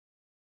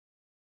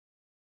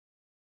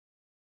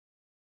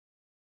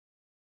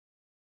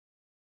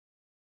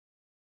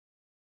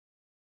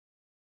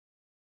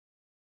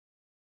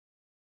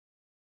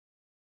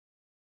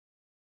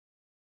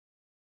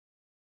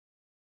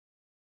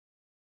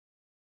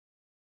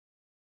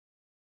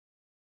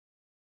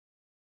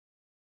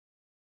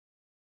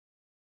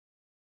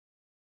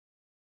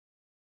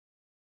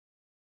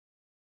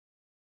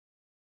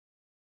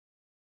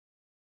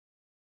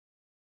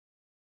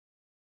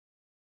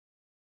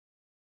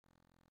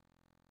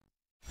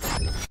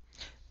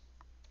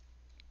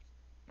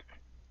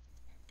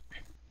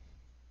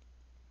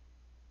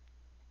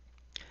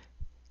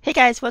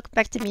Hey guys, welcome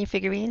back to Mean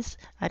Figurines.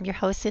 I'm your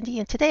host Cindy,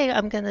 and today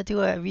I'm going to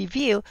do a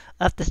review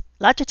of the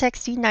Logitech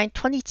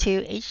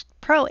C922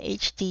 Pro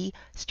HD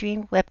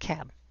Stream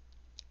Webcam.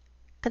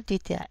 Gonna do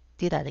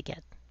that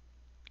again.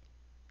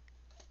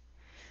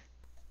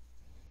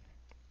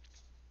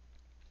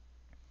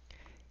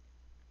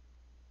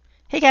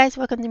 Hey guys,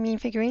 welcome to Mean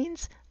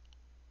Figurines.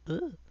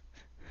 Ooh.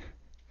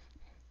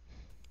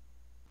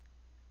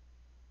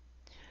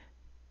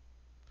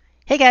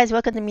 Hey guys,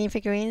 welcome to Mean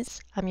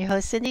Figurines. I'm your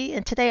host Cindy,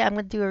 and today I'm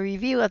going to do a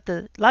review of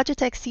the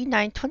Logitech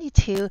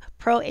C922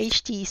 Pro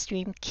HD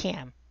Stream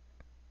Cam.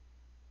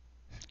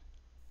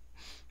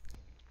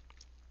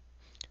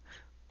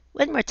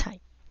 One more time.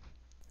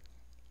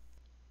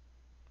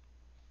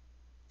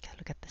 Gotta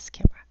look at this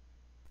camera.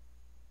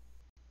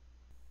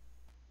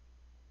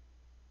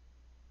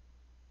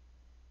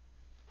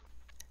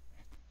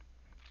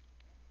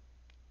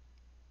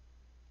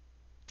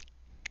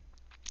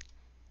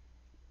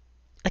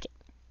 Okay.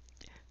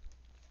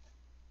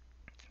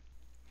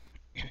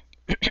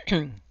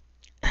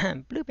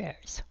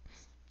 Blueberries.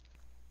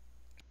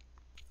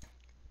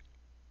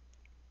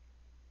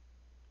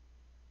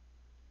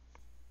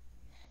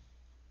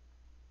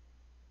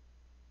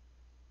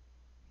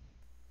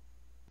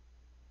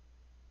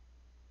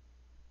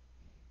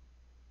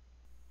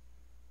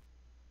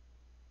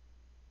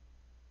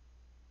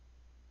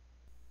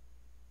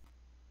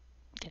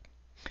 Okay.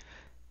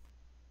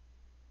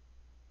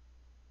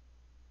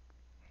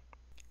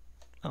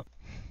 Oh.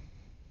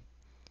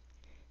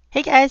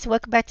 Hey guys,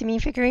 welcome back to Mean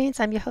Figurines.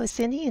 I'm your host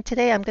Cindy, and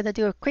today I'm going to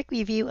do a quick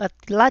review of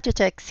the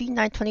Logitech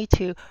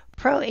C922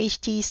 Pro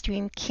HD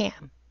Stream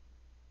Cam.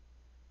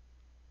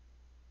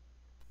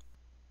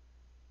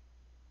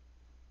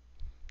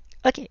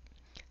 Okay,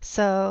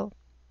 so,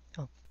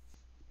 oh,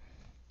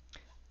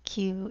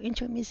 cue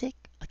intro music.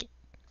 Okay,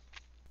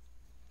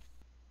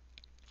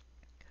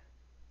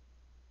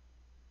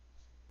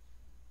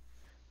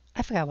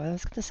 I forgot what I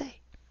was going to say.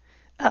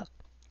 Oh,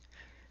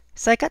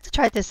 so I got to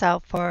try this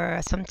out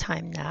for some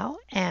time now,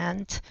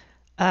 and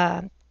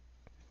um,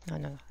 no,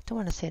 I don't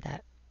want to say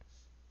that.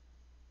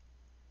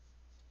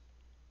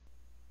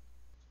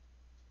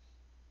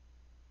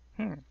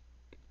 Hmm.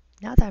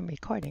 Now that I'm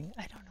recording,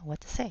 I don't know what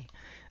to say.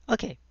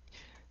 Okay,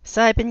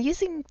 so I've been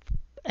using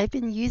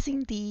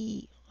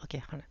the.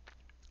 Okay, hold on.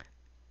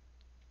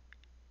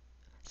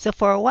 So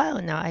for a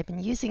while now, I've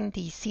been using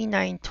the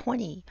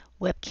C920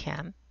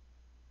 webcam.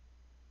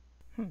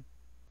 Hmm.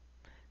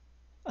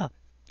 Oh,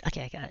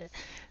 okay, I got it.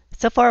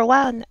 So for a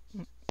while,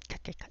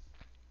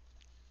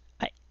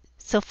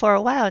 so for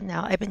a while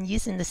now, I've been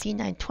using the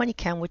C920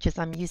 cam, which is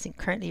I'm using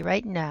currently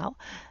right now,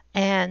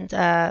 and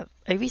I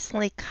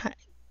recently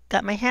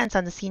got my hands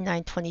on the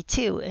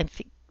C922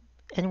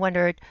 and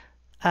wondered,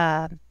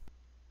 um,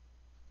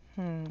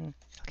 hmm,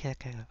 okay.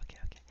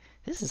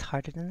 This is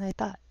harder than I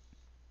thought.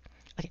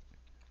 Okay,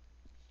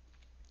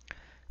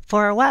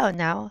 for a while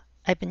now,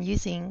 I've been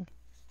using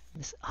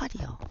this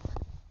audio.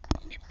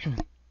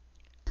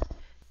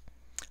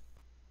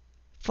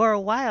 For a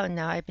while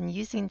now, I've been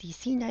using the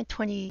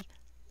C920.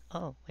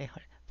 Oh, wait,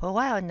 hold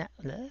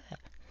on.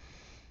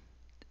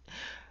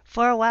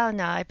 For a while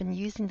now, I've been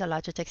using the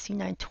Logitech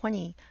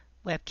C920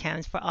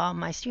 webcams for all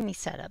my streaming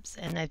setups,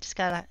 and I've just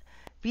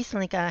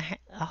recently got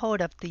a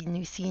hold of the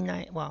new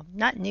C9. Well,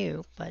 not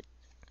new, but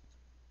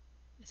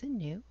is it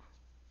new?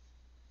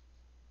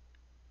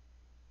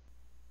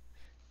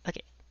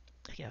 Okay,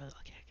 okay.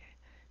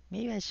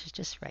 Maybe I should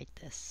just write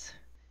this.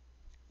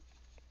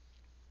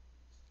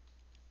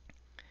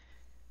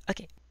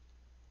 Okay,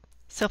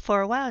 so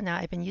for a while now,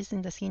 I've been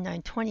using the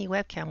C920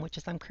 webcam, which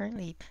is I'm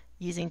currently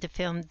using to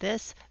film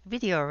this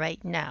video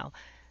right now.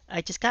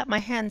 I just got my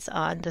hands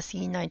on the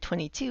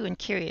C922 and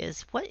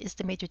curious, what is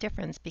the major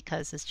difference?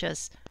 Because it's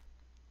just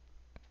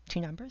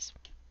two numbers.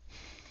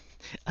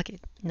 Okay,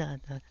 no,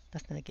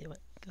 that's not a good one.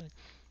 Good.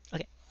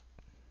 Okay,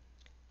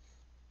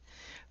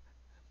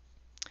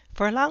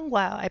 for a long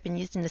while, I've been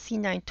using the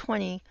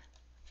C920.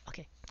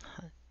 Okay,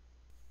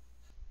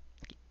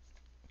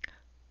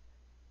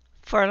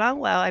 for a long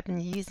while, I've been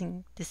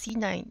using the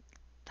C9.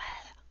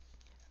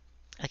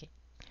 Okay,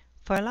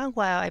 for a long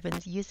while, I've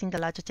been using the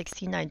Logitech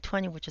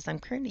C920, which is I'm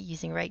currently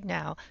using right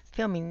now,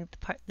 filming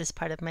this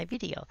part of my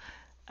video.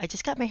 I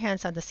just got my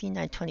hands on the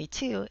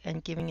C922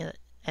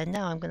 and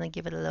now I'm going to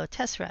give it a little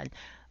test run.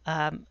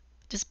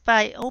 Just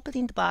by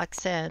opening the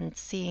box and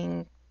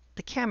seeing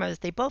the cameras,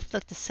 they both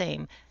look the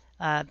same.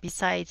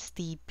 Besides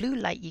the blue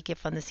light you get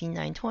from the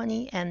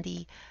C920 and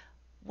the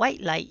white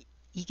light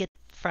you get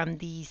from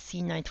the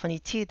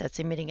C922 that's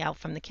emitting out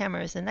from the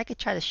cameras. And I could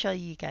try to show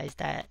you guys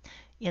that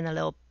in a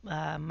little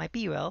my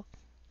B-roll.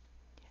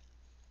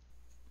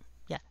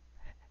 Yeah,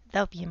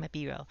 that would be in my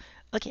B-roll.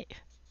 Okay,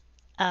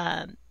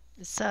 um,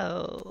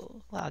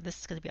 so wow, this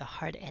is going to be a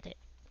hard edit.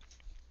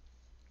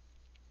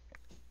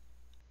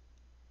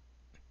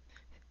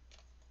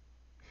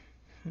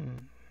 Hmm.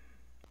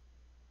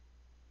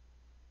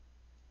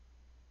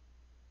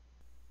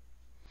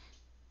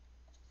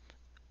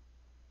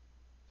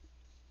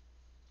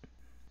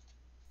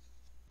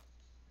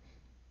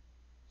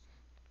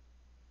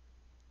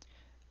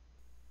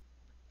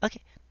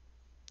 Okay,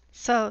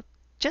 so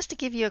just to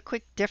give you a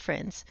quick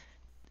difference,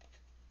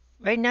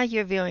 right now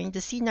you're viewing the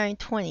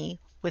C920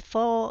 with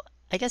full,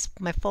 I guess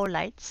my full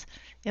lights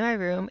in my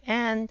room,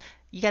 and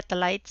you got the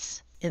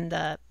lights in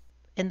the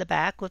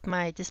back with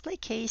my display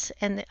case,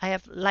 and I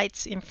have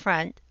lights in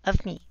front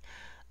of me.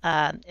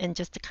 And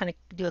just to kind of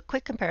do a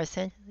quick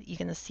comparison, you're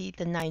going to see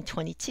the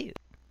 922.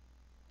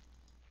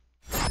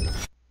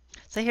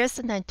 So here's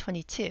the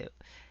 922.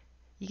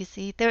 You can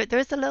see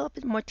there's a little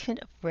bit more tint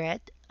of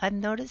red I've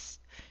noticed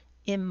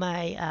in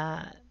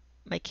my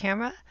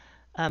camera.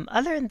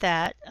 Other than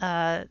that,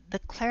 the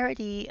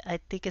clarity I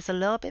think is a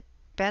little bit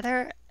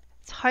better.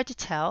 It's hard to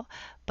tell,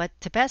 but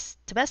to best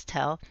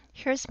tell,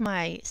 here's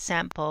my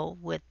sample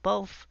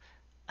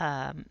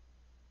um,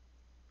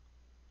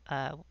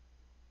 uh,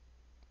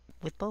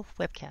 with both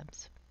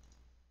webcams.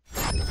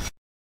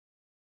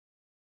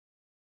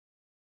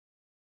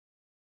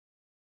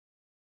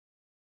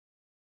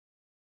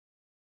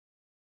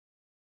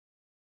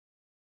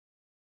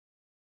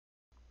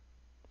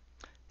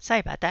 Sorry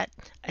about that.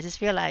 I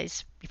just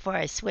realized before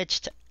I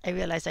switched, I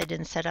realized I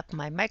didn't set up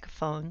my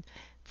microphone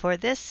for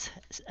this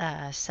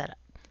setup.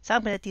 So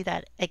I'm going to do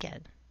that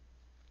again.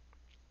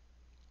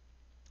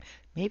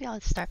 Maybe I'll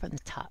start from the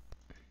top.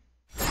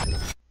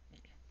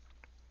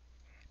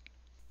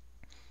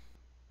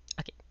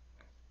 Okay.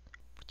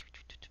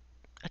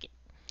 Okay.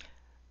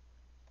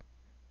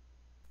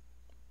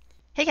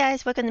 Hey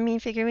guys, welcome to Mean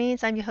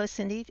Figurines. I'm your host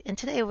Cindy, and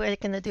today we're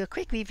going to do a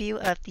quick review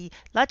of the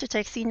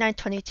Logitech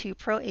C922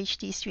 Pro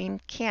HD Stream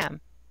webcam.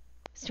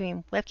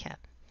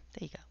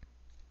 There you go.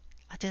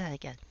 I'll do that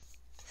again.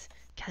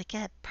 Gotta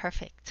get it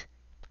perfect.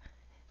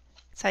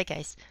 Sorry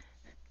guys.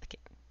 Okay.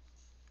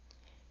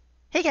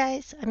 Hey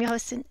guys, I'm your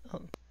host Cindy.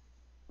 Oh.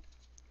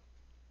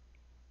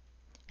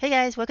 Hey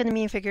guys, welcome to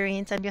Mean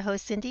Figurines. I'm your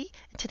host Cindy,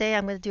 and today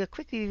I'm going to do a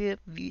quick review.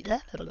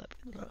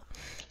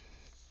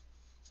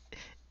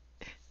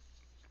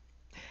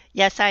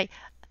 Yeah, sorry.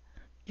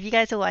 If you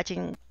guys are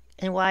watching,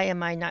 and why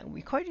am I not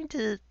recording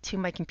to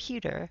my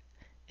computer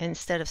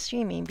instead of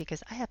streaming?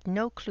 Because I have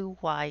no clue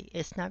why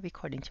it's not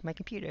recording to my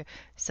computer.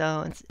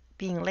 So,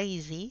 being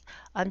lazy,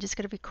 I'm just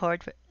going to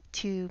record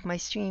to my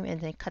stream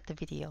and then cut the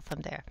video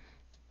from there.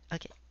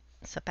 Okay,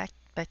 so back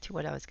to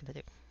what I was going to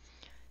do.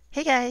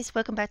 Hey guys,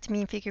 welcome back to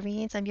Mean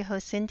Figurines. I'm your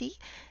host Cindy.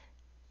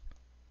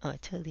 Oh, I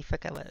totally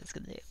forgot what I was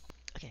going to do.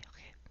 Okay.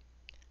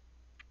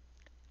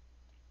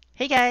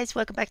 Hey guys,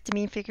 welcome back to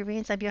Mean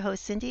Figurines. I'm your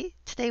host Cindy.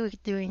 Today we're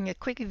doing a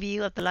quick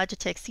review of the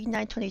Logitech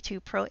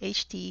C922 Pro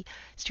HD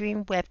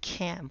Stream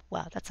Webcam.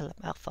 Wow, that's a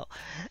mouthful.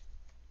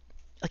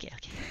 Okay.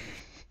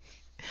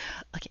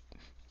 Okay,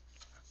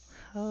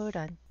 hold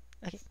on.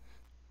 Okay.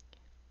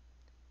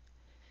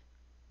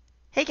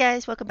 Hey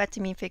guys, welcome back to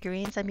Mean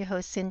Figurines. I'm your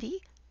host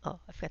Cindy. Oh,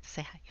 I forgot to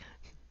say hi.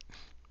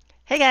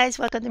 Hey guys,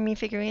 welcome to Mean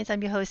Figurines.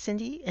 I'm your host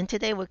Cindy, and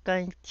today we're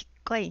going.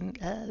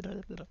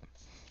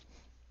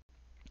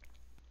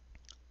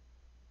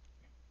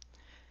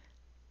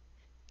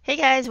 Hey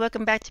guys,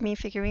 welcome back to Mean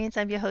Figurines.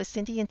 I'm your host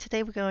Cindy, and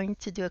today we're going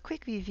to do a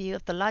quick review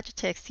of the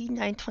Logitech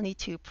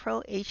C922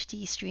 Pro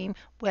HD Stream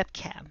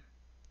Webcam.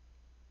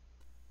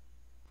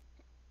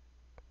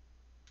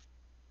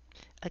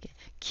 Okay,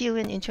 cue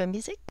and intro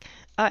music.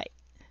 Alright,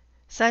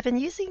 so I've been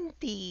using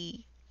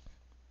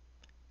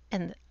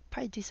and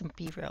probably do some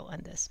B-roll on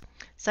this.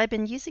 So I've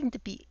been using the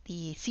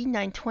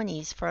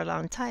C920s for a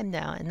long time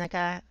now, and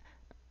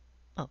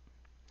oh,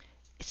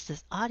 it's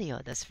this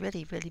audio that's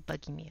really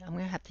bugging me. I'm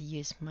going to have to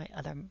use my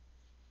other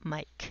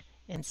mic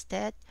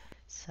instead.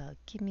 So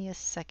give me a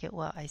second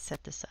while I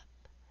set this up.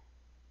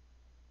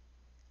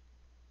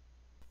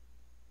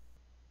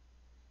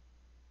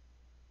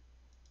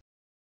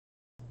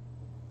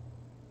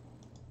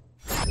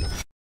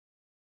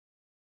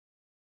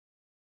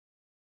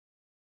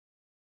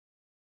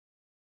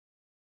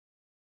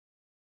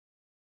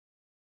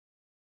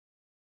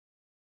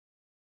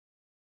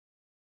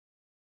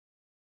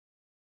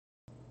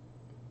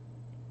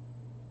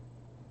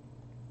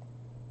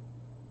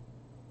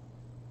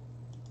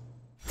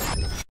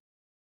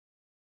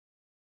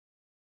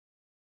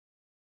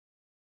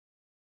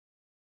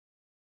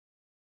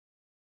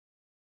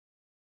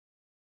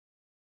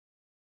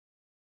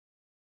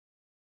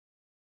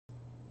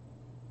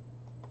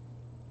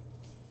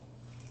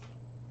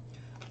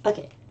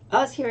 Okay,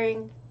 I was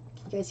hearing,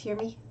 can you guys hear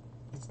me?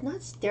 It's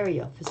not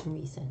stereo for some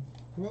reason,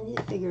 and I need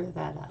to figure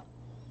that out.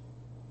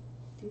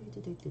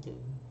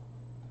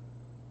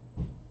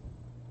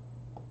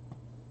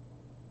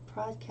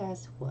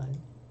 Broadcast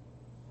 1,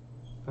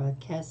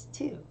 broadcast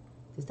 2.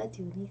 Does that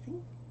do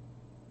anything?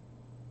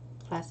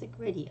 Classic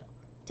radio.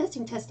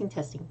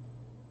 Testing.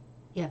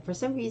 Yeah, for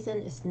some reason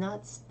it's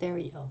not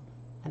stereo.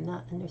 I'm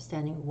not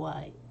understanding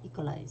why.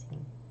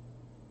 Equalizing.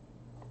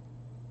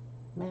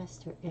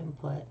 Master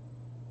input.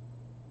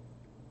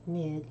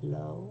 Mid,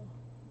 low.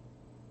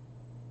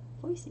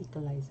 Voice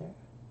equalizer.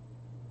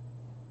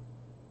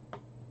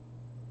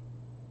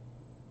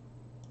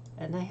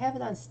 And I have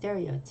it on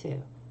stereo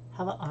too.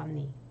 How about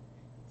Omni?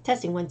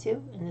 Testing 1,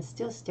 2, and it's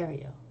still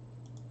stereo.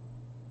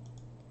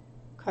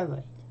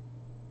 Cardioid.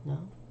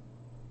 No.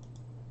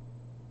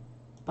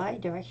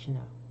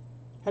 bi-directional.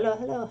 Hello,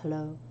 hello,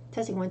 hello.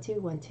 Testing 1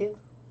 2 1 2.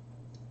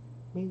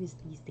 Maybe it's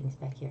these things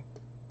back here.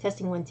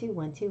 Testing 1 2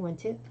 1 2 1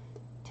 2.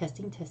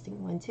 Testing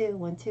 1 2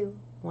 1 2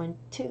 1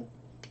 2.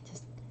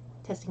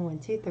 Testing 1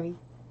 2 3.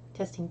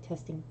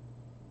 Testing.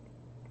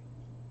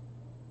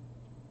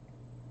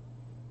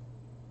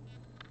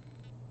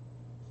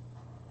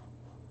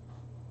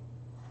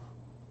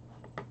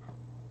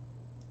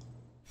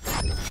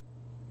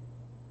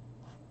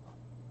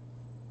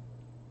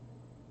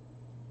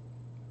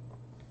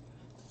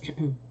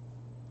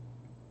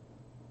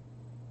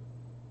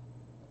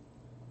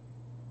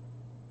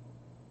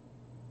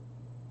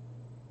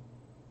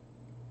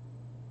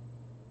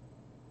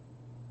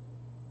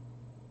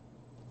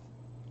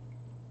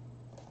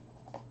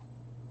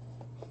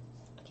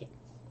 Okay,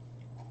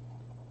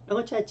 I'm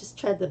gonna just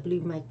try the blue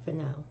mic for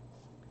now.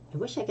 I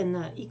wish I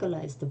can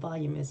equalize the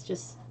volume. It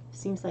just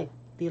seems like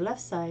the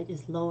left side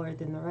is lower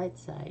than the right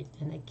side,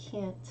 and I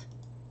can't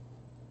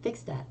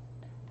fix that.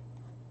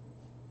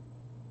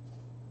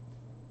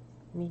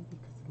 Maybe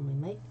because of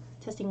my mic.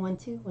 Testing 1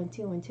 2 1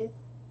 2 1 2.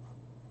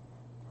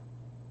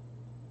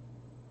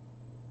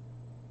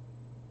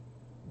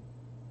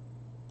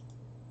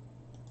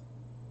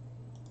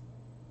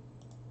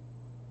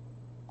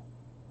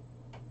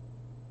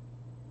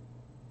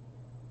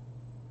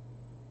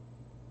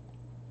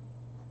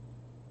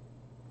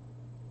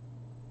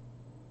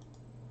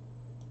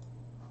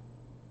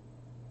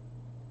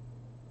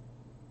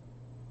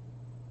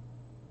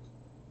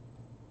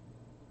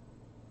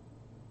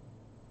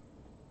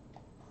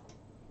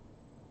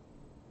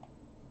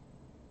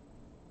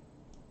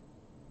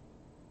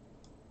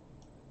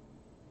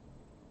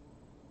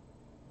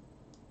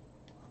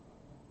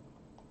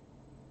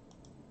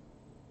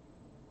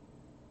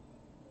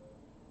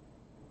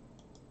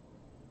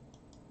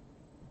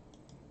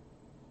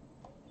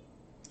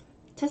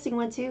 Testing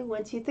 1 2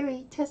 1 2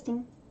 3.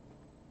 Testing.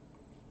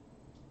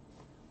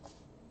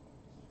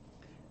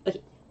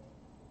 Okay.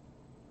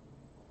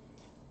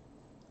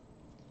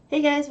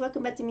 Hey guys,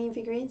 welcome back to Mean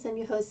Figurines. I'm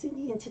your host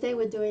Cindy, and today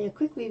we're doing a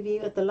quick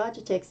review of the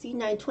Logitech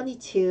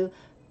C922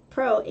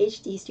 Pro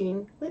HD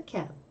Stream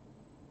webcam.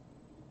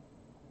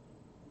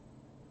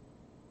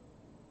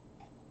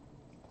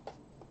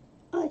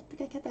 Oh, I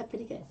think I got that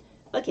pretty good.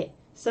 Okay,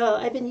 so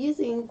I've been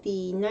using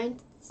the I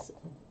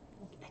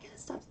gotta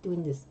stop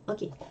doing this.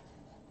 Okay.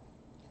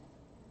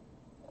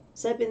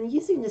 So I've been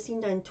using the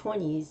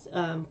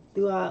C920s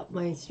throughout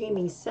my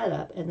streaming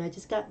setup, and I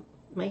just got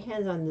my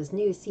hands on this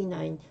new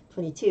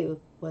C922.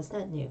 Well, it's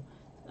not new.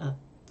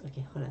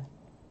 Okay, hold on.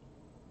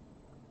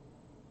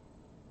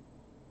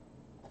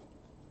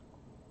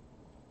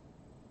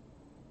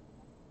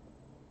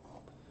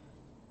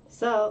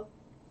 So,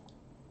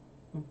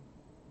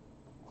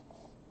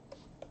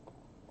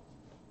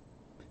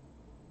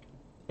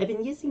 I've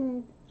been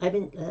using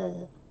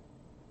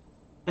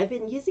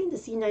the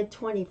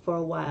C920 for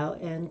a while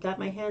and got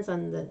my hands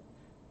on the.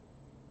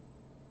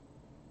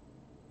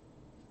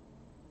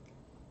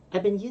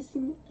 I've been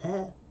using.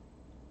 I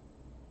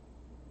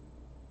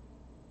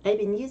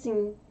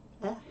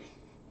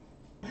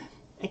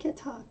can't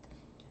talk.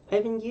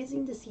 I've been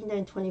using the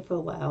C920 for a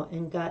while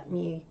and got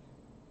me.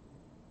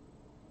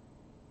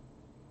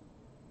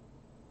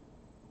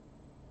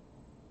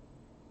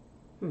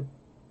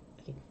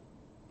 Okay.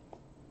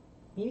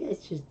 Maybe I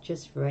should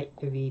just write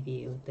a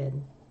review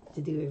than to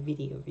do a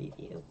video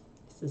review.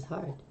 This is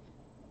hard.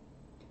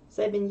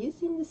 So I've been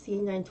using the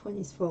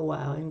C920s for a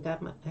while and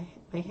got my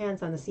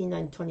hands on the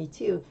C922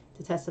 to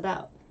test it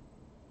out.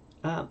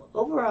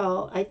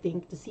 Overall, I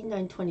think the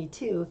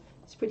C922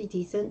 is pretty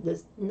decent.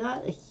 There's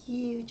not a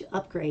huge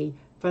upgrade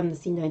from the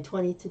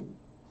C920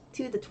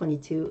 to the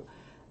 22.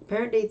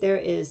 Apparently, there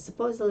is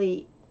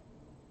supposedly.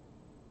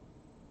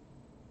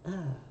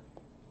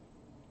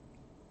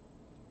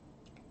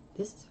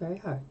 This is very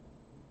hard.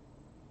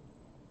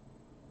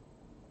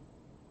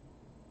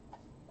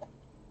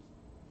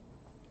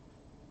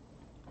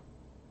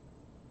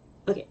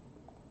 Okay.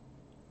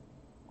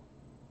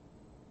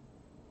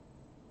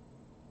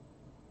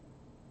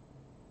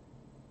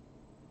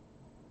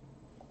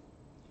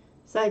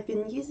 So I've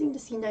been using the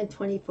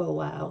C920 for a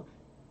while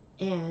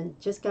and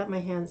just got my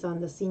hands on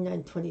the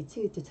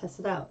C922 to test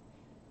it out.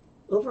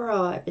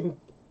 Overall, I've been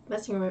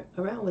messing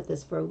around with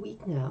this for a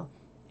week now,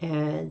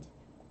 and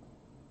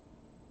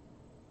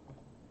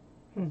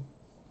I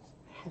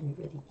haven't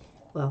really,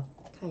 well,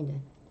 kind of.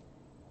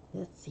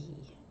 Let's see.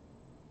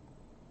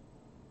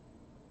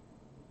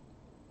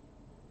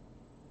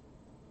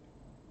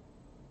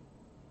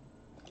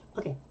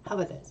 Okay, how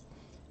about this?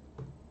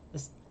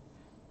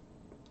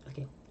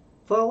 Okay,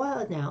 for a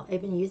while now,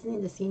 I've been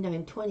using the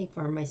C920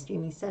 for my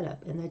streaming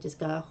setup, and I just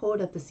got a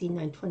hold of the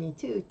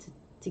C922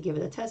 to give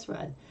it a test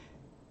run.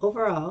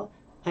 Overall,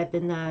 I've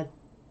been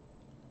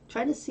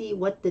trying to see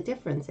what the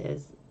difference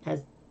is.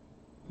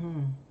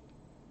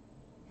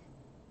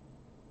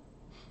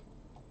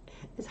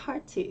 It's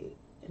hard to,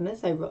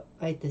 unless I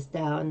write this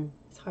down,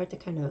 it's hard to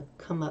kind of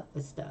come up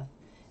with stuff.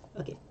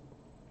 Okay.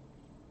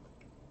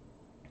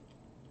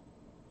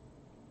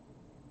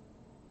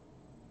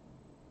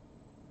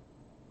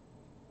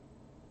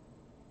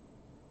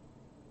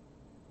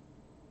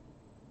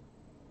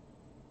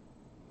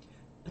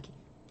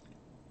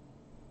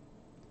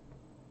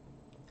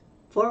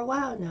 For a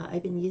while now,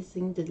 I've been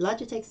using the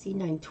Logitech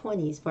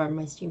C920s for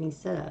my streaming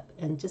setup,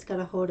 and just got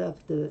a hold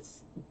of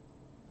this.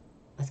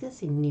 I was gonna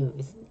say new.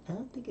 I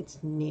don't think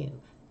it's new.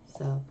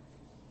 So,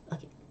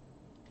 okay.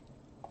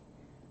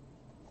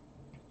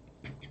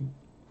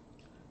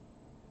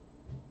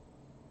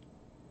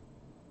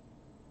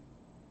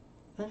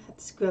 I have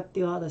to scrub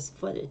through all this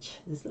footage.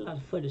 There's a lot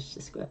of footage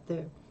to scrub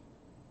through.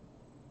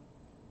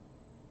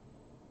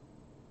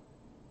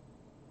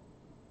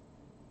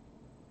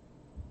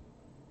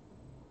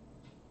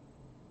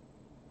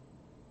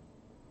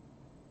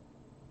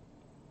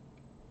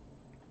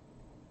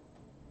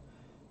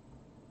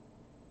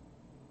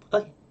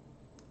 Okay,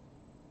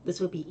 this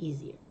will be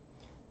easier.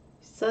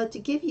 So to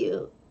give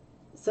you,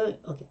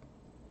 okay.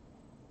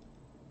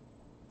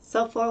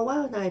 So for a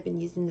while now, I've been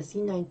using the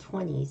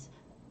C920s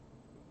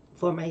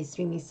for my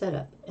streaming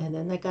setup, and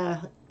then I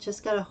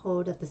just got a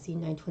hold of the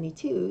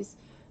C922s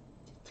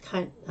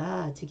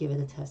to give it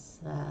a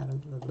test.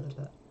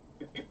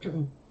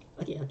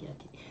 Okay.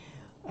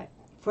 All right.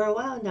 For a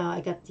while now,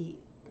 I got the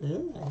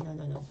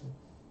no.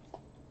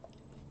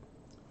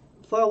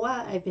 For a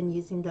while, I've been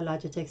using the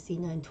Logitech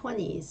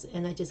C920s,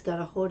 and I just got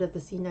a hold of the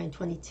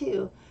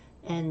C922,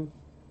 and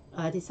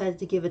I decided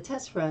to give a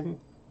test run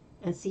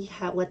and see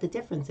what the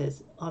difference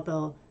is.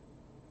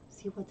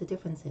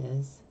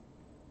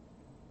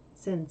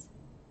 Since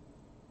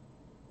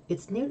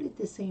it's nearly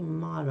the same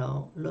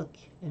model, look,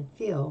 and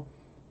feel.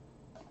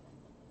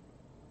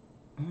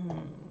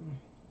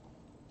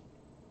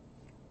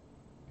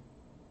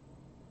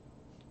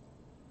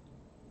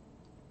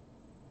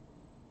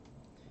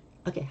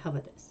 Okay, how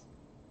about this?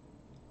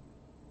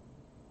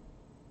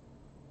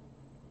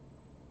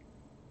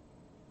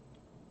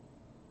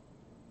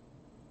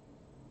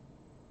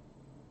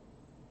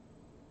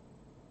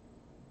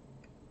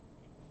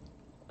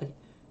 Okay,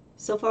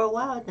 so for a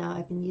while now,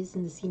 I've been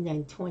using the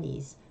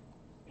C920s,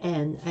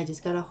 and I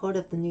just got a hold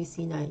of the new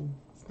C9.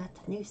 It's not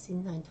the new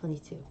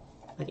C922.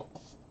 Okay.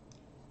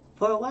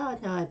 For a while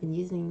now, I've been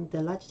using the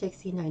Logitech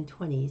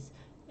C920s,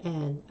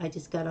 and I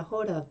just got a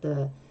hold of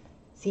the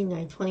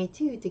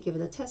C922 to give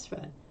it a test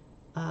run.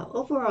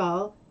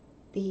 Overall,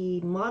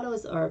 the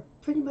models are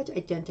pretty much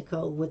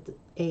identical with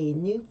a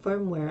new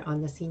firmware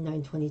on the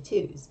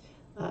C922s.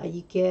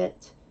 You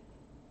get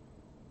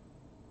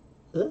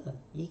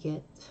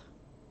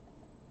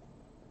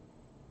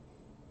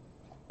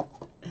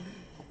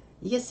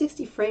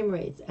 60 frame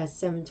rates at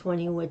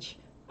 720, which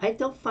I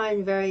don't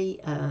find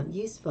very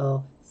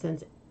useful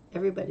since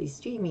everybody's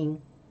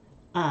streaming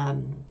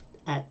at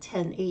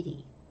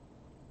 1080.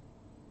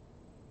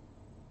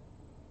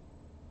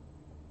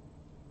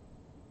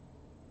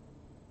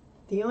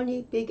 The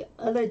only big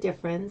other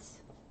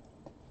difference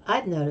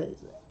I've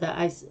noticed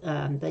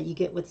that you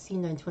get with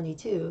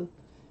C922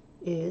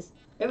 is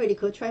a really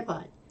cool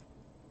tripod,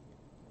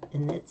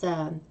 and it's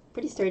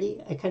pretty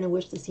sturdy. I kind of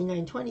wish the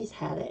C920s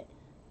had it.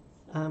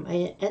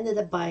 I ended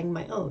up buying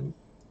my own,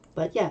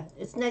 but yeah,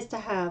 it's nice to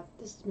have.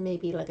 This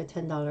maybe like a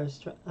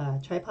 $10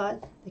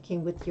 tripod that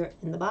came with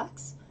in the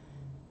box.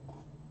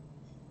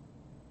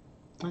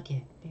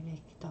 Okay, maybe I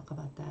can talk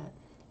about that,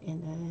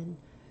 and then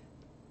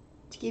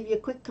to give you a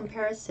quick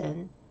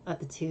comparison of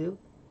the two,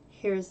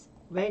 here's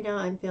right now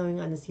I'm filming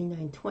on the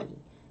C920,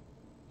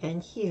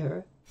 and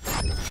here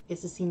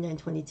is the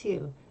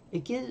C922.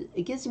 It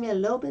gives me a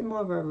little bit more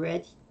of a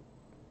red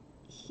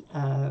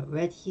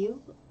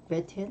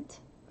tint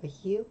or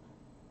hue.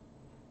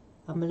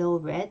 I'm a little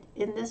red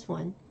in this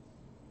one,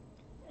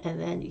 and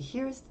then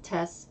here's the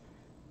test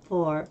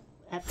for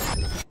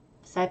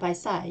side by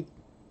side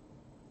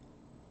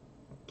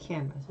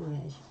cameras. Ooh,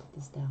 I should put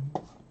this down.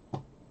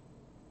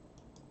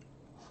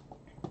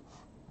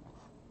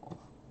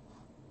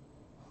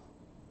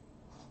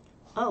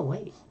 Oh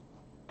wait,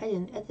 I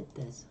didn't edit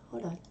this.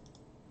 Hold on.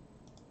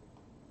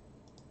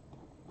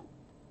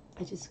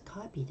 I just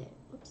copied it.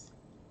 Oops.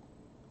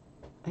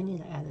 I need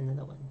to add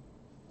another one.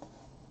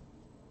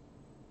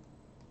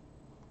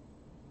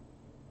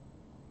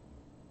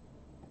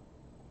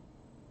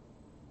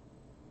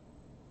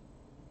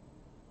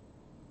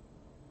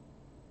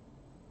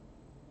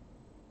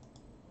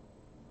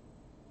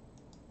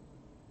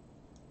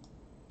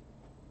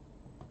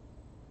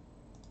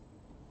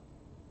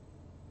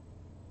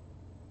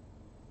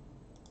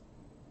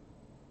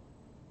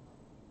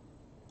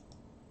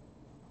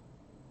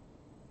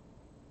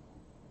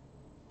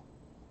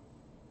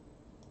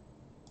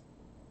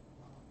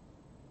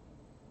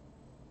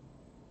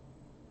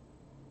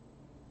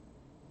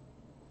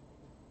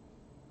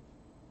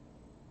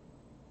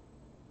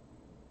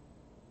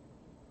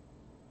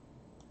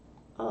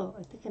 Oh,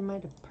 I think I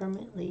might have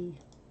permanently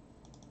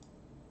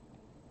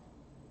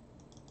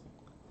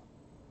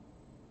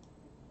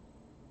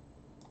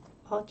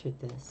altered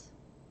this.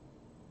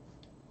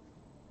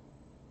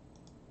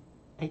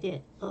 I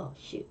did. Oh,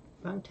 shoot.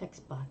 Wrong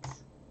text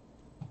box.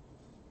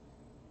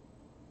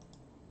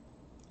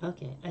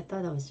 Okay, I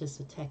thought that was just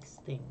a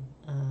text thing.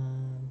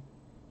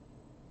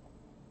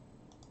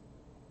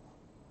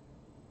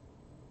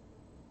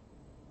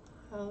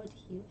 How do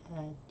you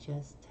add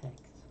just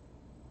text?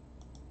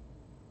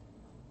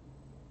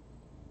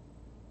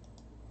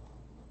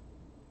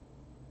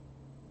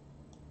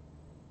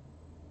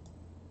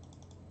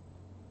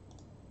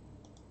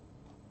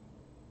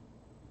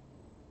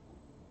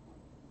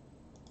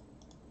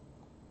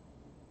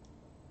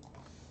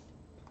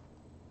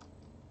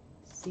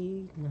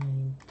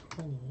 C920.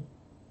 Done.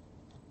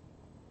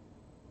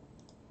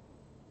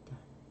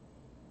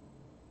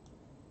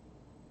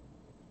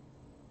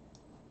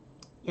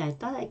 Yeah, I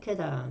thought I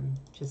could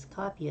just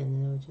copy it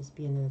and it would just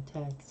be in the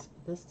text.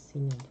 This is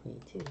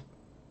C922.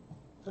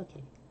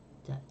 Okay,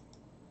 done.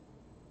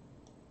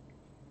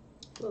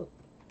 Whoa.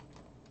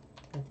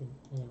 I didn't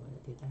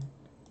want to do that.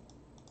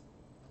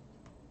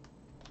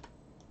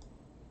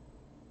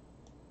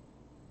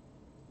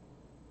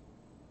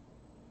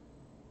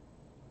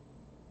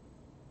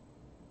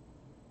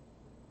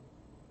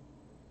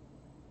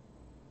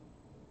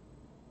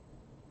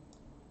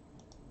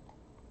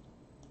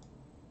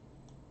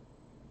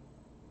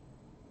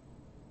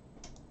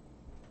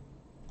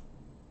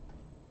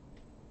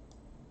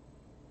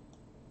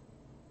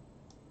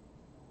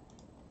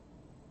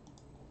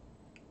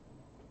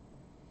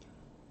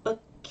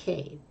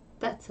 Okay,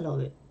 that's a little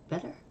bit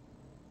better.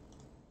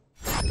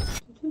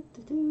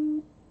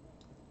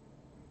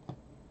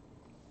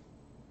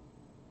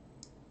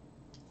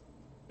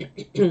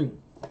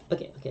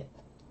 Okay.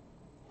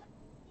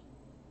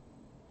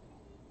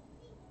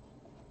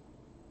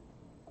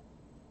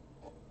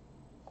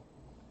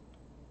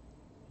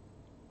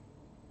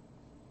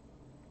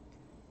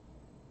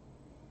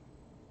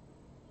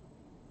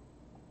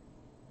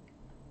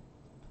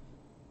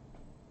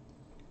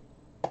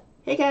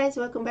 Hey guys,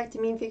 welcome back to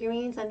Mean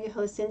Figurines. I'm your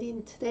host Cindy,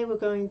 and today we're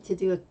going to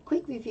do a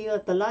quick review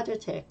of the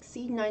Logitech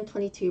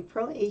C922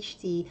 Pro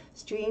HD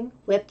Stream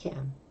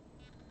Webcam.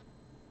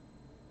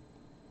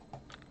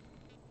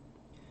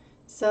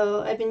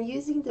 So I've been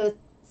using the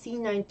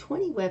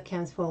C920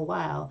 webcams for a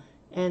while,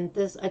 and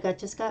I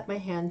just got my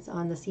hands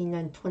on the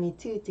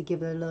C922 to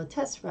give it a little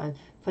test run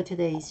for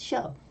today's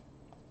show.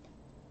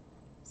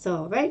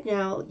 So right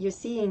now you're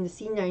seeing the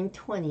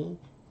C920,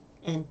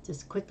 and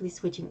just quickly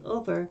switching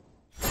over,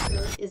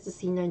 here is the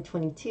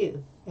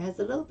C922. It has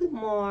a little bit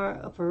more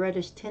of a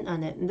reddish tint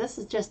on it, and this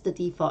is just the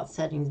default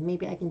settings.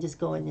 Maybe I can just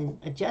go in and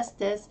adjust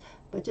this,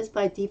 but just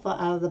by default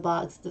out of the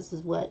box, this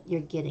is what you're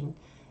getting.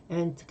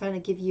 And to kind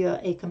of give you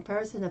a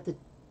comparison of the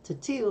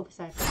two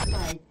side by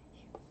side,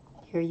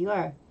 here you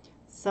are.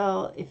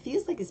 So it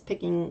feels like it's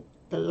picking,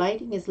 the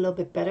lighting is a little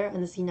bit better on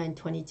the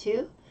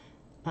C922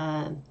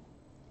 and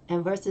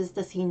versus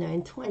the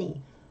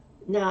C920.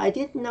 Now I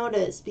did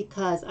notice,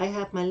 because I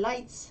have my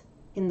lights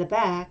in the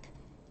back,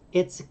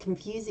 it's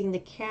confusing the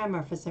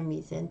camera for some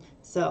reason.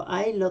 So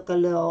I look a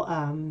little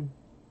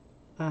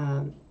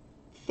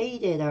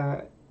faded,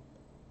 or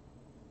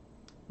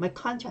my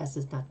contrast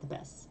is not the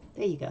best.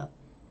 There you go.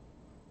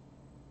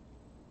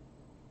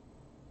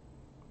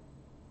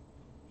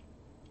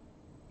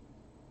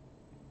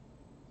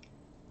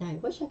 Now I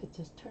wish I could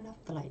just turn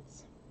off the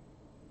lights.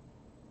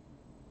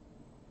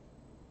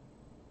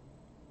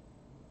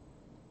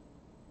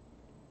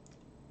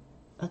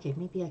 Okay,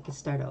 maybe I could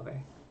start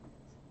over.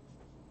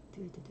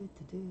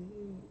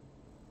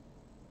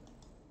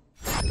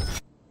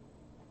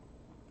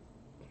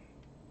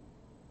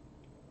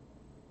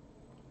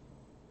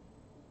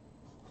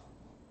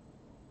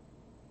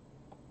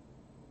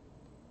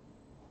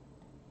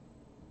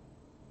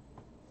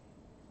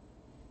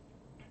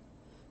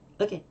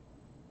 Okay.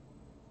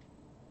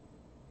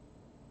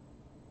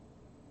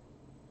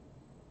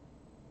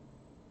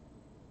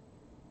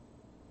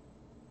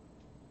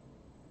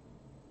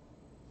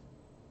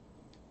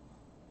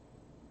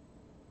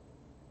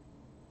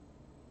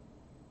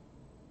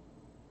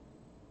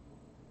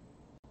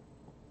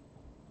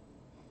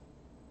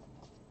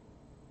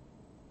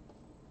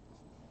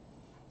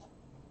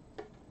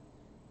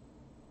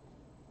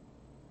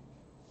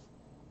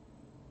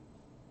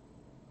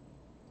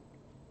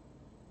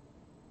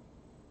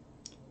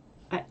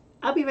 Alright,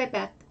 I'll be right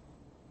back.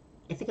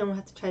 I think I'm gonna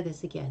have to try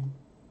this again.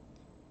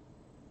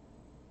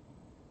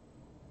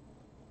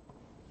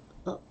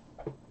 Oh,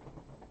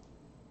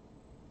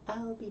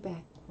 I'll be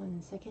back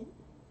 1 second.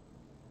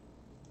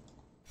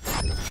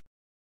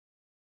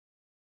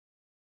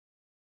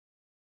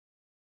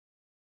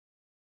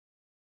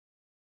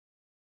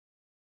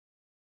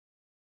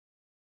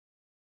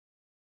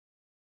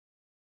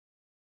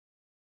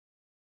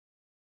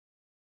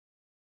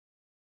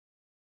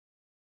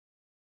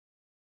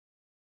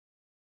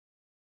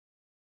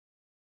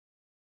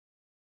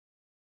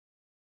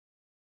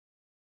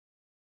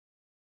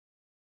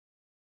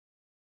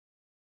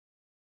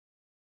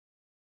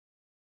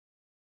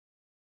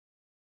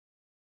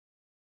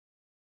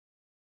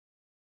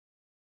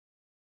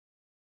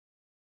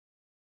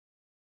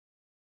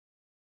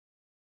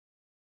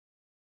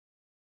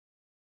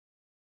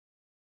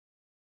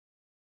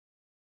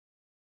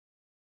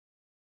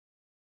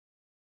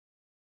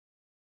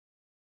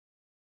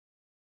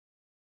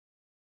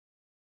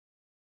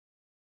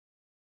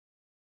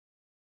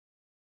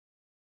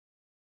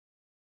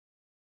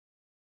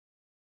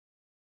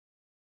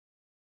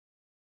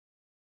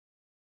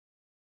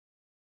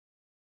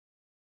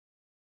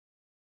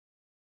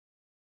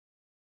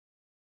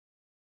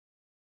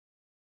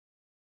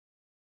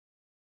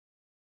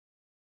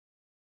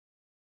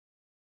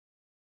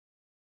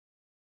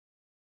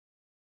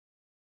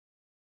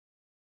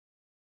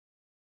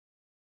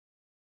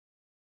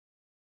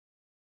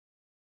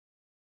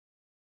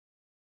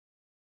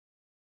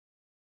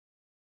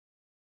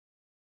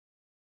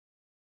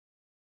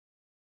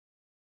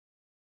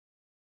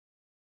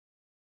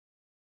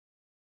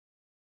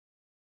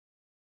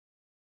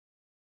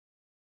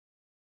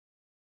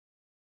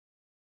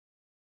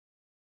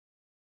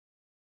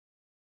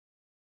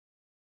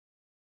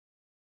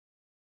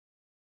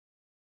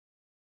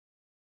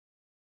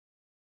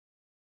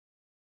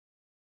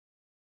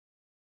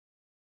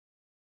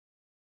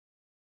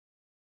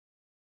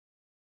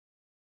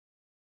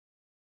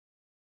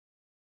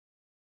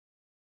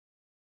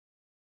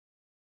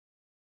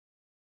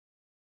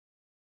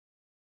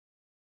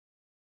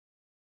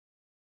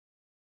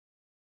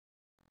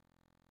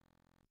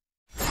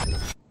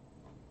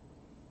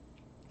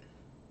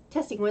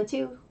 Testing, 1,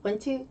 2, 1,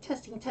 2,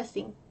 testing,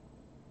 testing.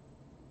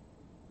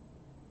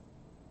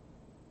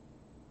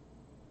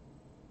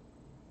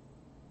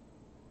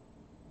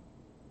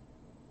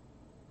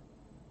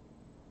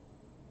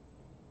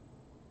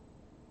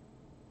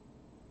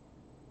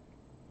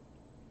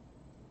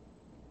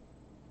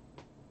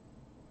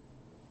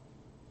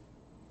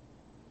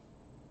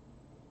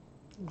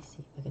 Let me see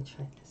if I can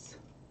try this.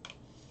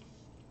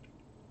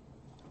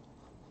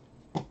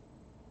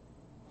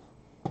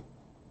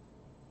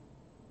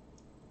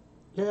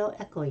 Little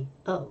echoey.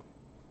 Oh,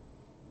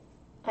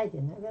 I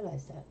did not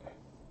realize that.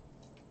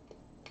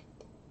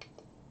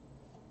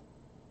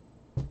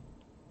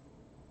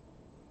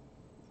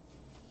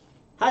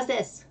 How's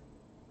this?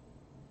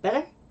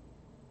 Better?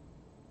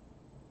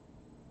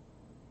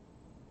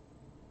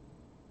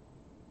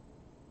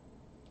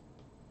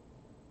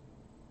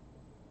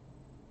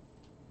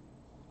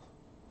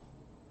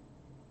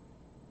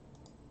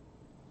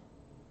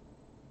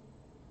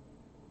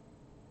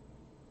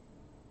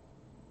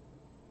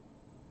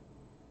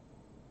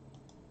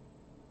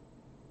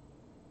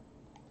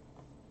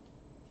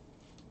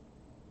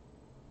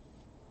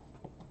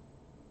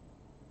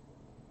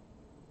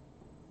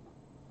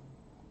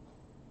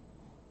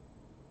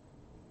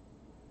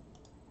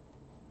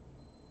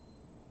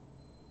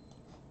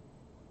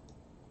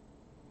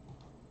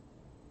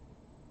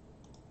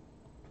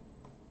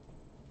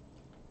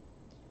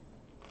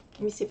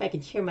 Let me see if I can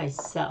hear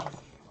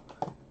myself.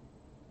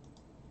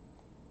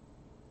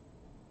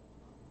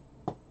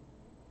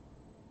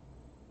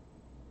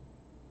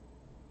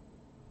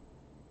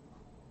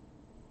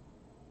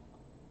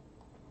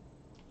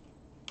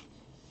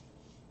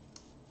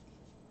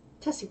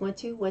 Testing, 1,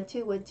 2, 1,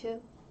 2, 1,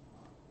 2.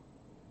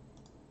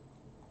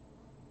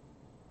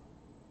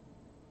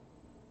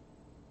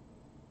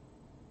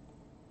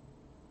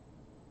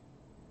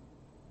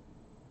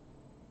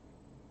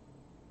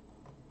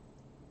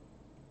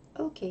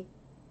 Okay.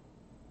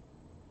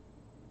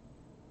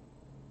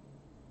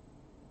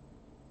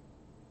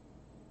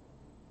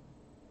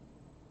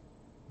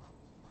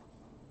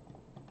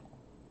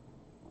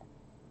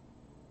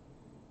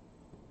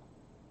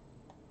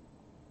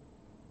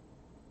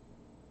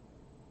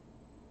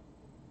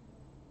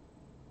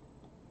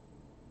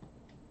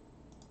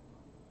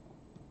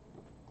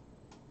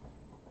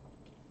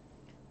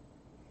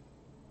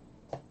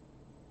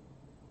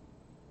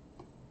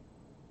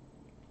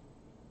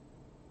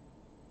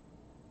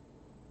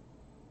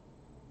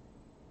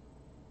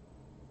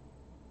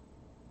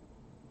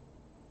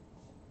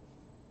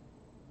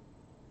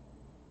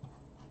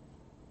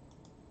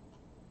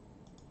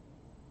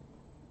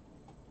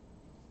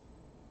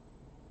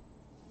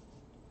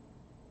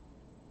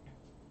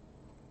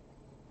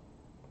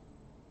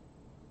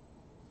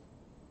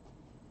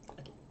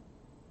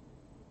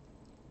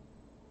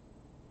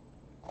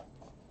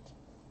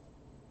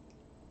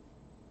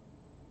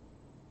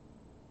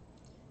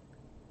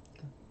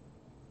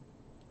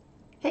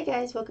 Hey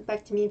guys, welcome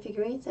back to Me and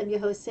Figurines. I'm your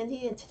host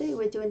Cindy, and today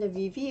we're doing a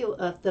review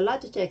of the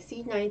Logitech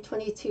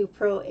C922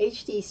 Pro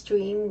HD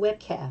Stream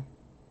webcam.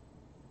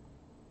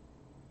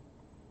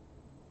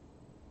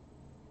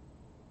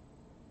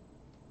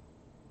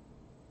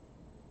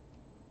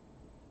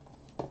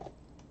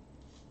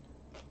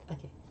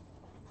 Okay,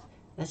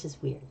 that's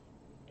just weird.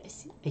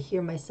 I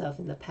hear myself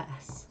in the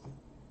past.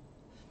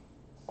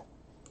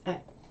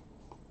 Alright,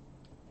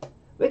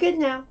 we're good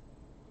now.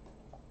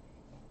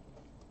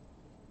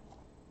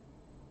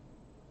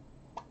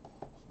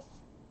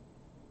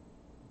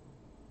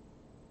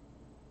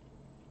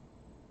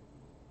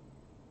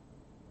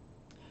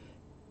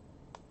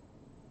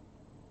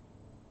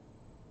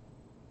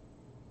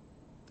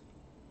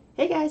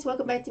 Hey guys,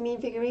 welcome back to Me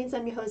and Figurines.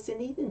 I'm your host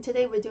Cindy, and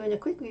today we're doing a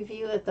quick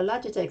review of the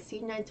Logitech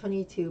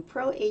C922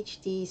 Pro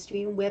HD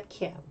Stream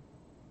webcam.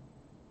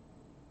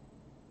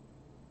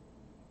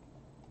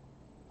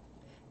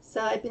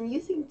 So I've been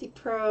using the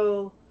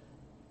Pro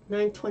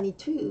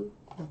 922.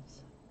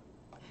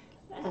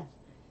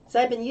 So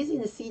I've been using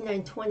the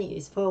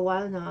C920s for a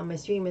while now on my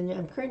stream, and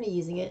I'm currently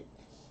using it,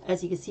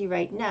 as you can see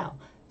right now.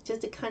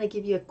 Just to kind of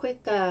give you a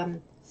quick,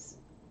 all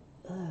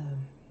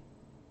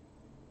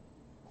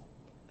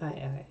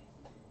right.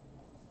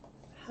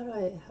 How do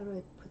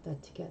I put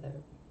that together?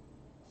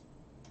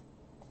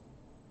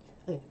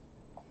 Okay.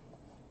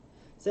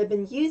 So I've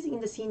been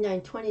using the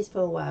C920s for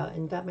a while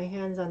and got my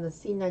hands on the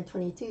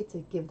C922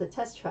 to give the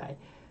test try.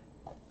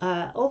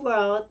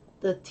 Overall,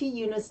 the two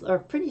units are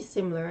pretty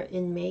similar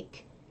in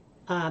make.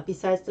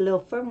 Besides the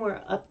little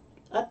firmware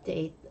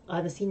update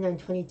on the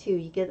C922,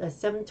 you get a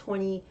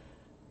 720.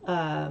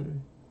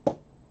 You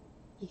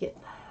get.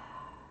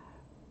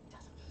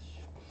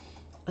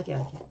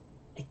 Okay.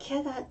 I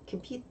cannot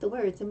compute the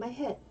words in my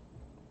head.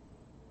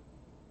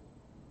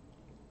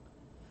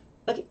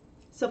 Okay,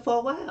 so for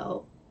a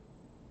while.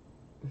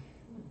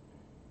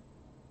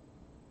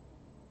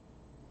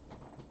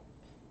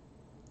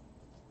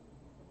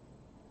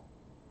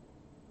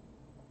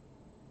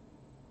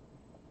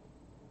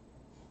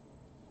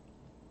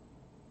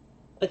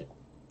 Okay,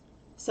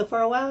 so for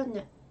a while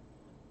now.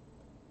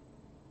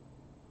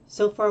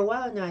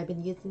 I've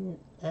been using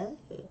Oh.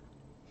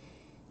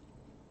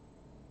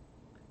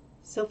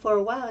 So for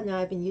a while now,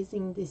 I've been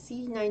using the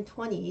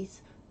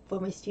C920s for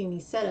my streaming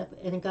setup,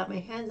 and I got my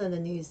hands on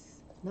the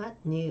not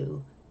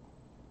new.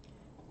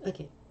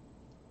 Okay.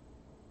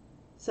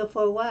 So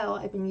for a while,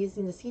 I've been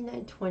using the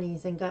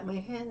C920s and got my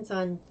hands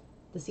on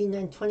the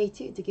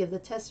C922 to give the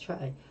test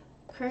try.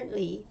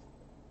 Currently,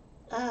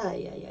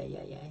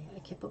 I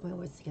can't put my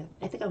words together.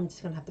 I think I'm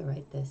just gonna have to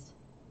write this.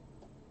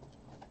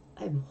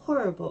 I'm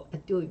horrible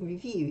at doing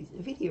reviews,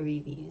 video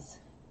reviews.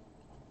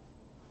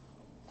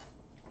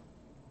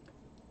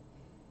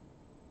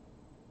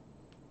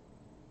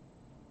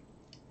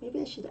 Maybe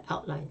I should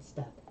outline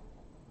stuff.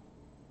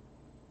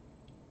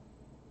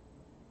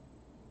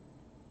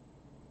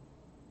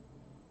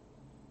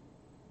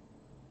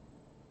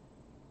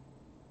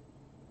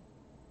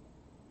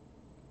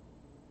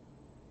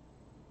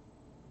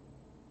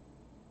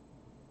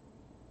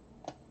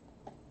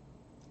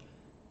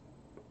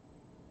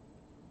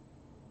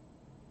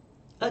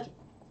 Okay.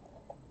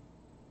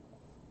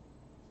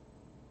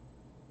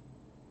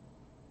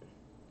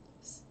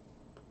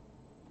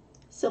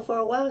 So for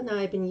a while now,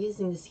 I've been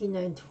using the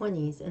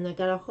C920s, and I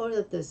got a hold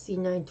of the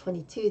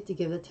C922 to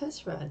give a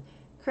test run.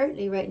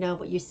 Currently, right now,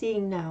 what you're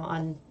seeing now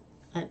on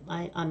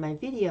my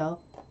video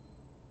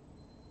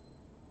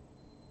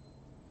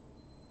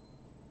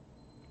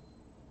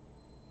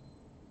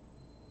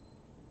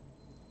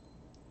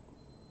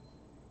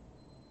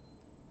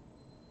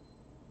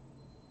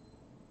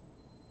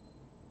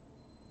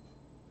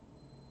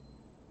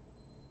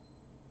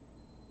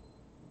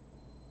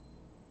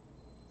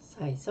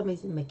Sorry,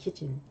 somebody's in my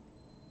kitchen.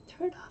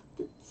 Turn off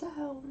the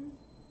sound.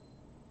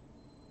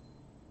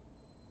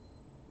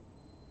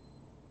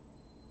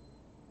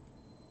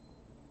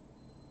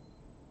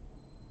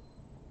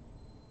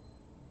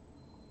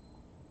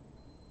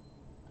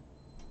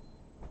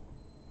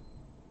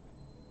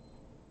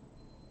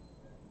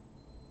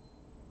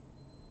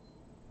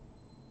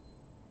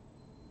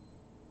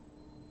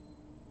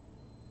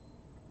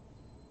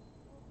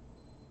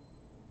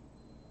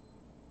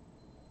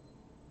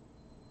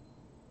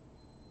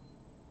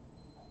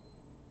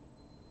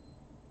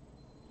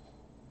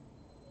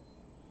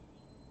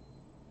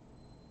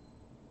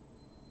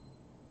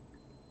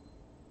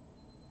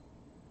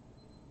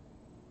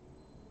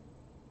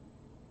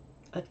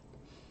 Okay.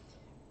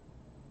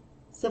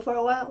 So for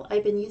a while,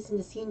 I've been using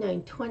the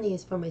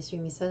C920s for my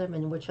streaming setup,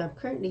 which I'm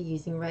currently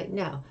using right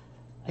now.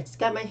 I just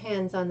got my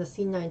hands on the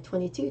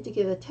C922 to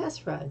give a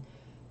test run.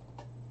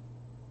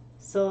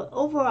 So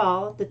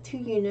overall, the two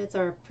units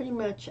are pretty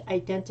much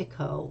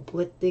identical,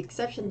 with the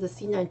exception the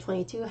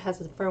C922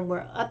 has a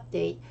firmware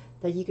update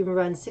that you can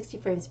run 60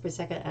 frames per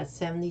second at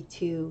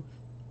 72p,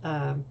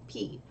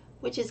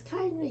 which is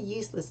kind of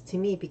useless to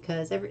me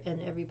because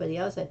everybody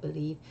else, I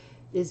believe,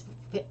 is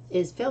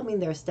filming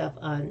their stuff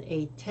on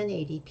a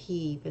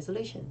 1080p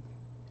resolution.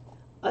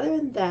 Other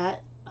than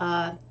that,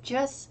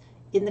 just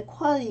in the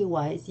quality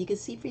wise, you can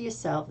see for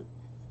yourself,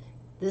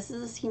 this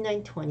is a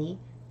C920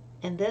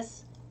 and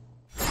this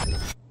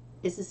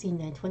is the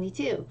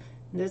C922.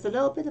 There's a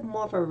little bit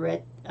more of a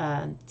red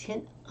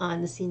tint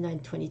on the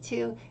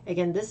C922.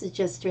 Again, this is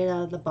just straight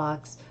out of the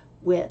box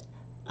with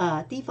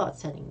default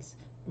settings.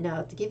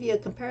 Now, to give you a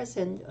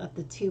comparison of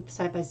the two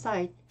side by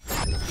side,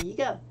 here you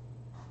go.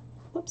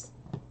 Whoops.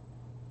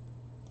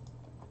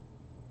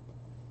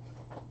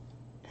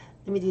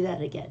 Let me do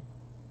that again.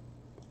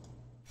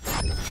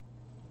 I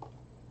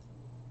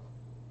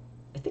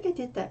think I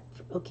did that.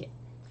 Okay.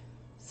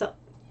 So,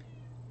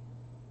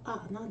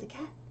 no, the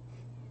cat.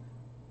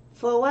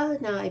 For a while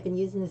now, I've been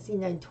using the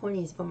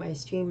C920s for my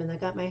stream, and I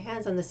got my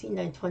hands on the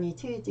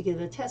C922 to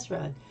give it a test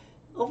run.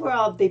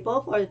 Overall, they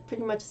both are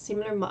pretty much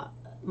similar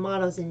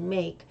models in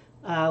make.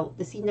 The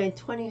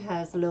C920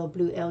 has little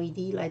blue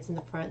LED lights in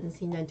the front, and the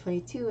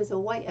C922 is a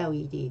white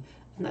LED.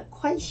 I'm not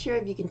quite sure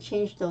if you can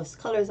change those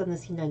colors on the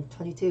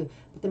C922,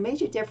 but the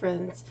major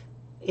difference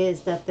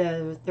is that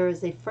there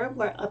is a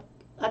firmware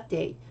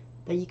update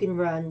that you can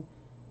run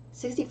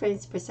 60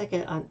 frames per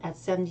second at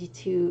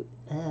 60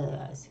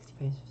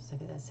 frames per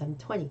second at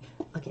 720.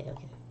 Okay.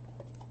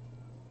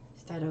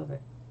 Start over.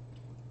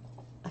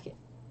 Okay.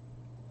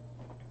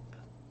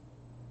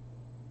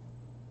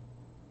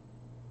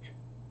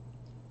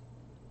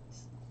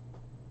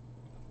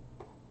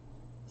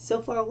 So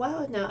for a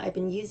while now, I've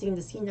been using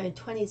the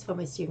C920s for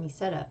my streaming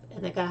setup,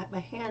 and I got my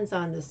hands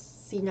on the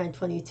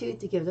C922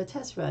 to give it a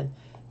test run.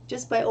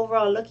 Just by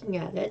overall looking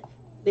at it,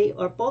 they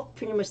are both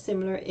pretty much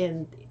similar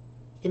in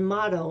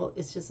model.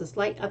 It's just a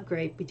slight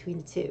upgrade between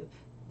the two.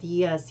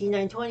 The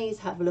C920s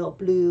have little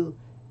blue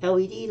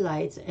LED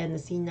lights, and the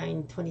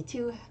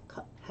C922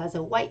 has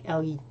a white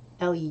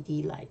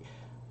LED light.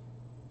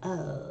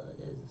 Oh,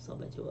 there's so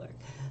much work.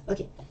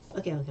 Okay.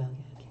 All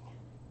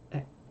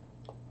right.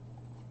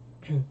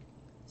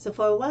 So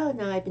for a while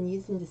now, I've been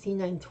using the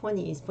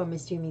C920s for my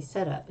streaming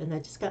setup, and I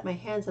just got my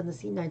hands on the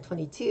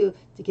C922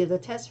 to give it a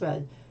test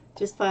run.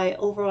 Just by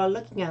overall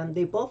looking at them,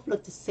 they both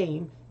look the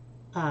same.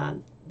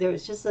 there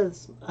was just a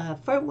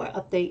firmware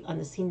update on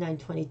the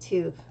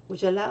C922,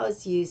 which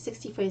allows you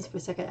 60 frames per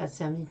second at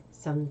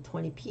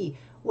 720p,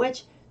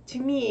 which to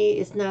me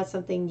is not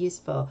something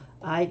useful.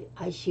 I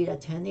shoot at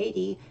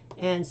 1080,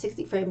 and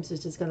 60 frames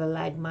is just going to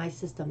lag my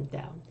system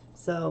down.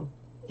 So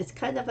it's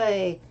kind of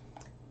a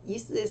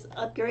useless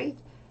upgrade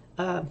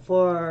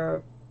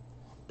for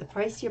the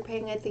price you're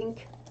paying, I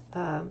think.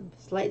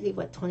 Slightly,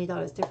 what,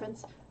 $20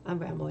 difference? I'm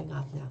rambling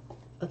off now.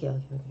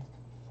 Okay.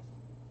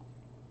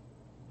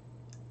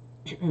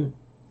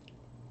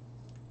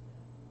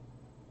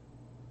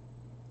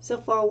 So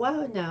for a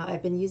while now,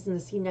 I've been using the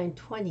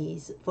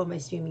C920s for my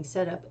streaming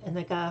setup, and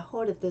I got a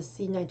hold of the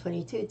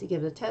C922 to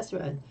give it a test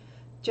run.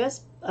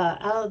 Just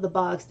out of the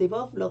box, they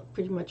both look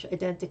pretty much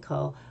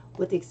identical,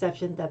 with the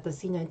exception that the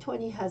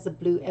C920 has the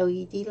blue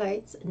LED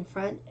lights in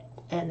front,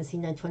 and the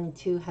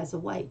C922 has a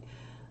white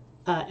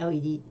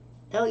LED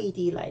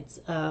lights.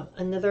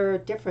 Another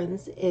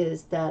difference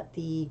is that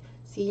the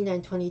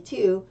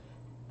C922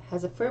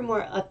 has a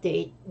firmware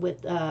update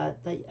with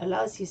that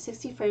allows you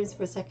 60 frames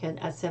per second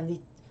at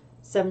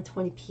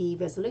 720p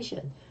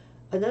resolution.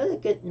 Another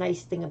good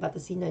nice thing about the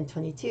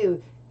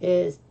C922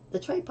 is the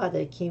tripod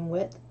that it came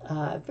with.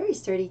 Very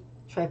sturdy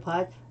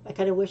tripod. I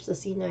kind of wish the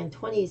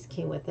C920s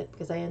came with it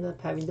because I ended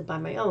up having to buy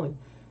my own.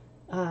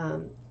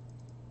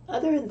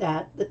 Other than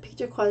that, the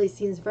picture quality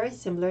seems very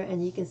similar,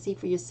 and you can see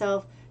for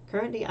yourself.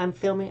 Currently, I'm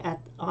filming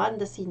on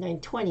the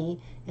C920,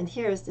 and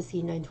here's the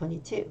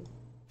C922.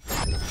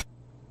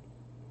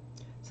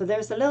 So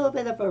there's a little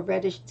bit of a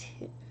reddish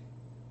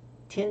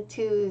tint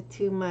to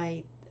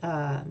my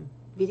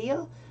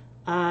video,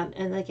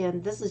 and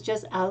again, this is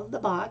just out of the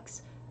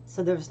box,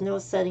 so there's no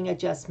setting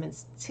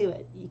adjustments to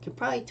it. You can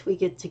probably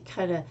tweak it to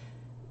kind of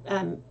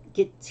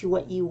get to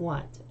what you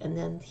want. And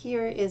then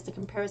here is the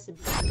comparison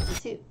between the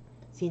two,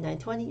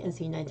 C920 and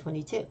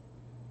C922.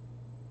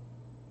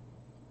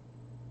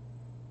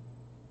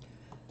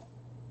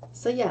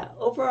 So yeah,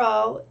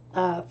 overall,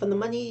 for the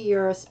money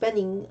you're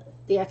spending,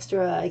 the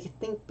extra, I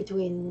think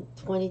between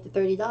 $20 to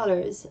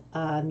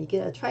 $30, you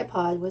get a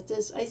tripod with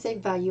this, I say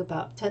value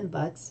about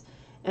 $10,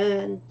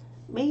 and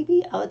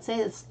maybe I would say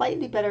a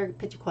slightly better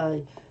picture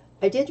quality.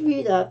 I did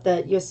read up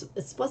that it's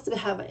supposed to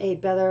have a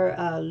better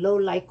low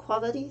light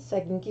quality, so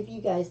I can give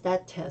you guys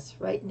that test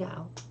right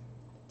now,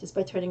 just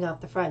by turning off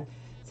the front.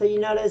 So you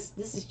notice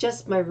this is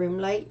just my room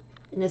light,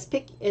 and it's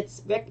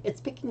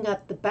picking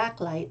up the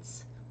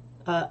backlights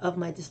of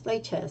my display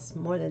chest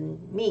more than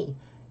me.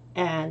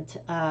 And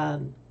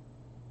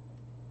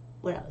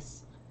what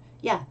else?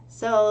 Yeah,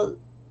 so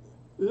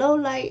low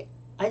light,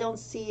 I don't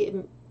see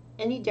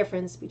any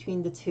difference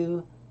between the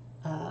two.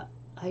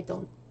 I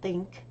don't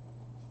think.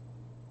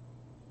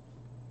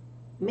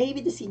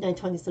 Maybe the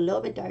C920 is a little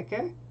bit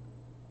darker.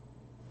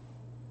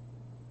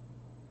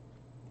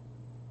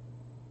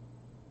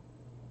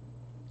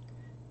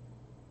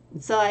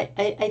 So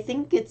I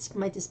think it's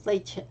my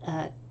display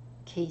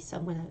case.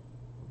 I'm gonna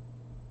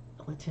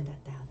turn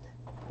that down.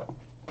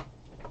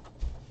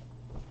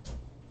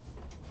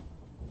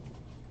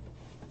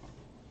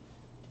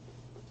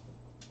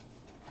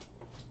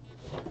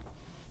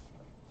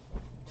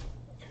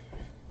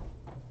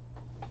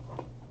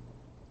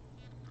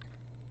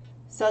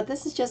 So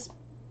this is just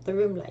the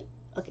room light.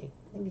 Okay,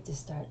 let me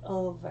just start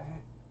over.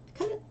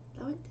 That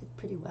one did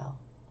pretty well.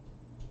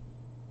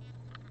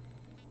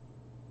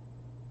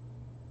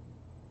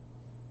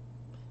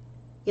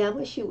 Yeah, I'm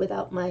gonna shoot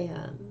without my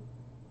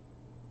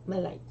my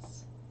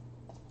lights.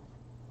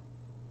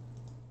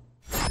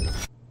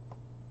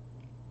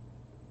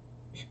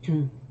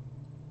 Okay,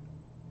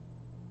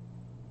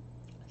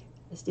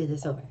 let's do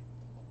this over.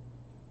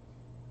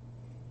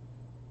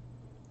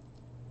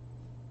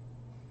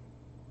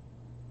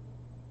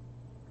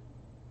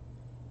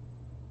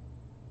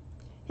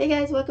 Hey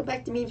guys, welcome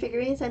back to Mean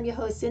Figurines. I'm your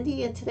host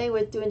Cindy, and today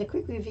we're doing a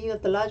quick review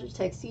of the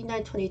Logitech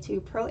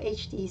C922 Pro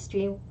HD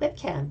Stream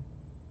webcam.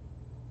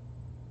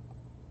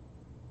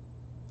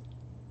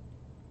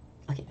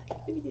 Okay,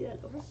 let me do that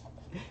over.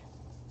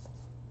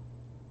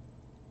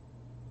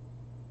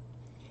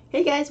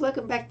 Hey guys,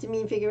 welcome back to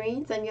Mean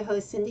Figurines. I'm your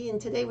host Cindy,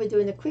 and today we're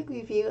doing a quick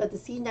review of the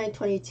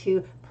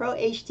C922 Pro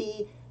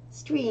HD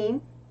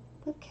Stream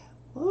webcam.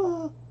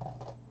 Whoa.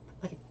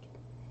 Okay.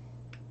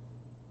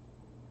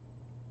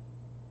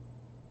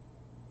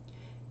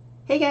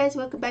 Hey guys,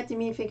 welcome back to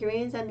Mean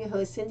Figurines. I'm your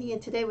host Cindy,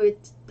 and today we're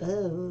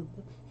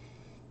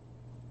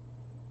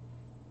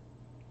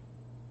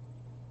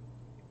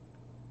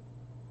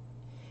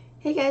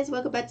Hey guys,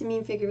 welcome back to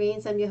Mean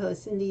Figurines. I'm your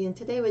host Cindy, and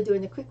today we're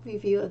doing a quick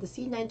review of the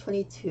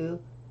C922,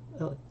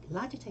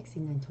 Logitech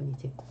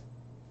C922.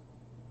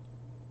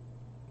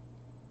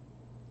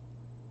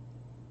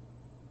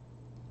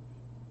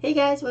 Hey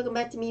guys, welcome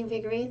back to Mean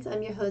Figurines.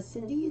 I'm your host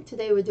Cindy, and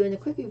today we're doing a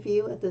quick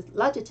review of the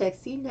Logitech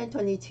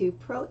C922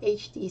 Pro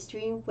HD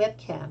Stream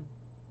webcam.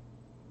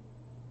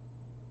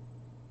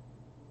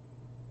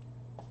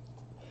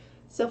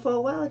 So for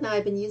a while now,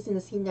 I've been using the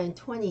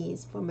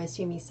C920s for my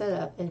streaming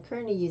setup, and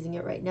currently using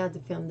it right now to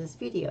film this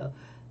video.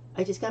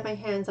 I just got my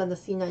hands on the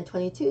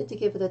C922 to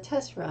give it a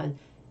test run,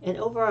 And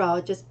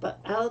overall, just out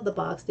of the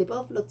box, they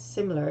both look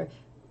similar.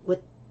 With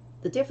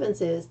the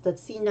difference is that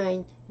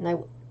C9, and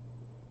I'll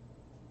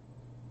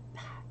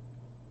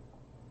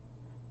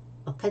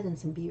cut in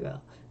some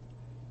B-roll.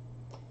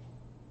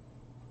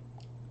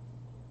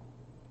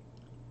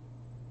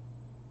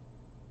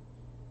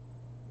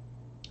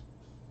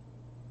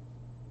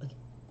 Okay.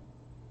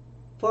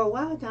 For a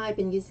while now, I've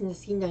been using the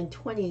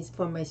C920s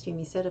for my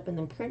streaming setup, and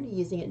I'm currently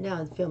using it now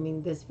in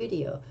filming this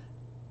video.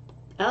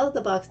 Out of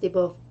the box, they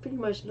both pretty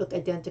much look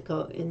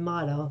identical in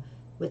model,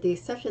 with the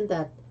exception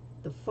that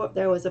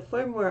there was a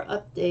firmware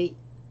upgrade.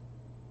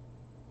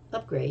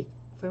 Okay,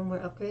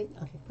 firmware upgrade.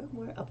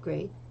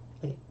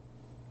 Okay.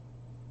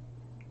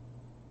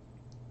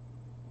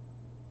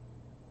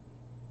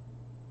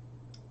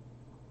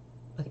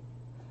 Okay.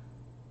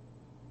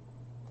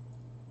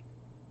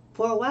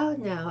 For a while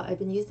now, I've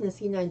been using the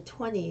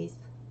C920s.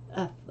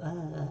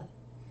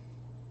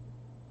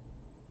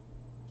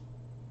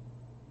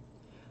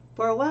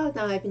 For a while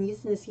now, I've been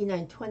using the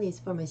C920s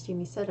for my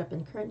streaming setup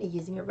and currently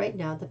using it right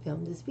now to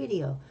film this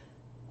video.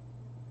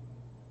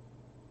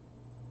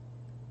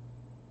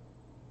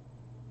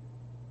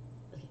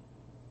 Okay.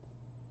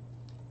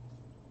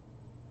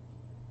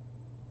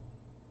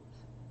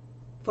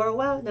 For a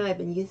while now, I've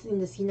been using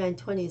the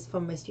C920s for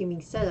my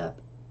streaming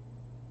setup.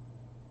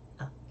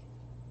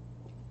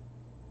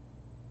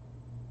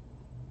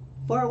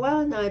 For a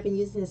while now, I've been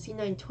using the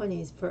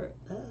C920s for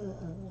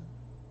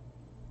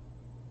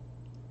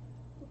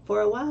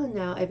a while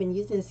now, I've been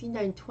using the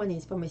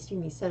C920s for my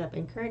streaming setup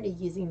and currently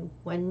using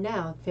one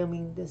now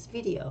filming this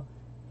video.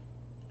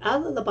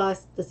 Out of the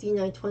box, the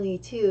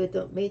C922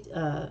 don't make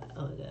okay,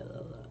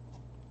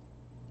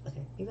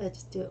 maybe I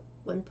just do it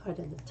one part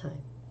at a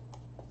time.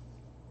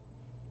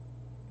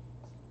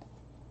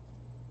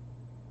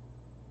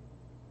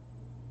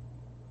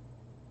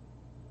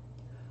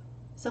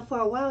 So for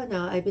a while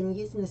now, I've been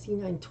using the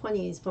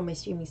C920s for my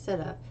streaming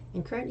setup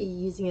and currently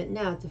using it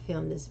now to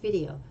film this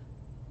video.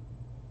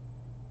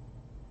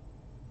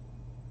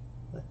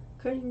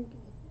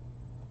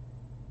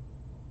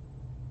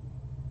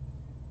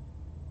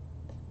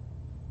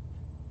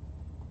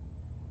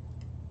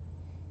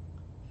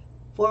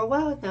 For a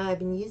while now, I've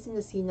been using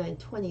the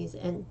C920s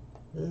and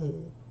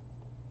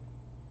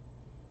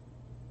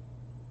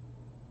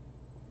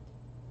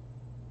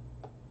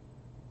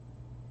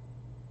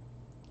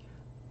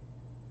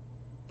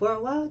for a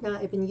while now,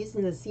 I've been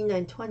using the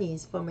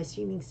C920s for my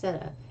streaming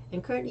setup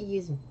and currently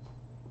using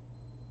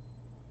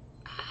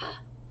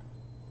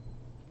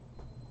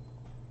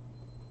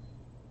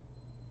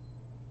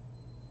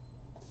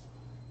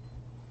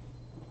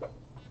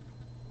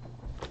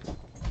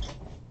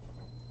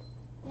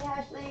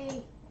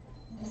Ashley.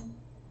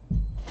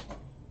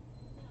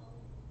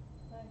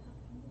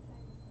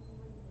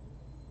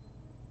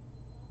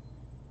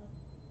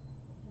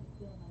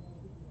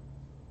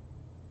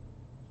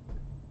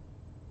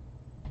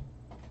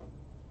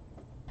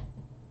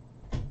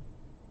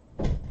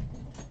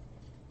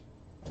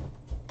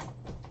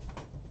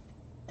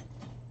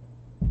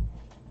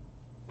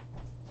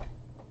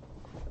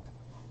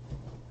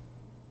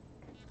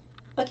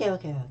 Okay. Here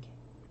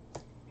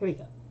we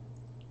go.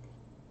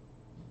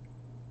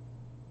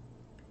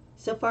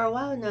 So for a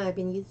while now, I've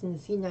been using the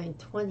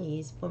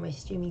C920s for my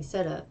streaming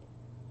setup.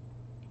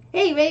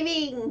 Hey,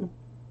 Raving!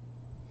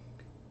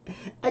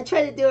 I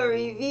tried to do a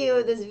review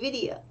of this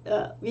video,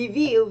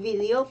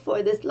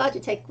 for this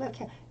Logitech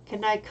webcam.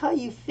 Can I call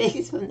you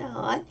Figs from now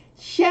on?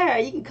 Sure,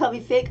 you can call me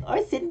Fig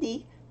or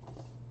Cindy.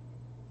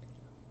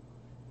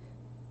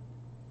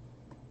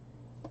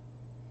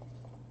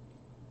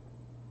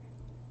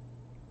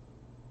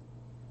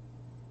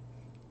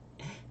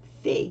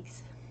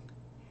 Figs.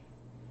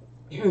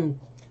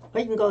 Or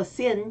you can go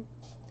Cindy.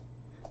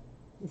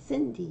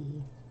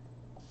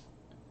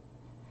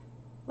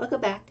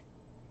 Welcome back.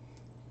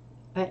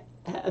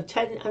 I'm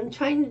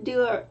trying to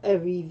do a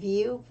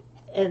review,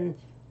 and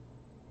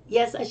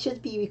yes, I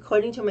should be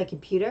recording to my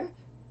computer,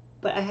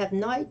 but I have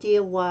no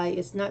idea why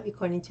it's not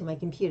recording to my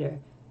computer.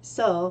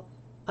 So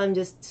I'm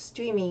just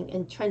streaming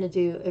and trying to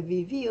do a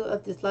review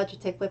of this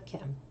Logitech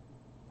webcam.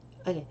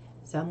 Okay,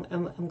 so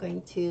I'm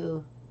going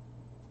to.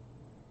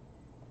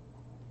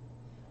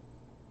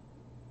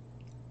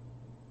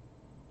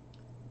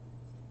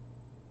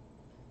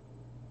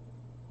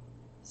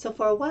 So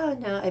for a while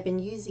now, I've been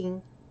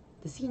using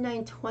the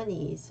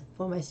C920s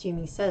for my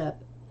streaming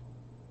setup.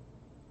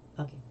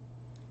 Okay,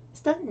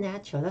 it's not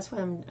natural. That's why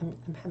I'm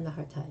having a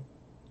hard time.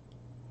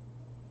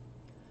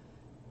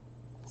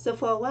 So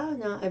for a while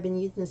now, I've been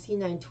using the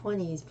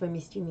C920s for my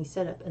streaming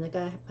setup, and I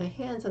got my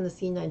hands on the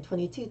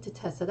C922 to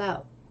test it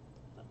out.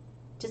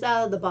 Just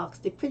out of the box,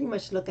 they pretty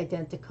much look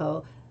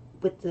identical,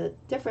 with the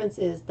difference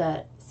is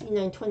that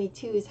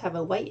C922s have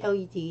a white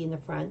LED in the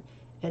front,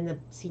 and the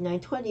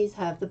C920s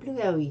have the blue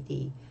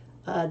LED.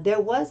 There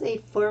was a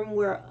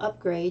firmware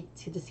upgrade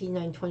to the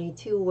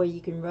C922 where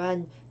you can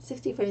run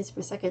 60 frames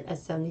per second at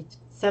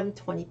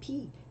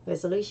 720p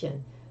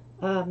resolution.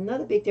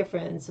 Another big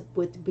difference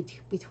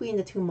between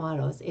the two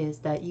models is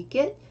that you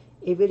get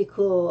a really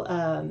cool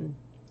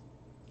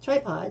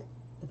tripod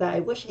that I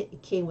wish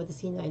it came with the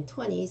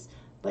C920s.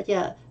 But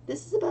yeah,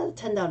 this is about a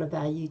 $10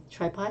 value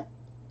tripod.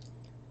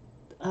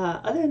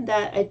 Other than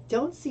that, I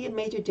don't see a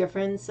major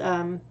difference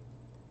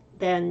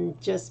than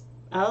just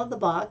out of the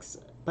box.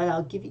 But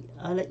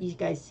I'll let you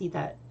guys see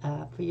that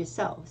for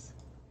yourselves.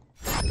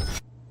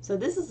 So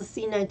this is the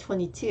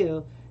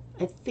C922.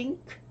 I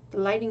think the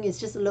lighting is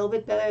just a little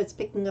bit better. It's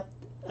picking up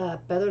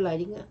better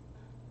lighting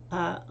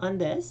on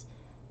this.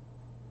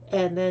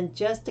 And then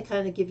just to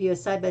kind of give you a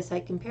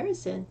side-by-side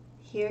comparison,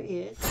 here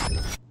is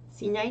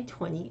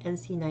C920 and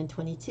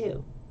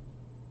C922.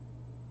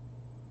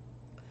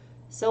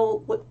 So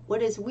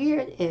what is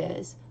weird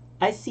is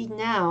I see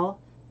now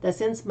that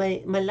since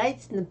my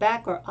lights in the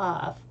back are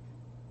off,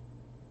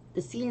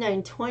 the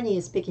C920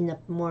 is picking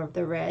up more of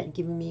the red,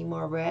 giving me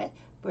more red,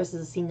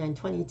 versus the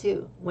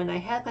C922. When I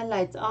had my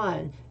lights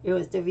on, it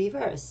was the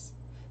reverse.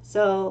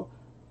 So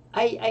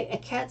I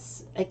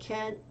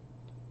can't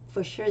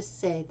for sure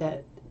say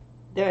that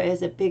there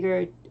is a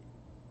bigger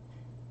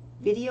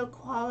video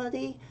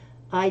quality.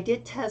 I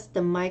did test the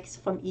mics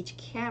from each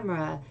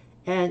camera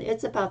and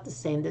it's about the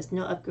same. There's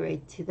no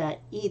upgrade to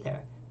that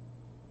either.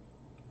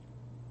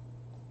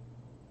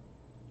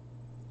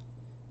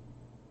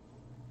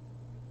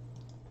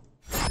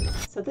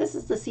 So this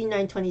is the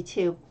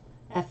C922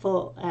 at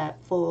full,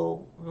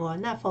 well,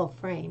 not full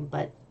frame,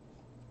 but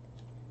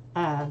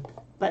I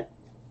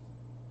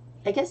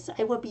guess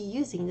I will be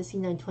using the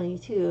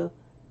C922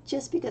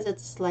 just because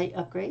it's a slight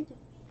upgrade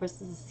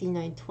versus the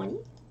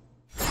C920.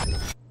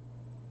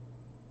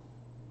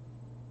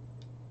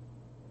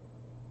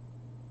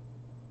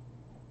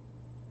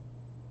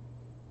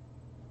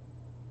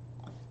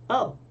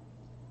 Oh,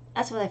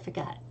 that's what I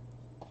forgot.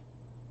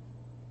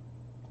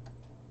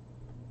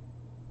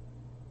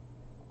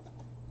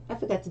 I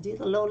forgot to do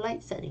the low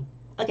light setting.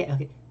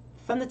 Okay.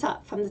 From the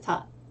top.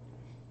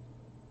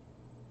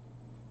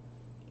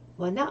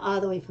 Well, not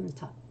all the way from the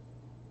top.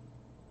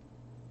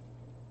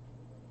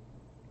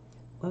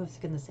 What was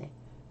I going to say?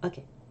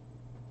 Okay.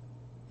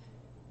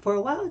 For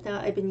a while now,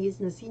 I've been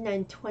using the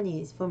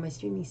C920s for my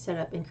streaming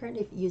setup and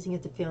currently using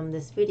it to film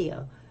this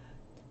video.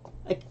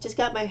 I just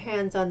got my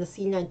hands on the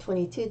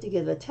C922 to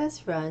give a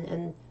test run,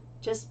 and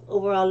just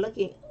overall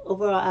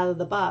out of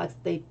the box,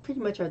 they pretty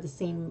much are the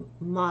same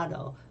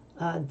model.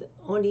 The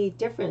only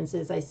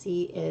differences I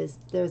see is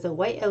there's a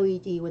white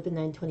LED with the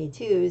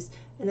 922s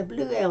and a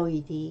blue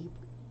LED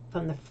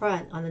from the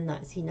front on the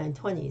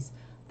C920s.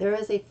 There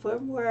is a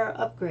firmware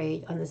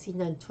upgrade on the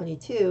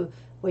C922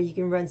 where you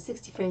can run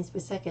 60 frames per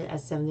second at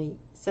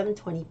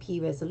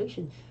 720p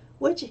resolution,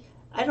 which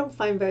I don't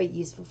find very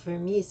useful for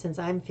me since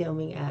I'm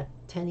filming at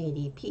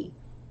 1080p.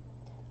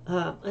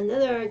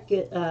 Another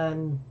good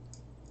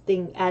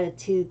thing added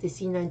to the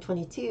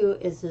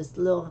C922 is this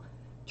little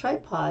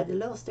tripod, a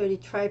little sturdy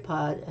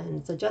tripod, and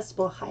it's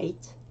adjustable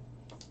height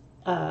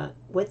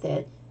with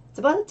it. It's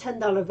about a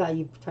 $10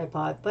 value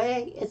tripod, but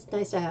it's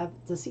nice to have.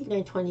 The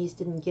C920s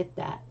didn't get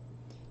that.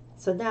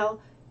 So now,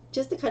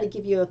 just to kind of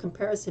give you a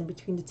comparison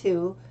between the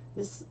two,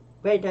 this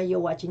right now you're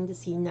watching the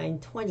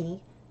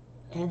C920,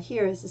 and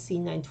here is the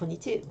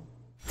C922.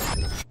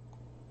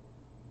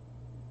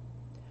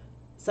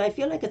 So I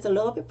feel like it's a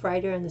little bit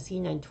brighter on the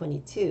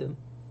C922,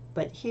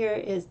 but here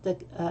is the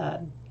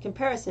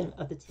comparison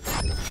of the two.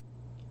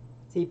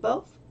 See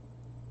both?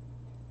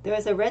 There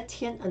is a red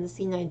tint on the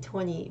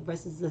C920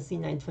 versus the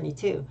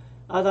C922.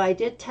 Although I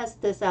did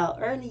test this out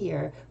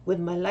earlier with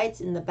my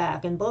lights in the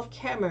back, and both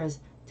cameras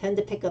tend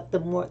to pick up the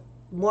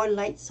more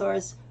light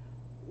source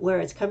where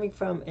it's coming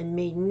from, and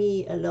made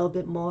me a little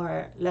bit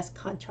more less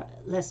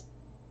contrast,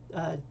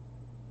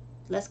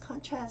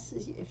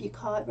 if you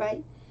call it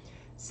right.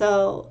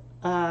 So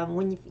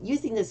when you're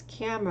using this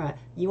camera,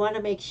 you want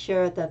to make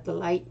sure that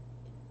the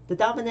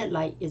dominant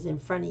light is in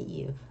front of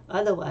you.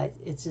 Otherwise,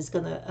 it's just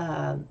going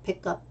to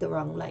pick up the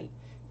wrong light.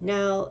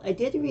 Now, I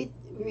did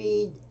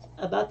read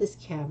about this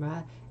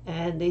camera,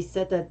 and they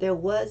said that there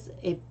was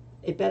a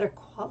better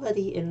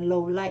quality in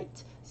low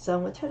light. So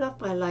I'm going to turn off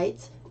my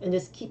lights and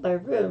just keep my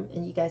room,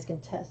 and you guys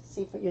can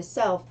see for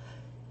yourself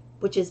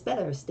which is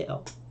better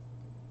still.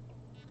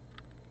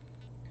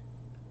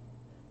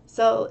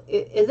 So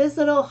it is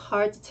a little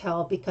hard to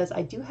tell because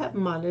I do have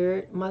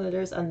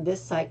monitors on this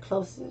side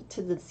closer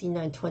to the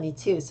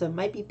C922, so it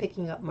might be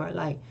picking up more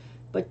light.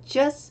 But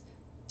just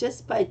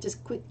by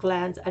quick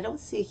glance, I don't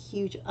see a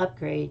huge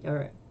upgrade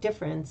or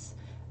difference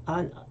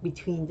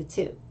between the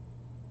two.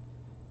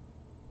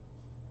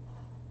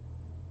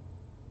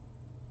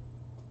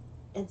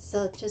 And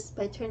so just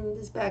by turning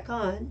this back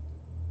on,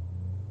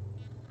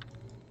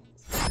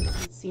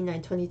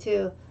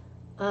 C922,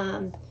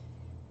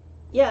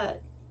 yeah,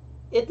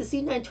 if the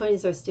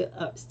C920s are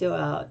still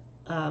out,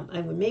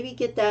 I would maybe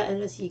get that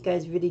unless you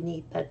guys really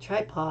need that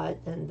tripod,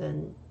 and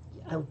then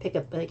I would pick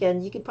up. But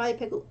again, you could probably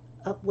pick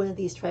up one of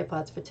these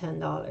tripods for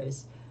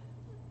 $10.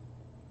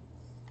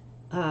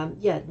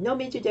 Yeah, no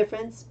major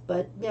difference,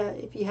 but yeah,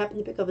 if you happen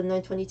to pick up a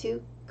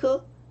 922,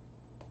 cool.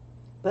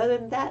 But other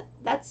than that,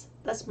 that's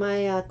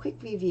my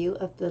quick review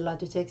of the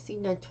Logitech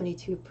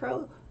C922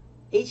 Pro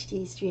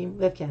HD Stream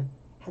webcam.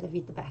 How to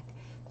read the back.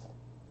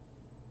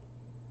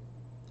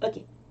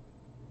 Okay,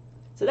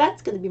 so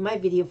that's going to be my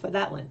video for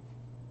that one.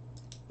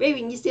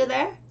 Raven, you still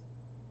there?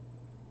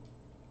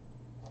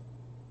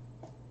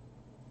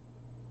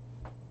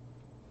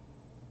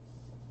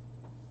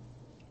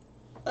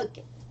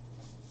 Okay.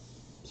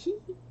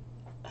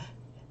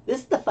 This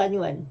is the fun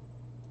one.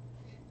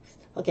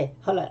 Okay,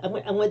 hold on. I'm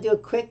gonna do a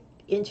quick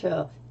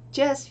intro.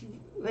 Just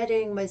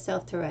readying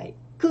myself to write.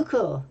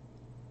 Cool.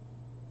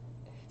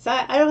 So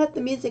I don't have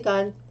the music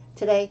on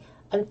today.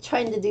 I'm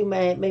trying to do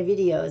my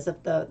videos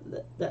of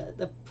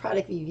the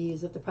product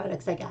reviews of the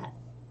products I got.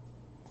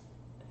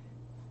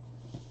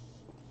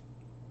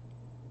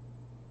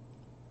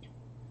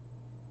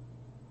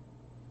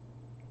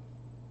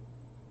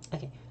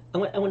 Okay,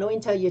 I'm gonna wait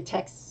until your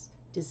text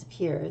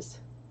disappears.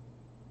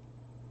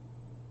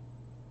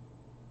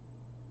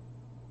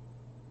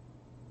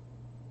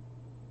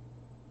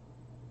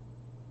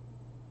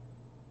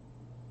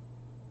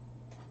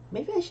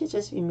 Maybe I should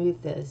just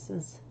remove this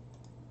since,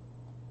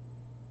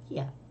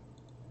 yeah.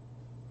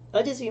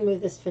 I'll just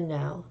remove this for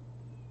now.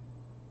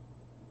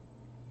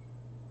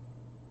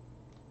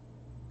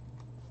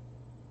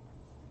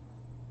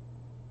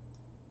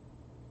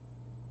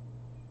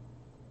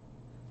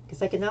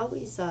 Because I can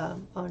always,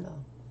 oh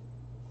no.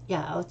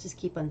 Yeah, I'll just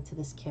keep onto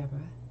this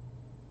camera.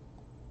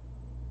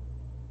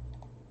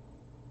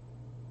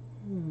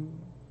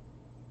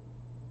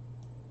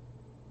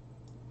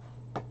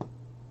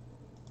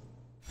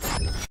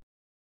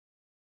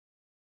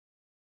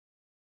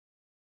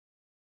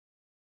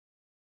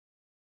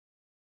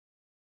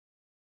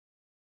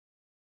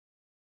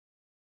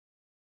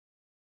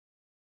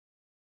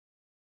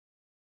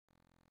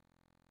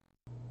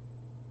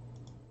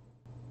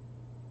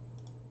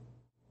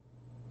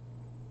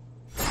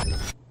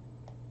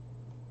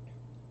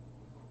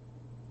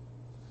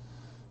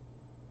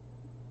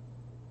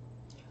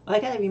 I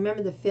gotta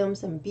remember to film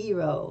some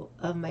B-roll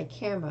of my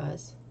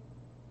cameras.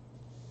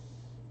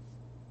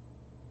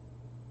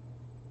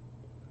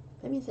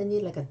 That means I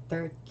need like a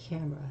third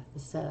camera to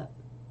set up.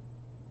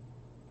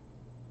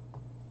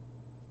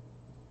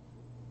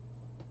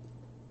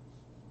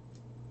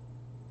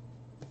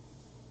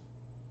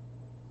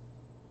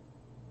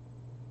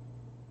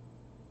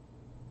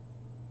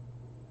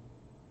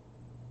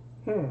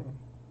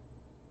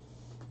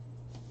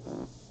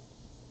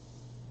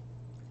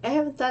 I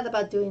haven't thought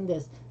about doing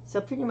this. So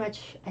pretty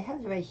much I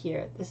have it right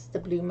here. This is the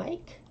blue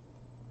mic.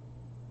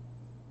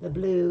 The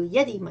blue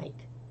Yeti mic.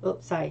 Oh,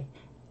 sorry.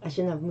 I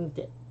shouldn't have moved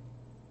it.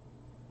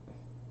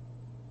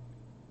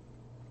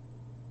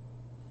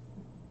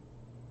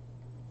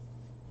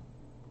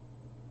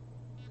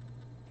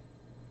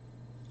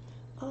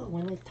 Oh,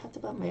 when I talked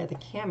about my other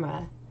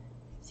camera,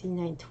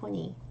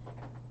 C920.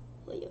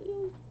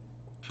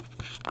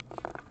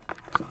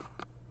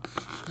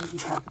 Maybe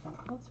talk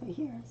about, oh, it's right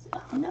here.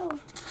 Oh, no.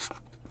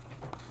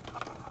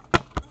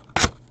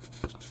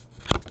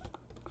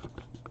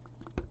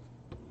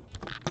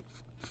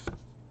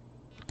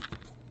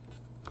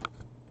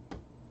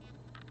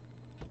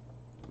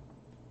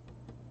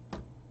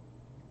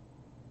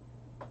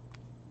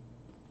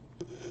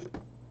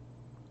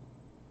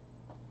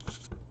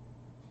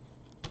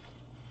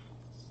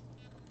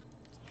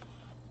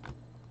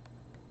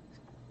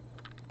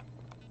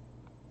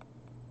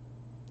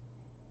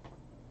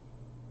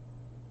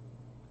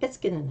 It's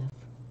good enough.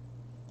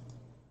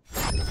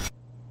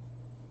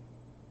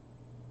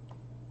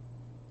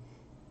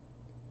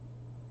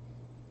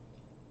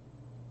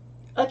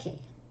 Okay,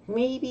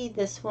 maybe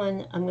this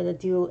one I'm gonna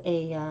do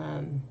a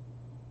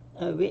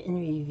written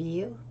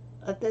review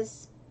of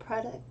this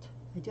product.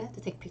 I do have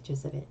to take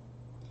pictures of it,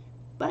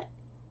 but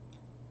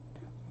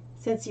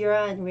since you're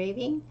on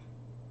Raving,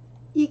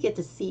 you get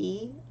to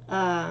see.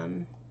 Let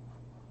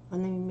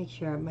me make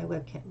sure my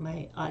webcam,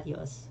 my audio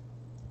is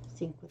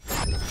synced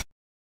with.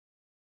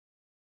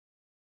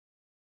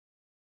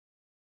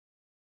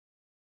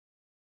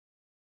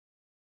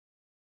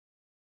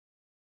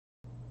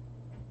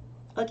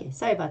 Okay,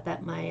 sorry about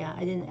that. I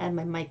didn't add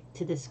my mic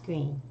to the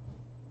screen,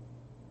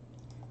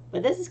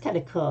 but this is kind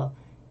of cool.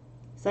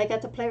 So I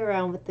got to play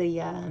around with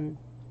the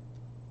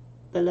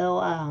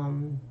little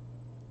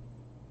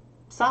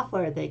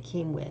software that it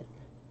came with,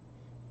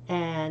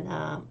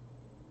 and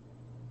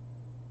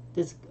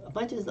there's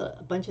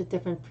a bunch of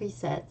different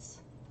presets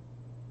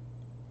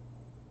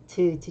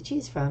to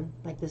choose from,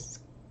 like this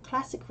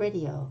classic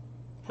radio.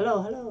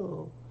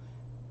 Hello.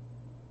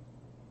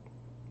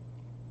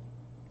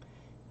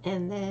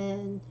 And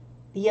then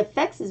the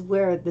effects is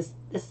where this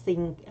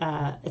thing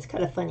it's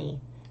kind of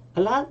funny.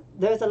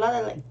 There's a lot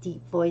of like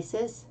deep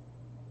voices.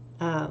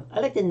 I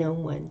like the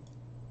gnome one.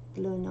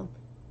 The little gnome.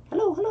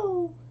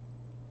 Hello.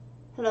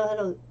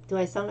 Do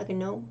I sound like a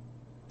gnome?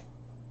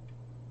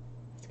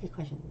 That's a good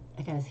question.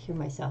 I gotta hear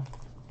myself.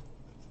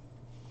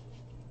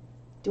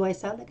 Do I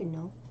sound like a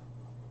gnome?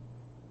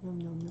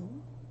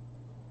 Gnome.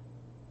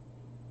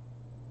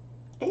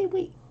 Hey,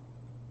 wait.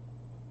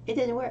 It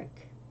didn't work.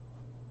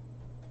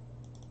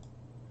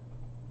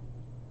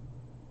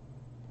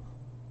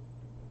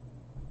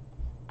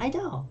 I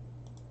know.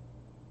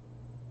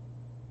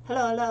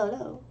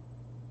 Hello.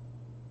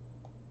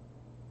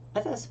 I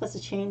thought I was supposed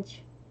to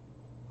change.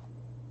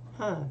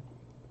 Huh.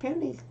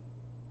 Apparently.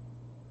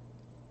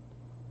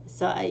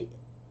 So uh,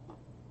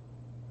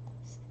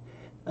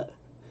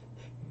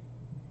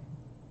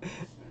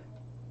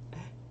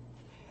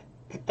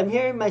 I'm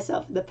hearing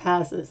myself in the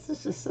past. It's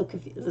just so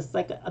confused. It's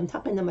like I'm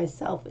talking to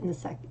myself in a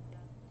second.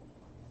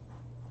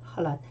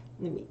 Hold on.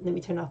 Let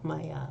me turn off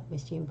my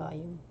machine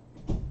volume.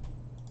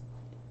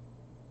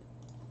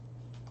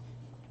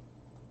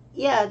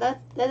 Yeah,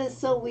 that is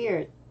so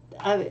weird.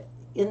 I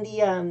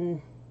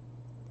in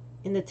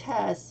the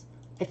test,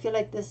 I feel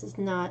like this is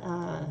not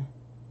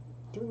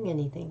doing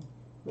anything.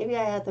 Maybe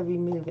I have to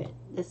remove it.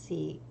 Let's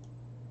see.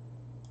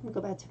 Let me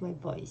go back to my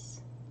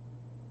voice.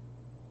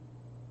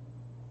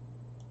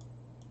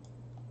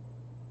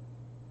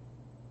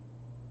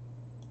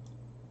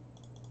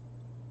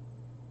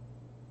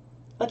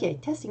 Okay,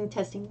 testing,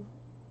 testing.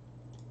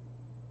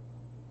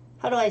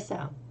 How do I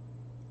sound?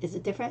 Is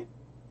it different?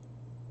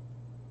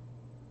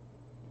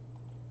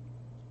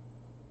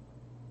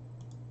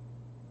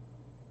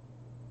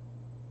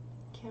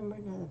 Camera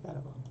not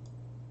available.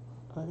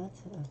 Oh,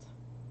 that's.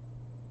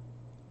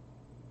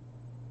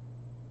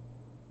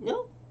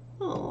 No?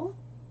 Oh.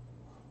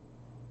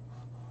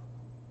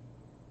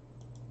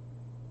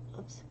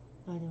 Oops.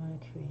 I don't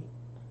want to create.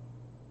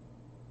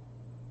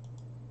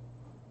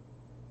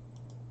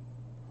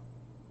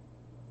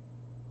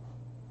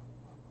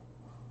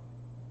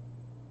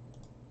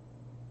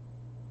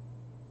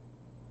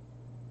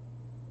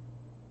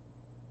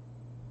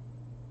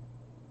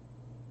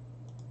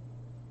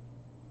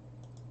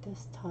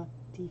 Desktop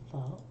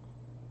default.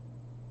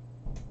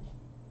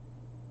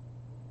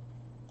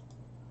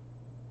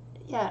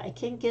 Yeah, I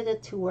can't get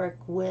it to work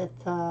with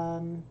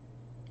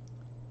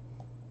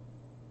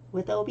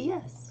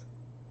OBS.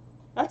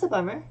 That's a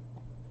bummer.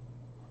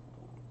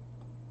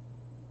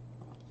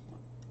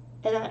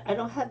 And I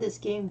don't have this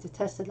game to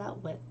test it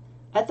out with.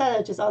 I thought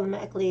it just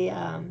automatically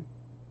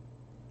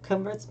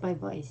converts my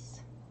voice.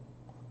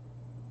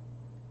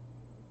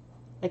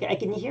 Like I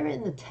can hear it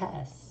in the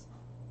test,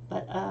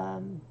 but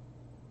let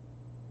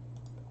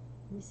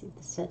me see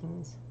the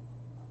settings.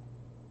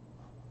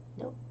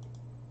 Nope.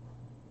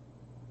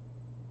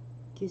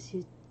 Gives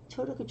you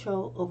total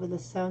control over the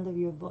sound of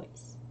your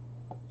voice.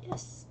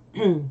 Yes.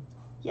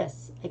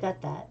 Yes, I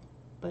got that.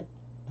 But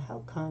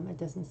how come it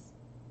doesn't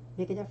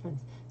make a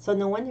difference? So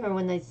no wonder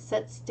when I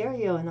set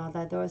stereo and all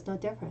that, there was no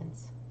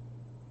difference.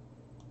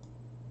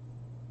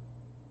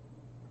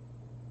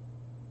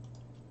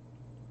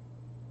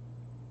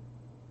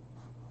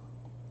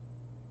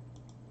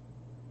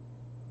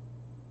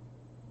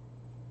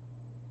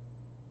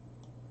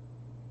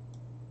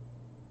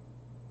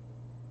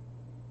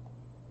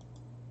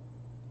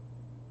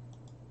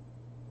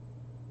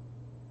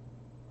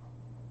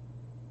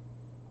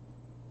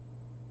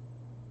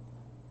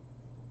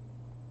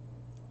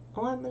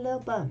 Oh, I'm a little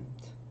bummed.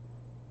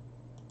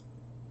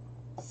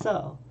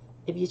 So,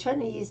 if you're trying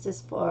to use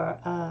this for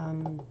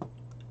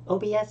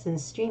OBS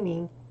and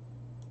streaming,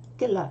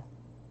 good luck.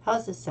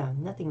 How's this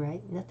sound? Nothing,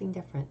 right? Nothing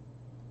different.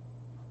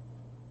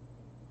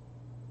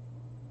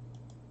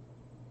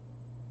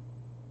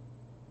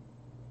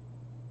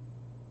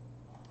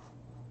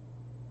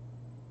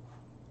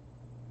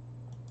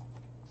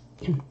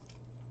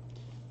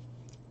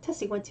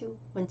 Testing 1 2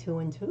 1 2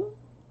 1 2.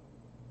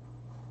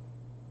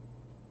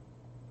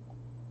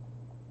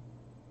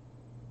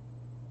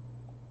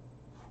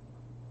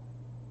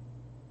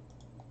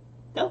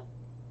 Nope,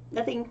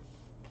 nothing.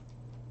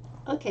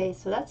 Okay,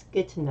 so that's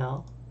good to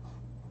know.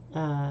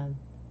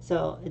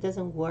 So it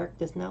doesn't work.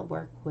 Does not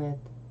work with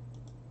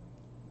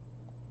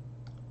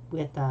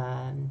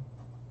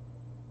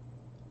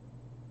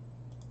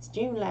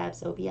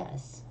Streamlabs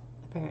OBS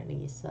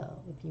apparently.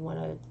 So if you want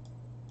to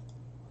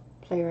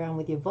play around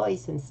with your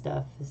voice and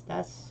stuff,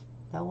 that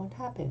won't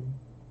happen.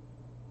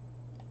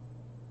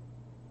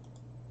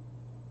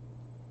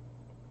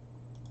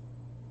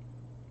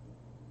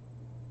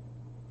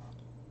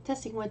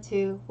 Testing 1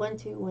 2 1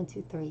 2 1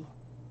 2 3.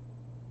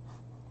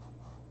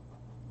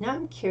 Now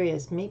I'm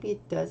curious. Maybe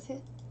does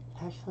it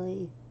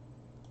actually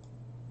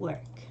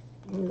work?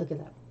 Let me look it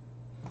up.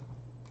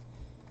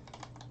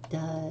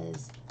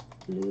 Does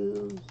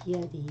Blue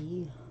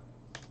Yeti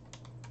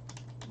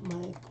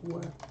mic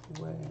work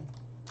with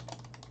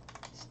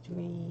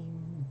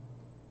Streamlabs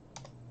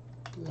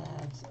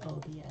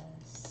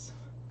OBS?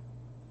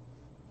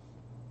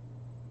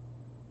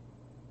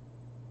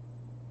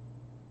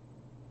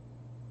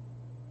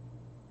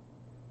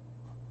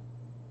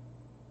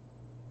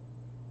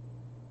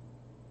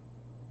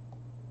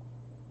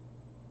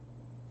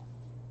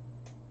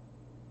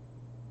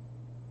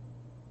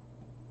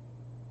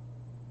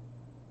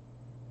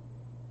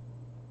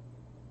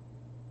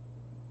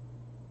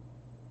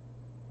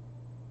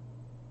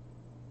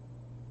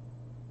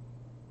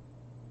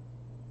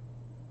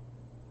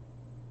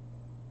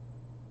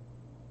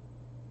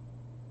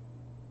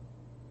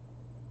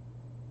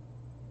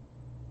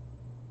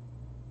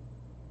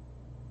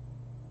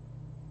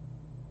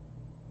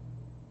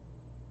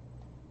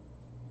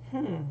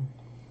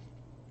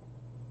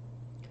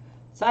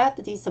 So I have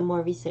to do some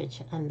more research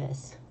on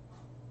this.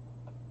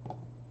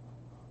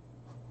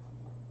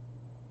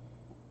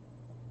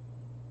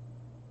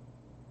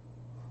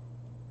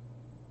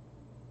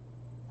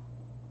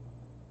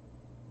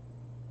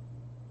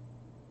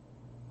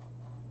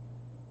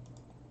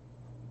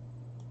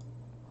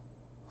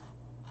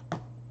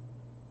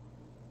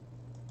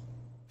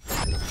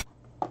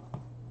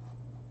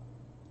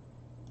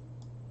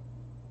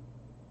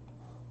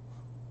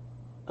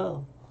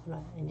 Oh, hold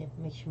on. I need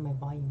to make sure my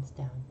volume's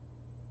down.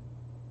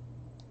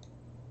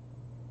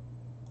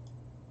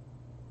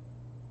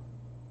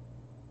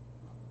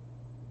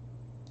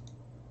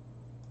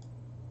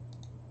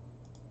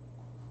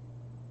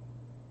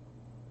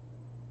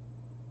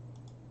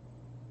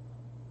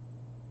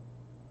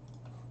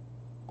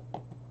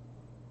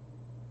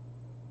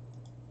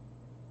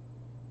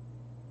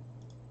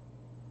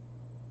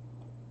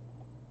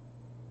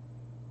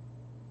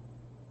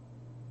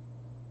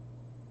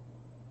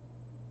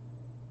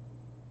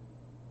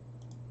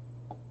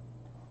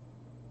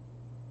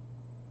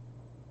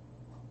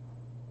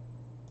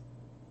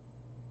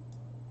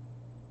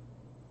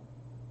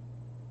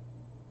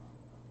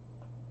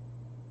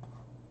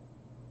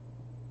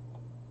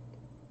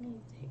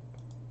 Music.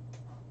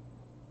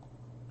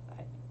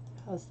 Alright.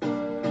 How's that?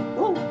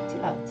 Whoa! Too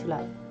loud, too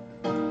loud.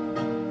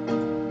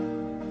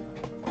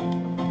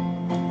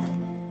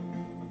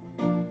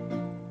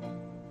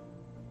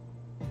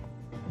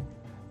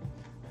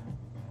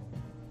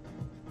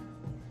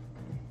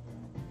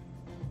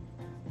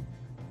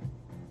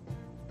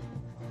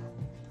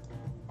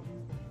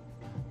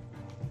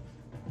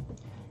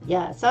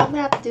 Yeah, so I'm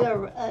gonna have to do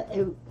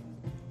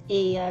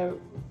a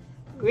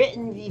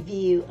written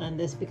review on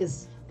this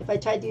because if I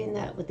try doing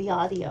that with the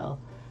audio,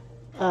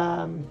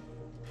 I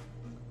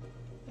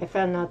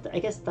found out that I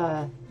guess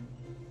I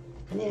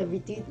need to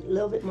do a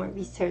little bit more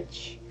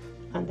research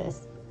on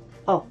this.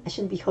 Oh, I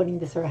shouldn't be holding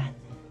this around.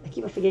 I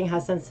keep forgetting how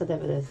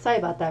sensitive it is. Sorry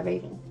about that,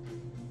 Raven.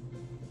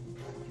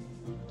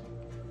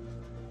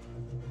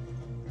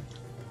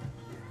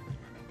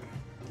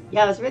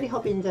 Yeah, I was really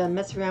hoping to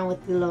mess around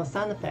with the little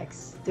sound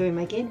effects during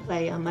my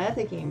gameplay on my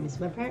other games,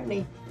 but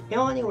apparently it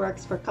only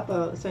works for a couple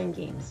of certain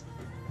games.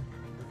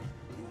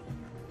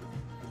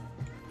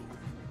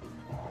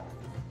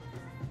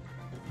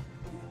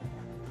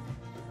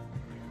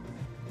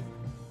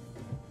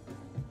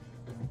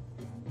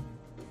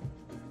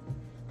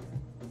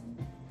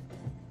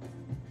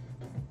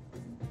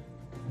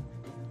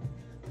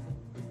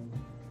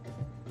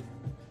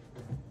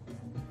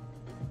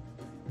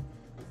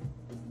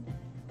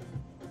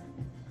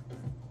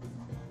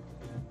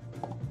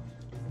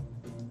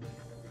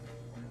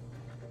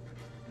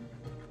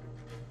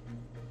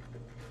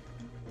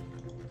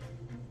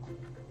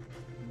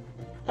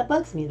 That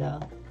bugs me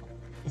though.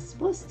 It's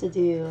supposed to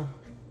do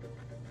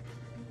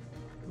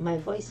my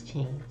voice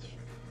change.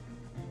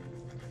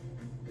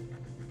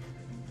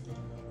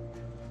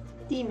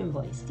 Demon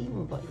voice,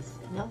 demon voice.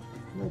 No,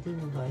 no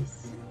demon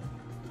voice.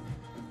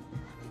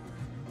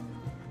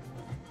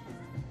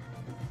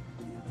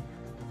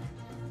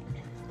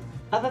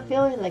 I have a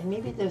feeling like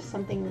maybe there's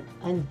something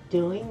I'm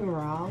doing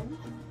wrong.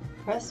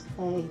 Press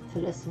play to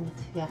listen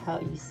to how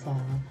you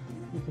sound.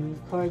 You can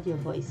record your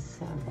voice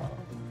sample.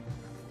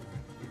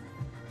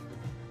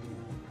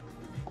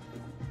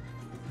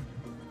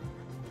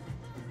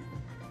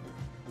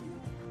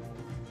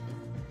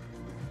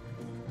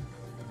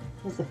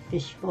 It's a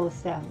fishbowl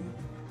sound.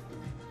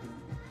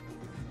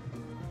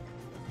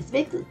 It's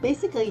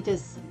basically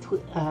just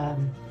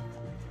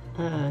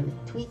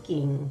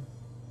tweaking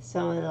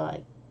some of the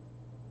like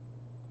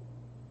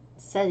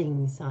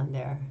settings on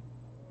there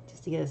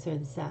just to get a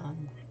certain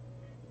sound.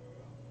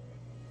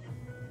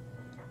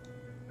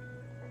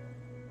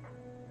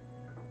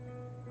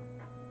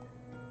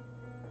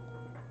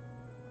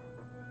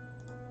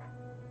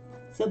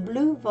 So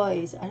blue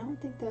voice, I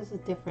don't think there's a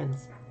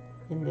difference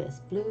in this.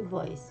 Blue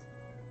voice.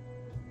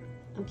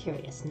 I'm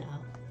curious now.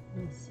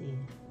 Let's see.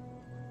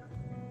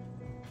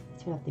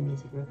 Turn off the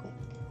music real quick.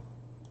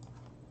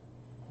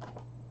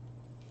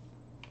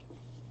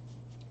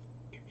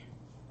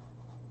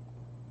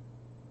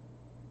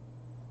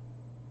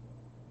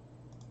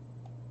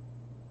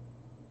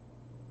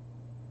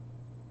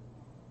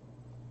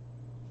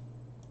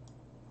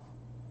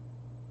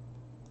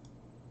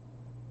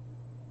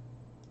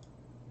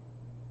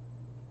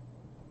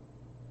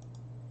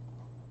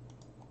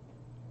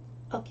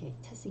 Okay,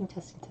 testing,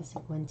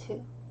 1,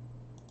 2.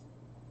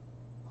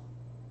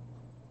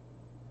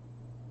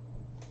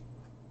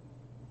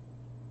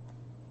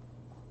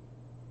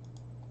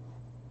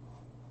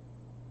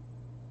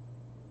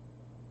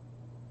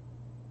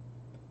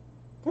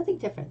 Nothing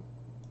different.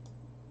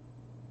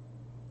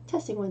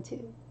 Testing, 1,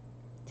 2.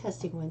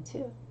 Testing, 1,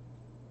 2.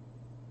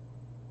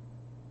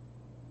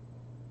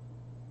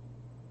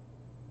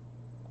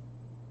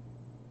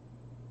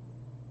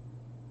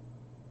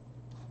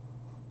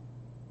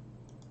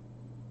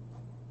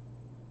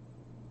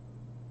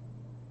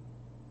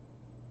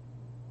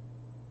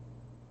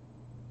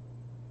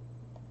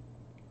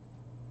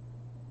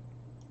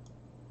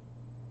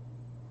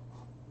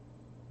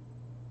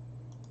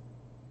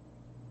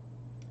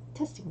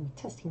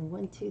 Testing,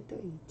 1, 2, 3.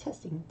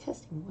 Testing,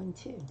 1,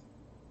 2.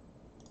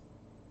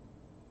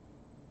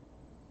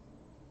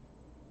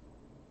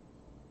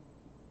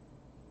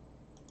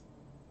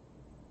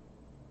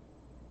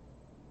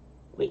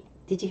 Wait,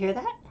 did you hear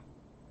that?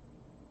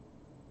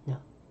 No,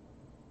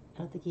 I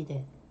don't think you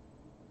did.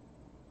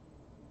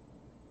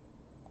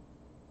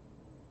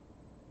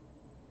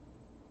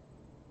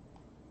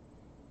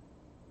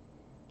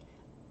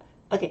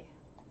 Okay,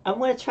 I'm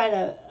going to try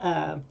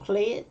to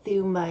play it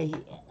through my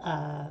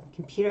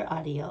computer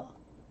audio.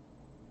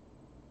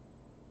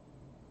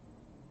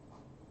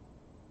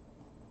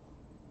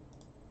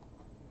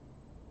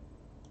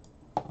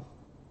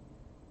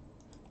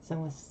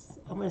 So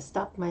I'm going to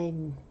stop my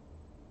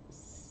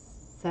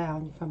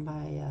sound from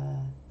my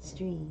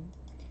stream.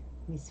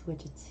 Let me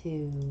switch it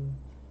to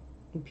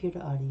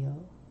computer audio.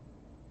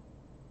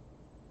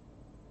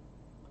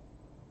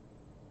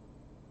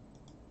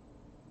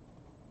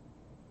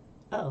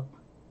 Oh,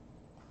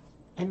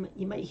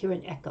 you might hear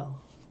an echo.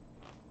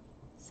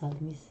 So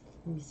let me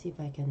see if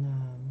I can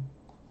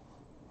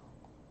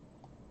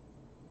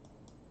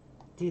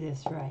do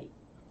this right.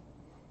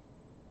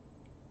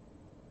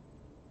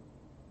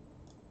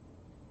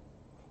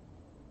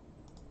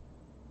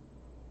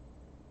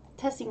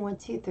 Testing 1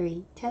 2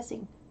 3.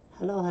 Testing.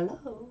 Hello,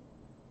 hello.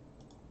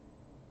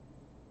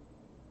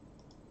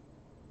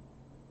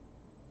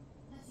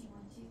 Testing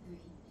 1 2 3.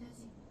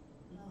 Testing.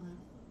 Hello, hello.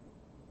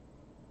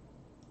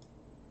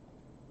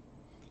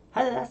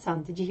 How did that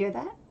sound? Did you hear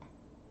that?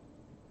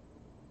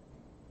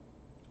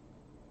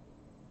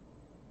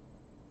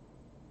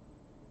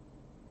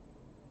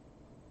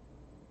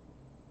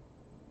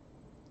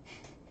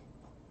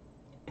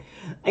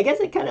 I guess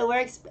it kind of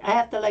works. I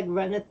have to like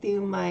run it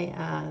through my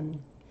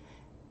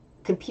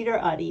computer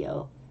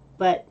audio,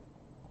 but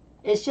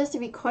it's just a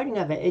recording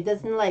of it. It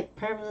doesn't like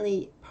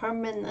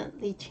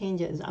permanently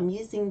changes. I'm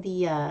using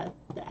the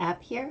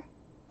app here.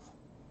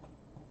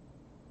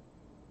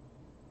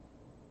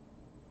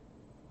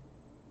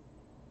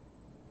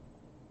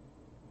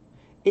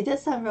 It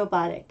does sound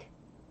robotic.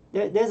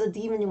 There's a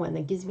demon one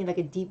that gives me like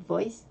a deep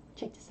voice.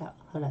 Check this out.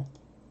 Hold on.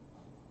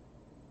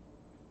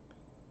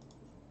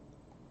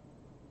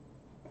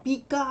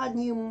 Be gone,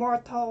 you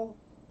mortal.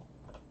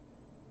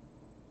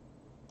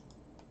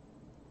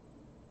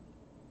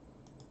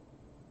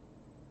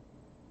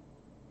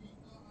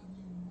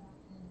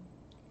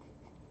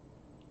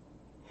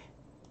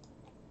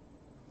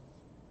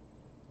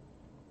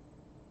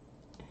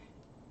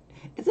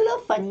 It's a little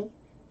funny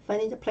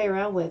to play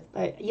around with.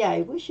 But yeah,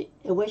 I wish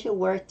it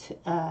worked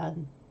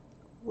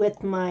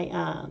with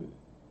my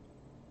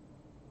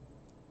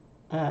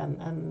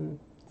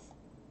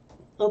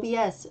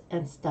OBS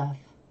and stuff.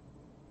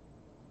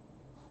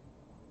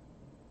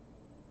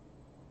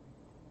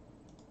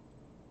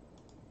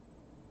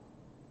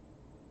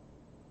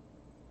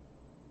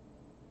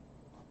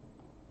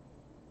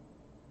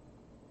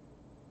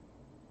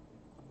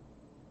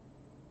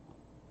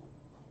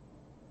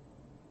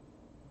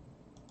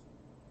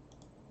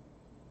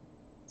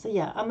 So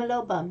yeah, I'm a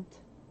little bummed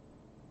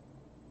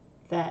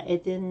that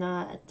it did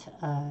not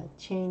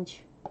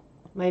change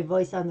my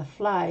voice on the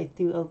fly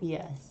through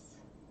OBS.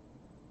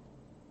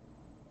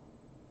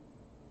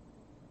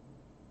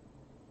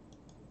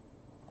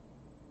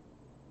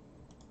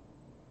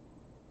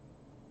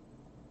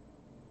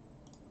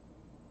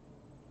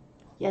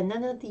 Yeah,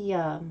 none of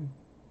the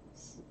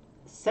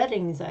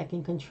settings I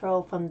can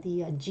control from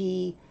the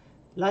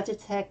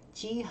Logitech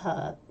G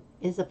Hub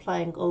is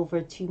applying over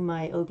to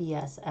my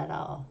OBS at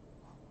all.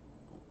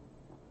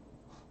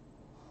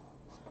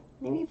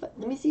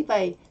 Let me see if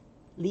I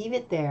leave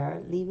it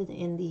there, leave it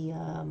in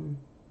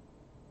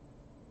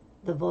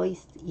the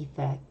voice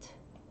effect.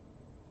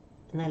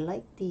 And I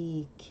like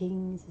the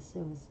Kings. It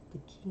was the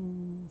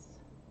Kings.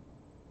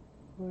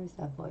 Where's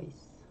that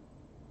voice?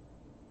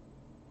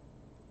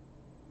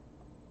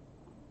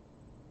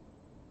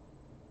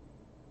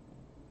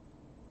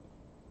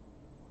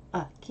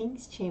 Ah,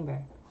 King's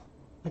Chamber.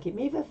 Okay,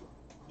 maybe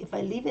if I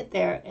leave it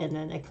there and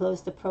then I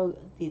close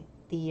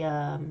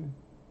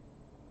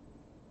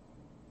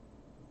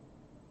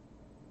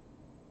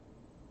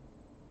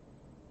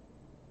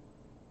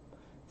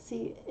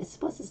see, it's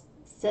supposed to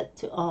set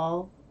to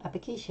all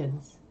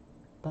applications,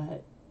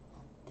 but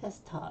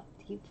desktop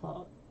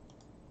default.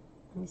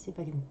 Let me see if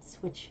I can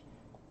switch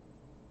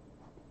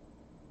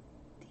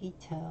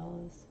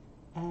details,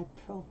 add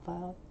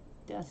profile,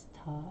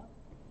 desktop.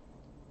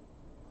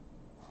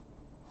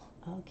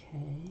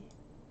 Okay.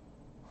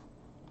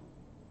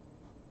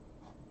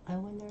 I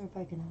wonder if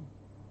I can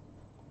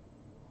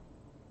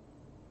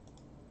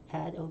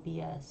add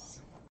OBS.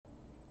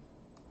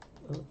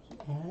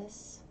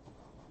 OBS.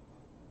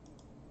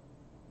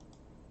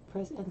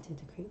 Press enter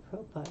to create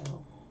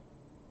profile.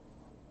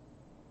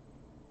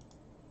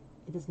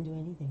 It doesn't do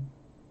anything.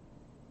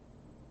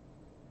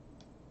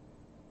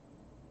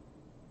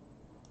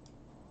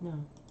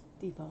 No,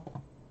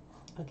 default.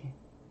 Okay.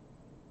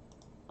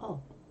 Oh.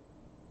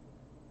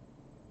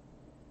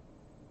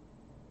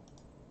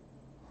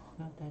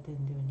 No, that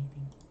didn't do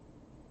anything.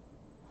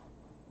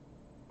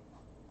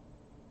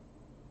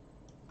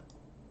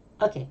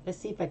 Okay, let's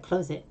see if I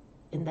close it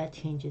and that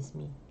changes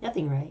me.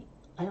 Nothing, right?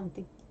 I don't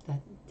think that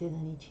did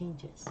any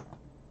changes.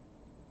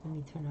 Let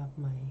me turn off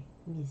my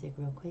music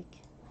real quick.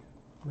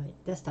 My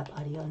desktop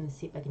audio and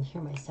see if I can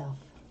hear myself.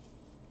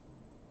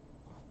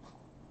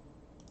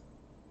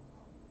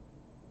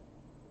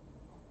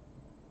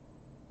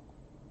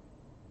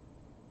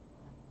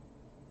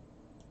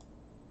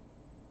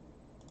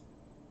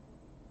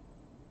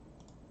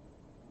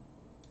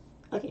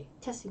 Okay,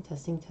 testing,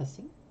 testing,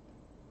 testing.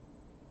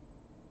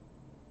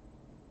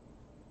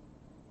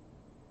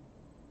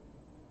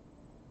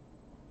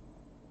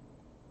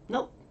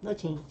 Nope, no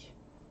change.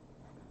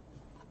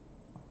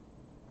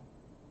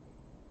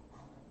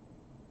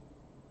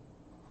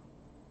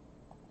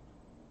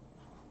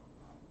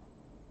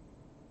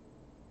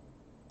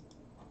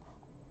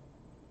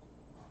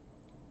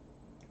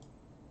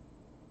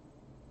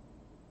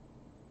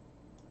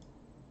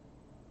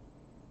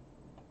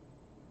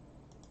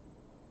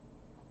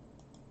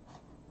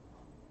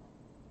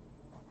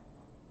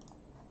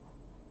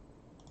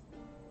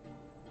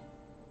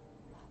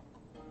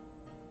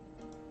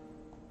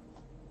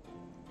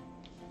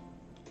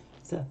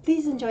 So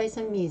please enjoy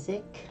some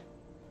music.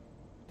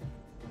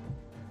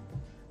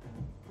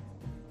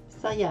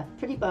 So yeah,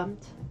 pretty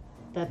bummed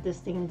that this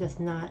thing does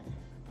not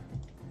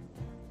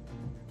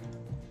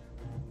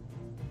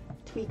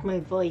tweak my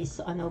voice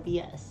on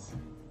OBS.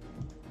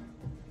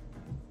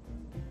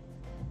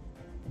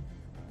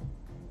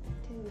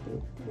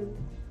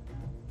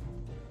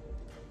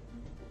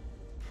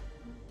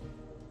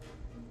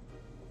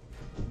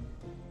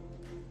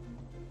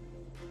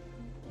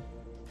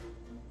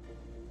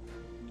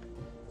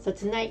 So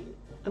tonight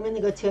I'm going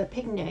to go to a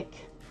picnic,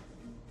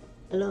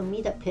 a little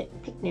meetup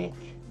picnic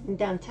in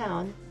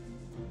downtown,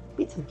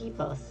 meet some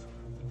peoples,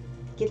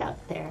 get out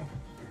there.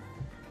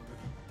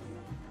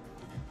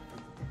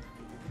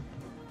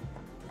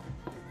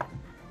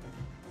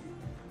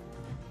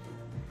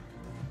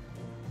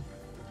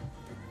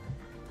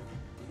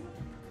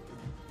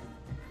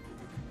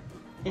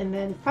 And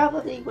then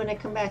probably when I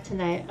come back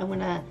tonight, I'm going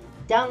to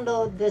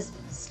download this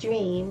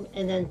stream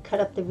and then cut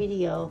up the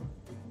video.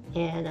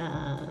 And,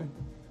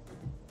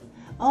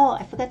 oh,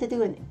 I forgot to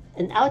do an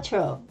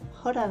outro.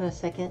 Hold on a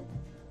second.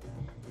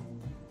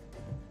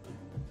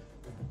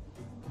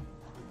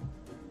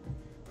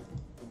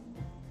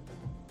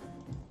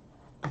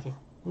 Okay,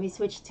 let me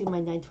switch to my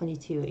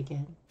 922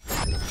 again.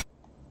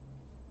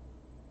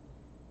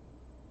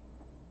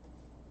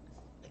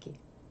 Okay,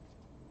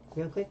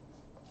 real quick.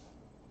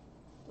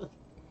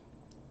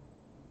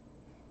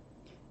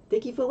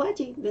 Thank you for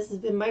watching. This has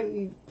been my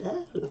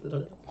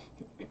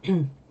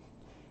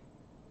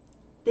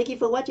Thank you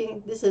for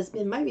watching. This has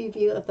been my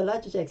review of the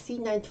Logitech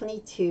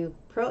C922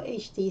 Pro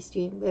HD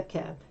Stream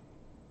webcam.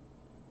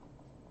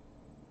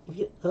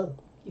 If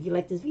you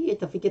like this video,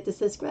 don't forget to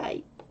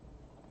subscribe.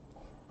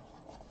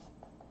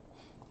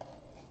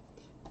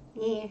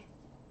 Yeah,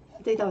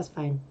 I think that was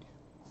fine.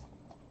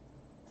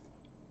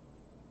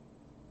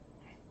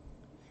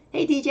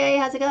 Hey DJ,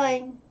 how's it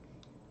going?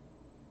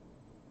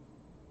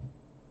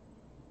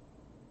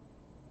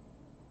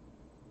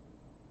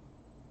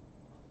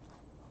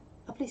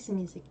 I'll play some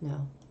music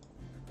now.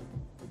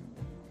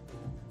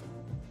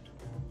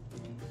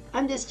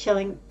 I'm just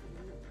chilling.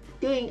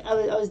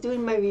 I was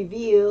doing my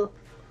review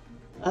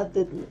of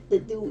the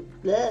new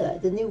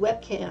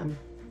webcam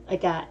I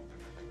got,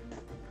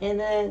 and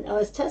then I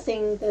was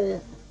testing the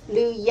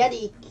Blue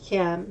Yeti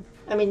cam.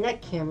 I mean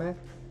not camera,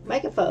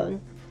 microphone.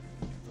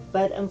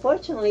 But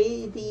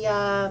unfortunately,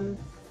 the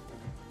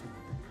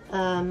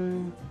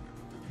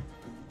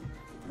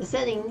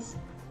settings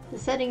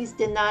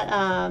did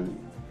not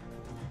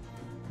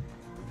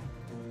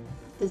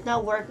does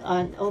not work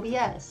on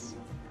OBS.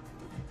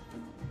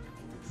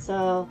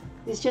 So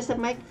it's just a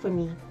mic for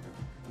me.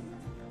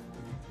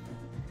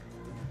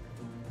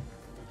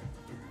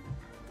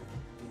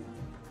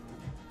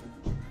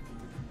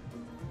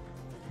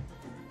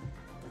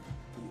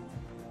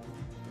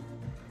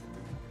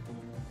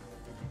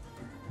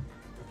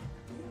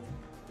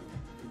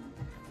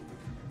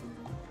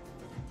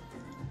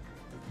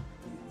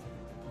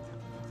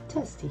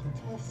 Testing,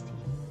 testing.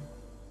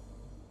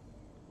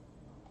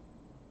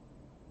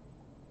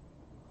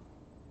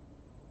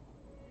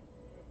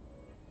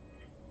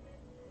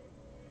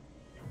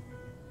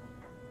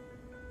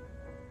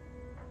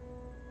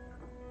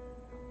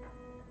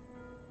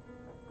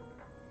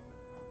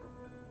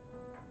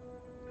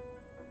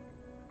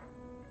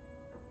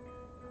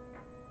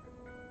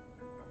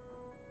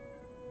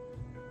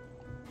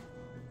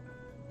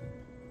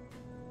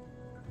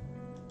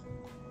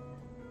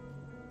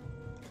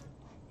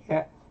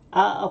 Here,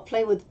 I'll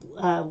play with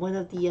one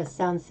of the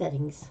sound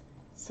settings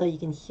so you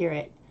can hear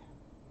it.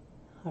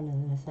 Hold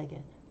on a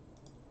second.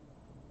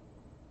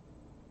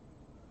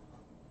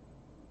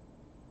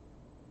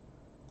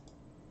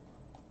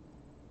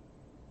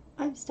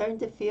 I'm starting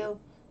to feel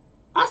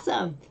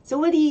awesome. So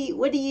what do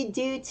you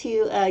do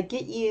to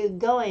get you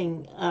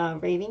going,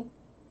 Raving?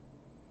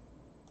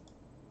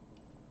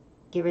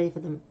 Get ready for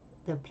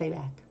the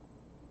playback.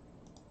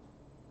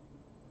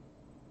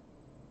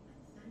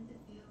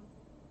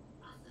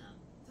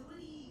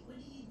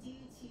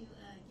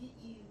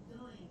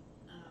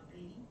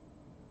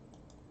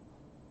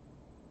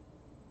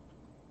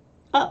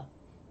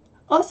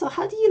 Oh, so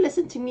how do you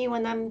listen to me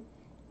when I'm...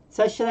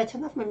 So should I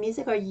turn off my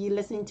music or are you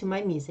listening to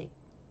my music?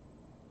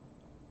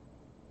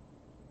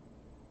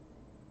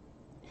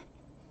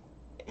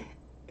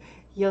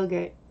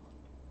 Yogurt.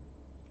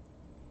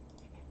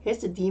 Here's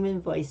the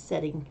demon voice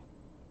setting.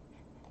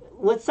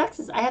 what sucks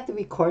is I have to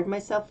record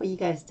myself for you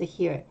guys to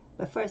hear it.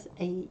 But first,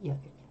 I eat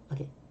yogurt.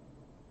 Okay.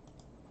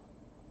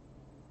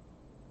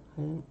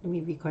 Let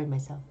me record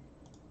myself.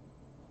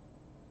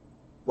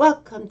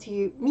 Welcome to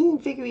your Mean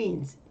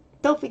Figurines.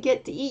 Don't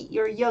forget to eat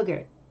your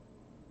yogurt.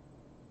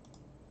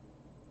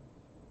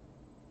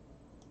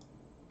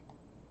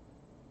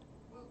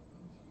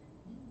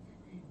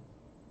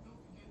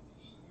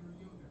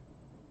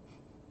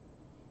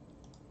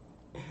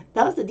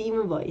 That was the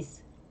demon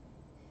voice.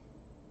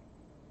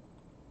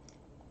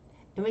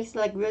 It makes it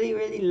like really,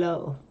 really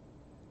low.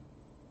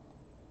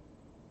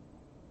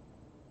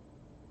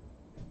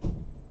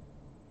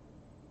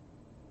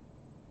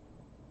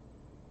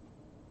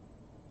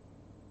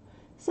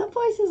 Some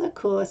voices are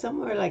cool,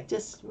 some are like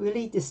just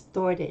really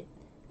distorted.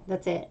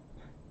 That's it.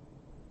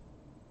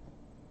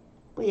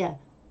 But yeah,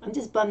 I'm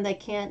just bummed I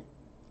can't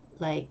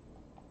like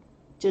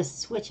just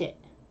switch it.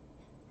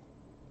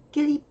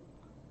 Gilly,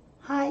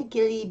 hi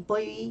Gilly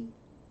boy.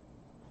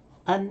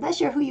 I'm not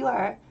sure who you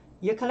are.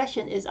 Your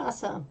collection is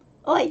awesome.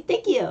 Oh,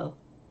 thank you.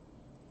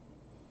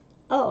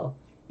 Oh,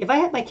 if I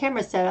had my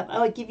camera set up, I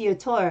would give you a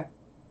tour.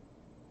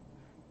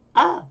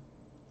 Ah,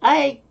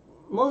 I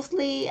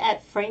mostly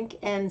at Frank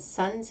and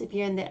Sons if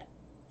you're in the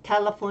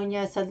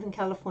California, Southern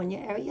California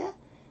area.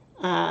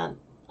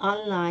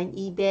 Online,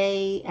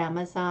 eBay,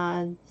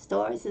 Amazon,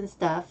 stores and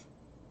stuff.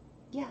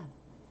 Yeah.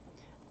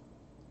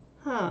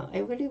 Huh, I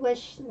really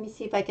wish, let me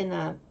see if I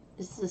can,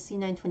 this is a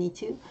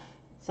C922.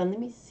 So let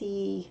me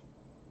see.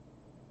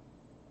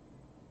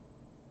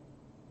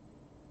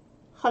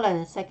 Hold on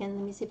a second.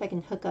 Let me see if I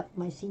can hook up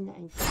my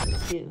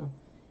C922.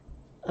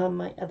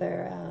 My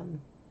other,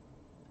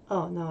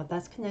 oh no,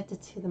 that's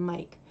connected to the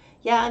mic.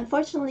 Yeah,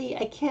 unfortunately,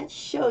 I can't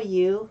show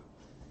you.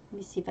 Let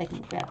me see if I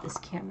can grab this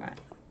camera.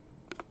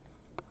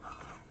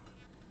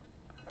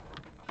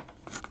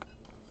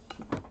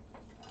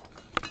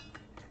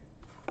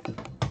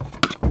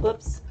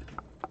 Whoops.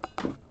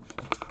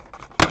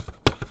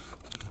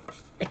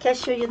 I can't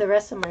show you the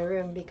rest of my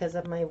room because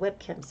of my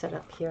webcam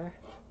setup here.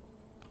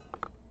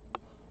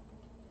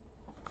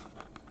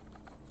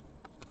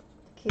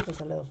 The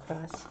cable's a little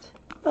crossed.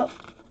 Oh,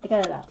 I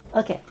got it out.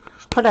 Okay.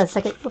 Hold on a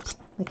second. Oops,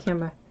 my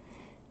camera.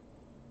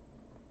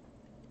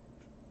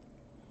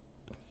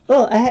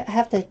 Oh, I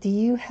have to. Do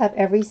you have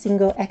every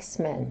single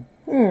X-Men?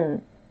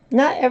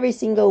 Not every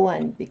single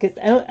one because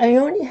I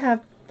only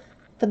have,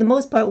 for the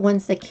most part,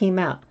 ones that came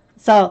out.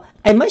 So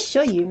I must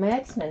show you my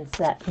X-Men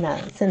set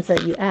now since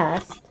you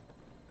asked.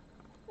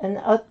 And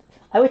I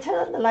would turn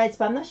on the lights,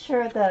 but I'm not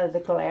sure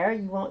the glare.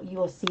 You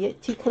will see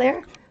it too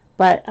clear.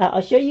 But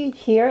I'll show you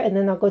here, and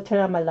then I'll go turn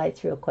on my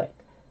lights real quick.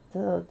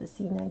 So the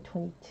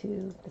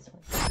C922, this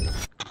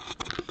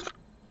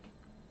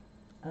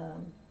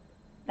one.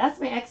 That's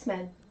my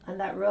X-Men on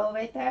that row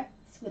right there.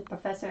 It's with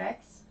Professor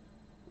X.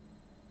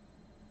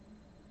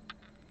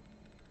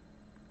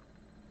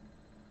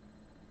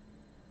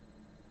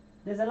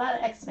 There's a lot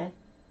of X-Men.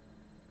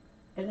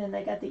 And then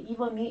I got the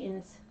Evil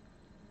Mutants.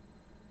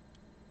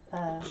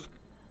 How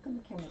come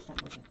the camera's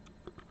not moving?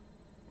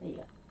 There you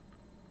go.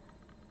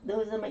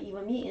 Those are my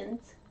Evil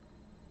Mutants.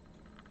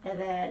 And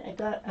then I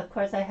got, of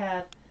course, I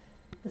have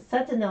the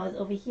Sentinels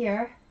over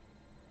here.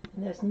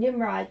 And there's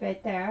Nimrod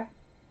right there.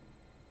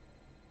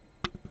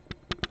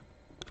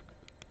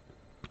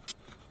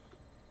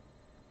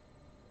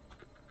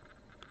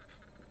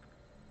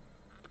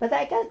 But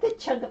I got a good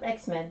chunk of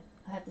X-Men,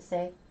 I have to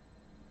say.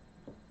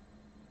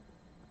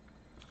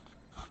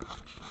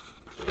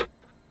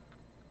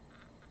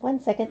 One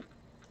second.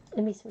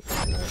 Let me switch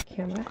to the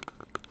camera.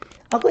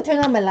 I'll go turn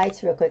on my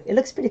lights real quick. It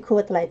looks pretty cool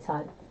with the lights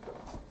on.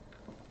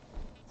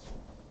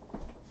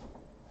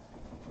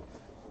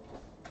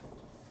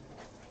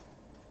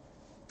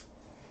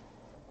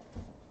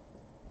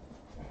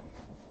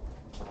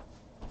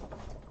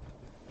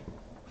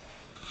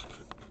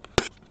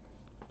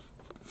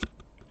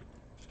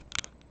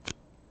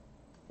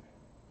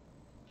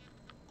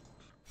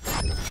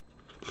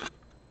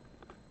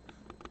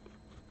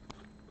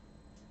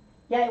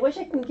 Yeah, I wish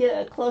I can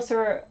get a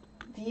closer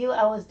view.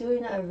 I was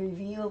doing a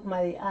review of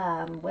my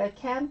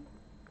webcam,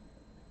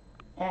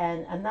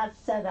 and I'm not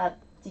set up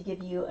to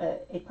give you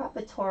a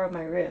proper tour of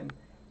my room.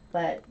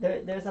 But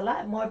there's a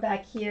lot more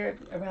back here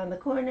around the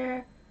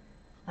corner.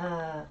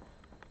 Oops,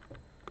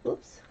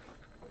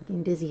 I'm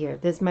getting dizzy here.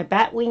 There's my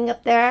bat wing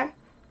up there.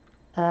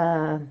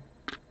 The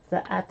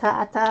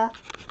Ata.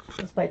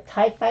 There's my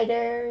TIE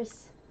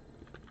fighters.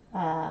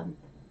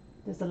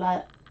 There's a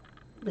lot.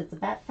 There's the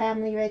bat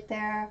family right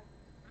there.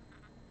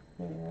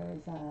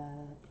 There's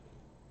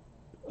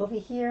over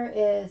here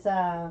is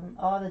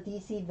all the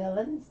DC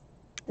villains,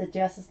 the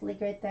Justice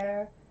League right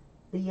there,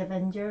 the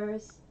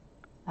Avengers,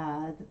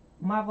 the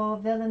Marvel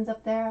villains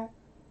up there,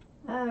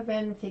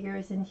 random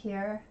figures in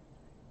here,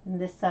 and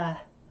this the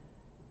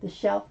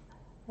shelf.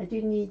 I do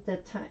need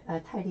to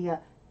tidy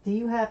up. Do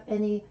you have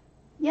any?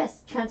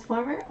 Yes,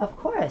 Transformer, of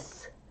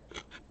course.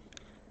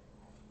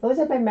 Those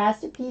are my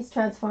masterpiece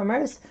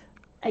Transformers.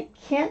 I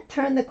can't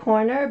turn the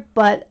corner,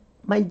 but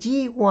my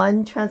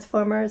G1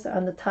 Transformers are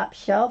on the top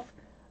shelf.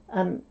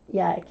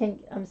 Yeah, I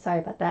can't. I'm sorry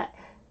about that.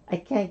 I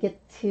can't get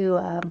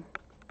to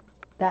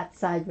that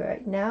side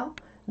right now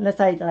unless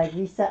I like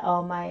reset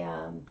all my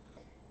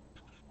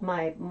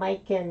my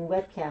mic and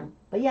webcam.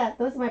 But yeah,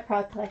 those are my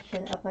product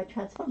collection of my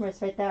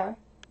Transformers right there.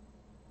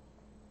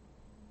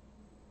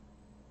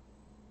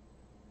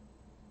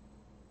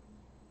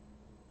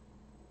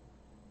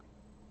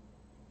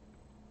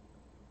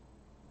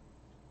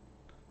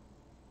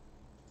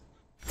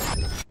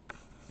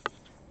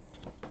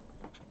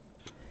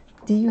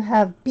 Do you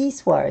have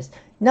Beast Wars?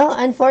 No,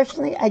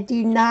 unfortunately, I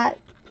do not.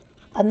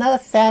 I'm not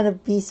a fan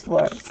of Beast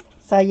Wars.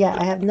 So yeah,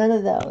 I have none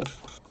of those.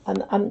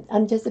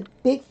 I'm just a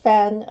big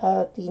fan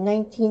of the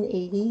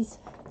 1980s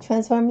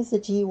Transformers, the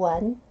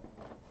G1.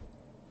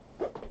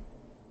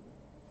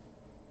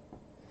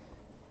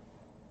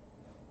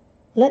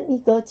 Let me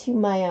go to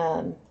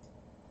my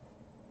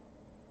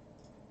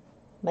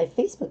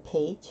Facebook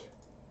page,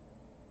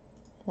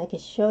 and I can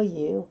show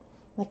you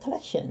my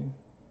collection.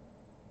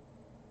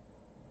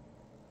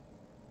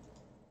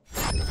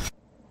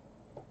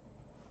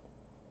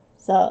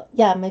 So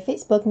yeah, my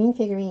Facebook Mean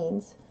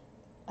Figurines.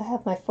 I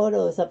have my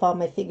photos of all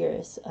my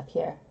figures up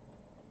here.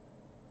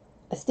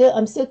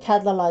 I'm still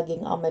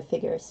cataloging all my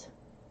figures.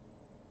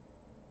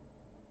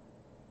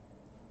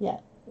 Yeah,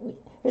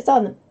 here's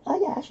all the.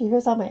 Oh yeah, actually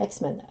here's all my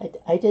X-Men.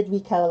 I did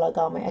recatalog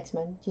all my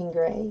X-Men. Jean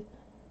Grey,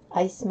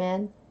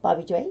 Iceman,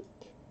 Bobby Drake,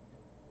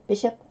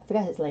 Bishop. I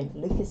forgot his name.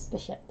 Lucas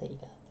Bishop. There you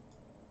go.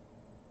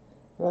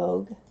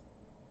 Rogue,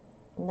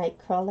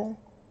 Nightcrawler,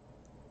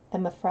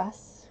 Emma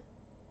Frost,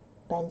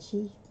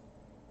 Banshee,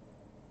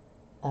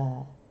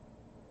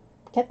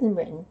 Captain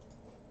Britain.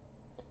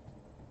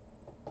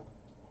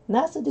 And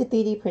I also do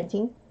 3D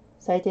printing.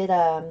 So I did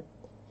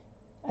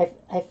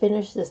I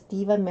finished this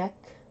Diva mech.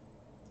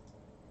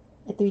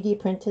 I 3D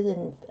printed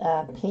and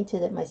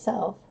painted it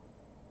myself.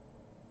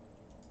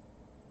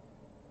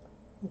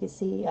 You can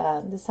see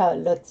this is how it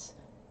looks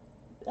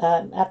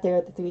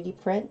after the 3D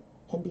print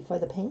and before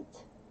the paint.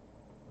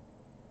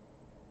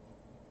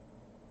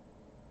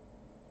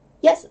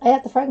 Yes, I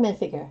have the Frogman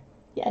figure.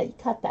 Yeah, you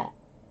caught that.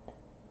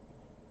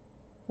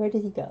 Where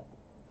did he go?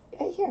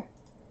 Right here.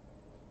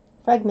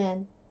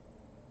 Frogman.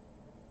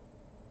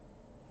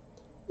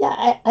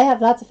 Yeah, I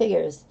have lots of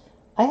figures.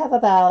 I have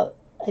about,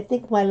 I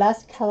think my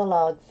last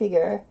catalog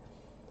figure,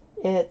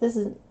 this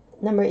is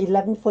number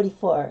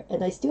 1144,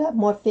 and I still have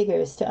more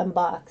figures to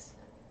unbox.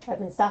 I've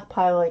been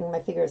stockpiling my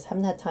figures,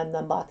 haven't had time to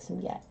unbox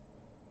them yet.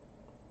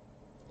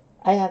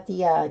 I have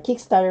the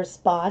Kickstarter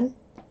Spawn.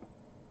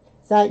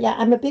 So yeah,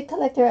 I'm a big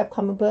collector of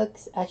comic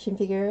books, action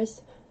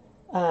figures.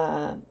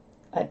 I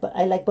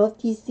like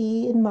both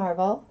DC and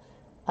Marvel.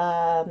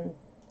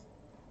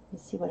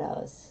 Let's see what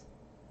else.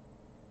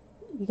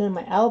 You go to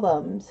my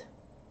albums.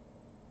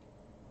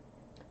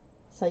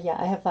 So yeah,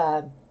 I have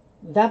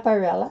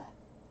Vampirella.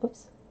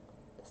 Oops,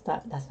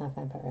 that's not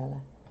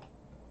Vampirella.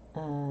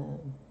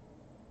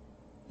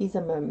 These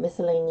are my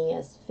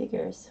miscellaneous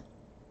figures,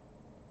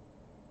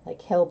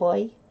 like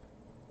Hellboy,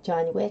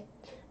 John Wick.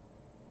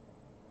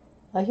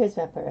 Oh, here's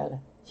Vampirella.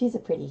 She's a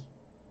pretty.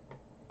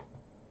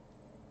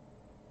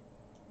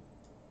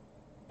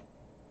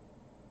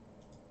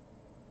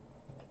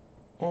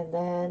 And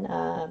then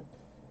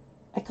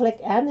I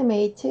collect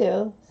anime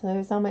too. So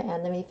here's all my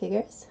anime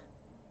figures.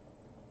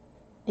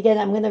 Again,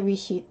 I'm gonna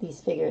reshoot these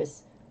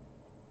figures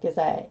because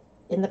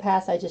in the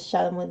past I just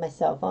shot them with my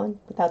cell phone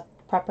without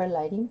proper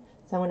lighting.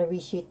 So I want to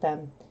reshoot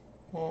them,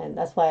 and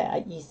that's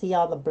why you see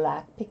all the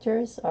black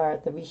pictures are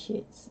the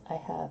reshoots I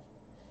have.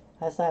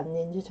 I also have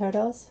Ninja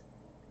Turtles.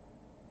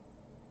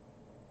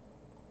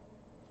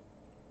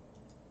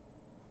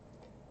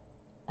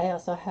 I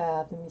also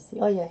have, let me see,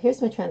 oh yeah,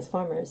 here's my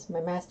Transformers,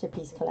 my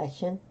Masterpiece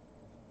collection.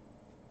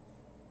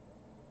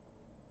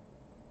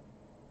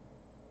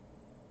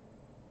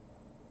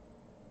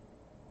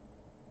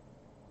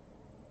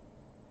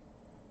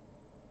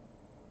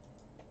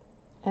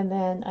 And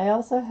then I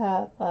also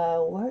have,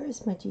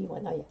 where's my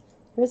G1? Oh yeah,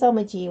 here's all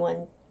my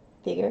G1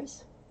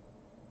 figures.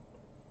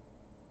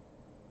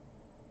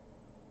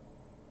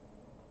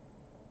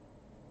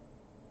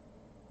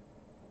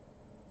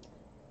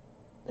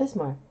 There's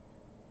more.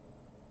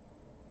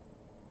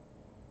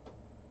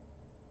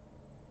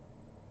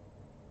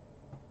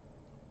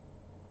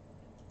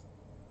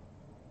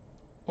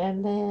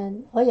 And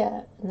then, oh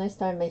yeah, and I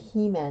started my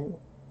He-Man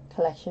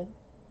collection.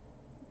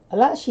 A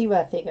lot of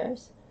She-Ra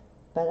figures,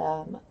 but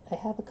I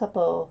have a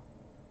couple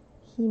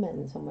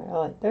He-Man somewhere.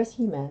 Oh, there's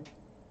He-Man.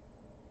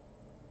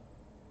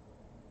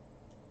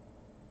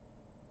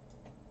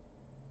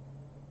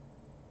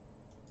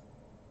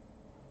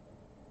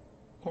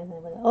 And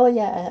then, oh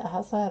yeah, I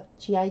also have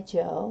G.I.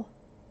 Joe.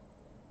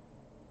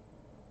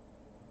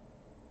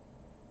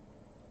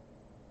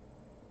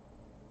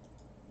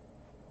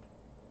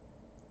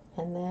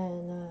 And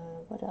then,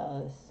 what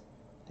else?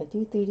 I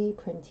do 3D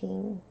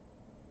printing.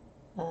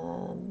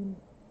 And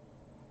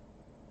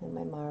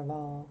my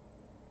Marvel.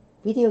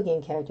 Video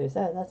game characters.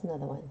 Oh, that's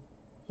another one.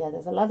 Yeah,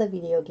 there's a lot of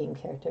video game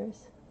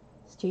characters.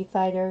 Street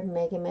Fighter,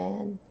 Mega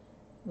Man,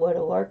 World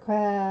of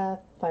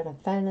Warcraft, Final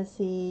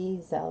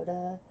Fantasy,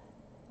 Zelda,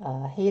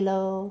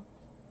 Halo,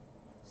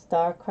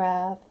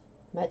 StarCraft,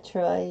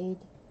 Metroid.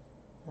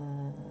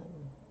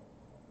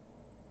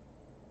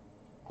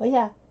 But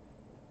yeah,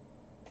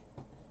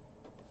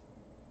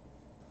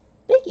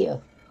 thank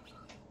you.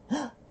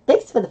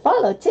 Thanks for the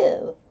follow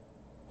too.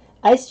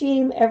 I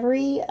stream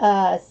every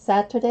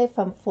Saturday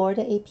from 4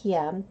 to 8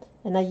 p.m.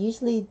 and I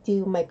usually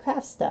do my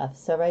craft stuff.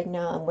 So right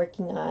now I'm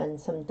working on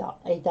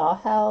a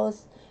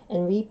dollhouse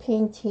and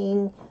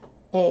repainting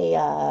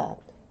a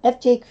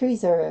FJ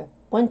Cruiser,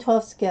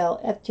 112 scale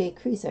FJ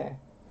Cruiser.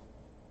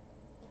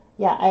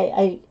 Yeah,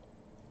 I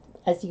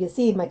as you can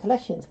see, my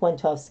collection is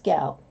 112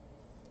 scale,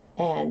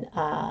 and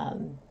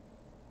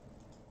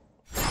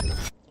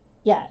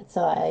yeah.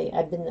 So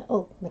I've been.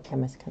 Oh, my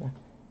camera's kind of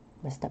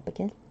messed up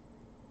again.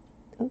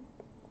 Oh,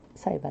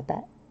 sorry about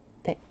that.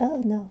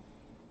 Oh no.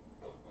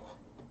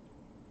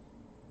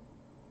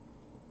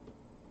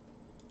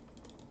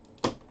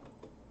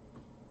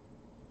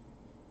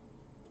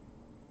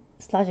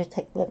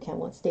 Logitech webcam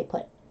won't stay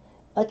put.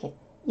 Okay,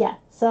 yeah.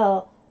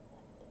 So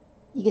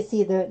you can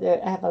see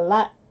I have a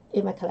lot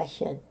in my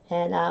collection,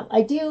 and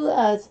I do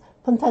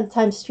from time to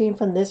time stream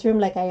from this room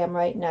like I am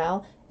right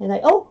now. And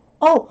oh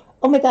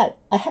my God!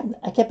 I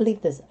can't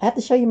believe this. I have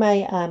to show you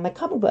my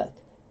comic book.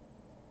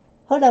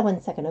 Hold on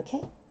 1 second,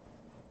 okay?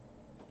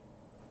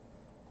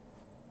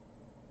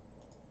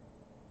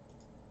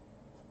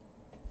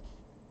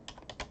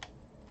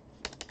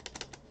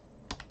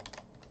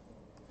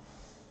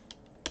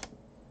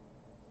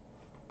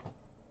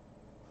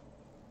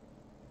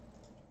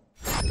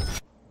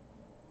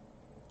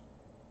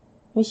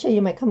 Let me show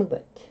you my comic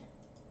book.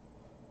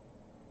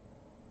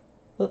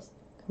 Oops,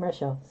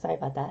 commercial. Sorry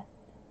about that.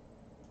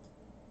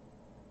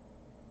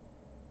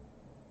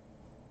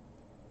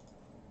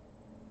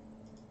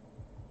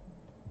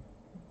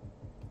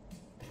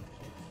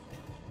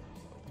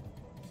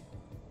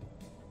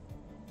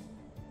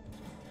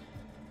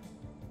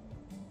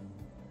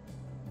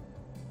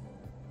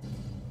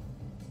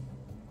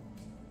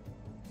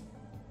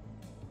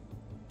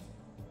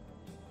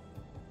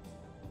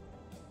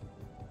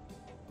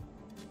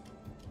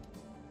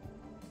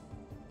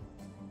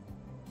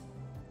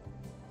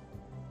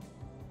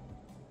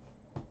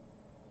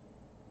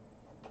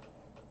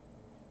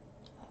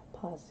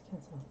 Pause,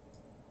 cancel.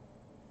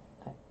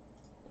 Right.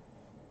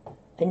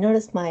 I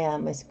noticed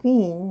my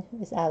screen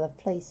is out of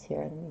place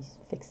here. Let me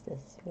fix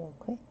this real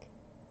quick.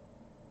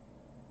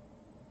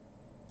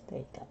 There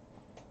you go.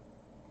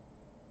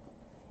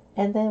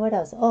 And then what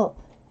else? Oh,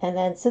 and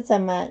then since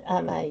I'm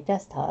on my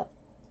desktop,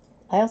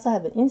 I also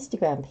have an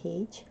Instagram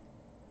page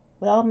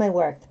with all my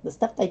work, the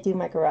stuff that I do in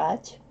my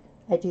garage.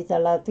 I do a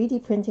lot of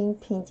 3D printing,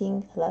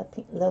 painting, a lot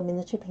of little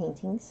miniature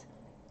paintings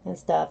and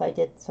stuff. I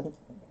did some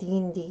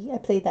D&D. I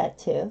played that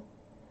too.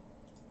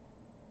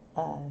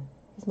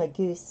 Here's my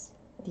goose,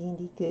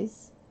 D&D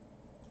goose,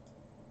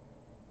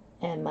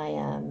 and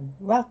my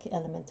rock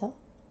elemental,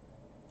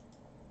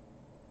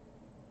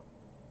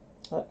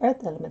 or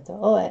earth elemental.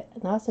 Oh,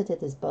 and I also did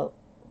this boat.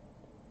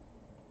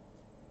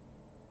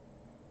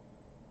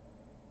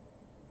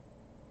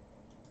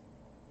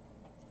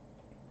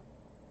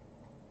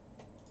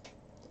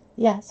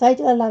 Yeah, so I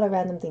do a lot of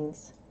random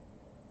things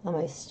on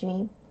my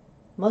stream.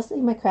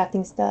 Mostly my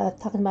crafting stuff,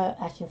 talking about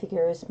action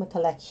figures, my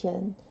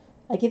collection.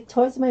 I give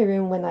tours of my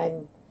room when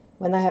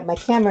I have my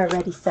camera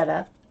already set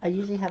up. I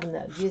usually have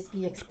a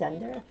USB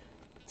extender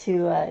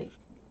to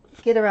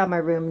get around my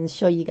room and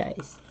show you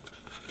guys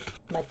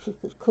my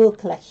cool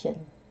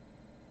collection.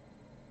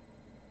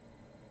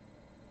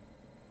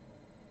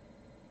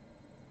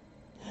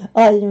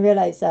 Oh, I didn't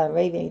realize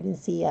Raven. I didn't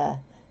see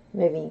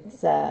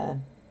Raven's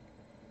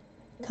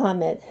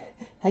comment.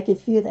 I could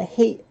feel the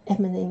hate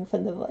emanating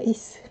from the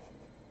voice.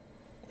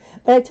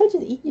 But I told you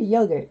to eat your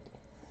yogurt.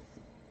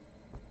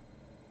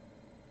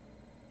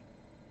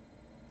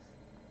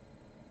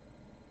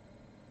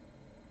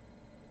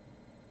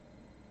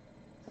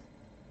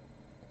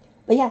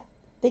 But yeah,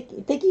 thank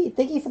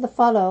you for the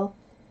follow.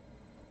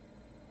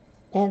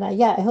 And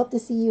yeah, I hope to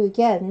see you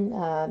again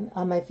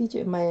on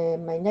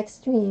my next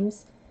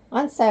streams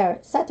on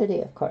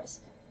Saturday, of course.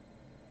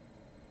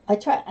 I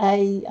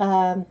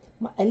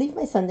leave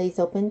my Sundays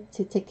open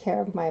to take care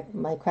of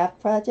my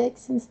craft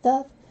projects and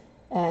stuff.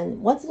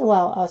 And once in a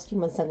while, I'll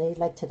stream on Sunday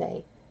like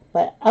today.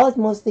 But I was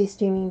mostly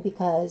streaming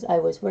because I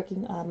was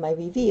working on my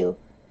review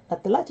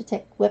of the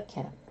Logitech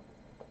webcam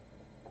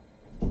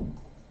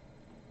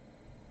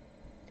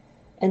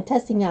and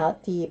testing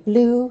out this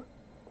new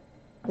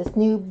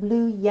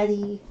Blue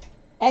Yeti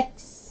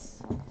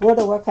X World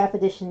of Warcraft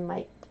Edition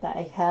mic that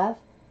I have.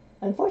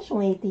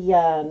 Unfortunately,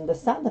 the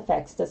sound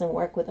effects doesn't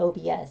work with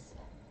OBS.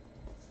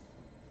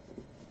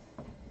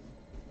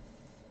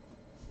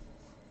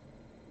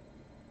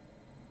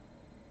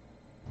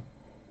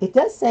 It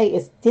does say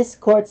it's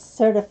Discord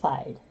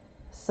certified,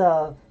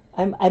 so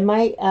I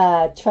might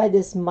try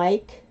this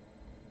mic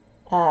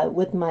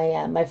with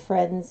my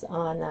friends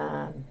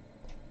on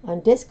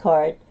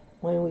Discord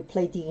when we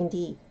play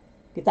D&D.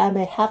 Because I'm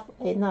a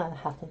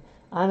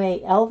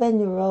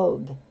elven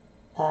rogue,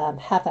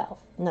 half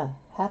elf. No,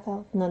 half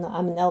elf. No,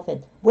 I'm an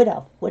elven wood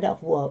elf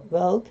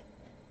rogue,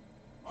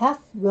 half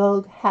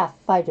rogue, half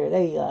fighter.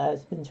 There you go.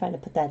 I've been trying to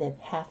put that in.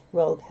 Half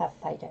rogue, half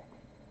fighter.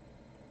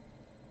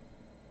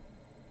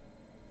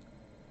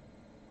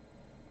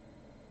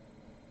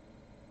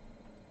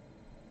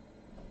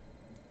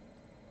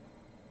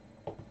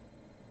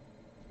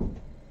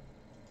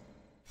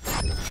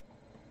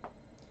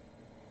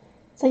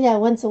 So yeah,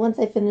 once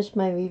I finish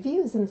my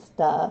reviews and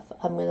stuff,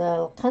 I'm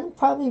gonna kind of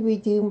probably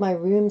redo my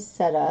room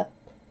setup,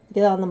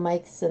 get on the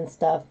mics and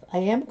stuff. I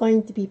am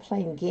going to be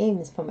playing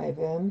games for my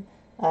room,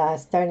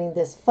 starting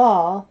this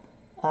fall.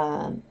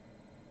 Um,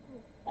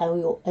 I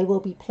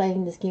will be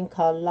playing this game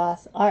called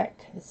Lost Ark.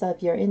 So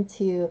if you're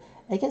into,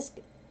 I guess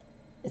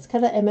it's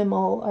kind of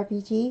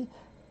MMORPG,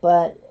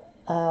 but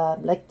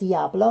like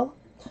Diablo,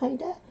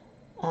 kinda.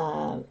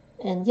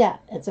 And yeah,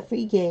 it's a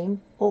free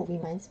game. Oh,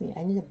 reminds me,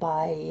 I need to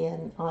buy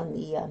in on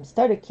the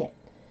starter kit.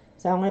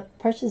 So I'm going to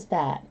purchase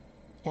that.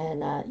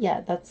 And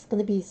yeah, that's going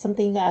to be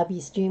something I'll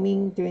be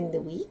streaming during the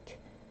week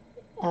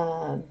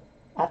um,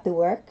 after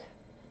work.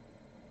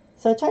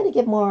 So I try to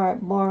get more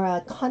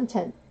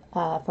content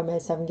for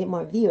myself and get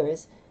more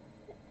viewers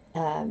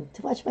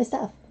to watch my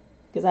stuff.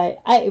 Because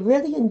I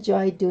really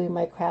enjoy doing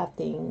my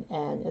crafting,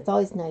 and it's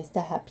always nice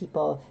to have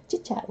people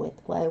chit chat with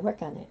while I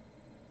work on it.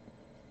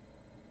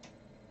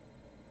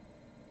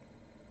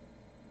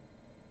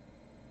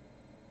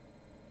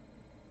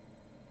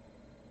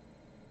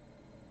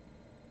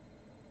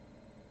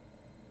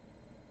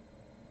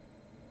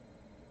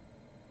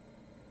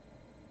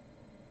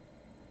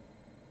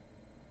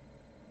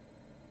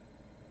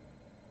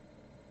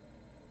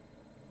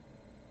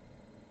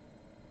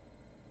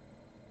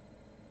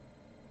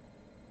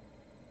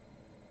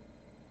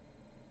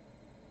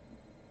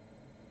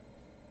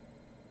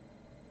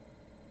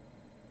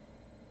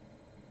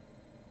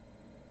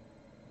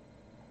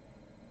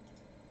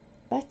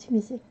 Back to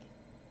music.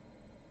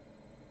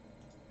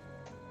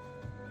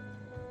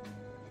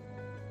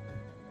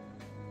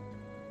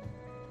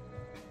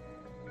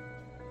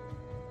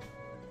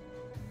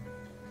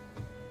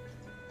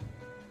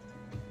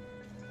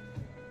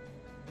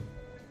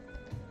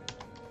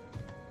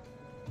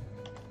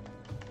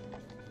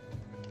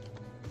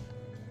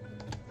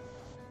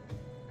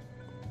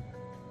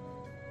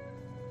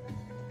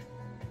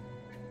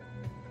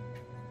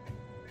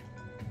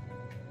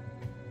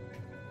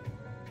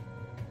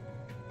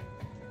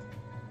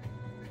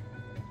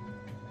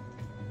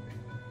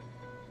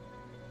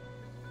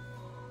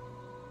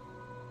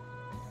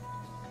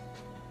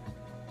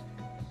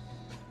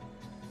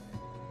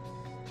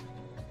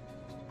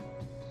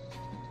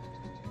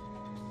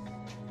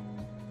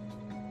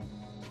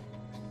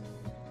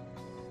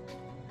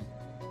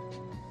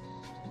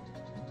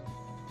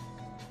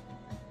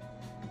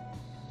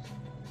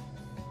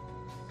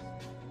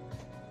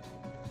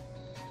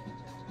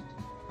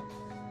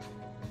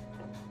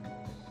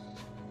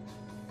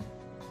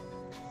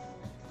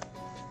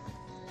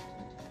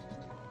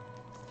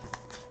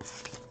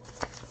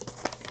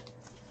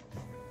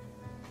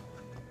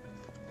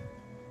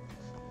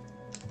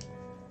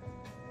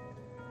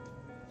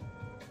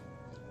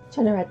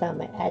 Trying to write down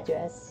my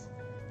address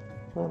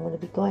where I'm going to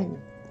be going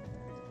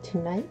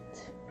tonight.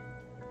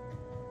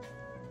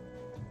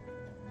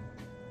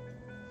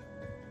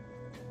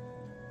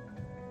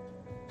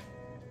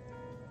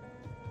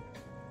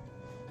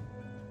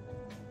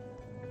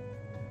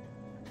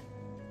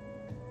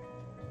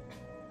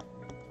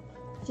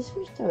 I just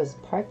wish there was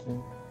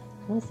parking.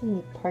 I don't see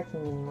any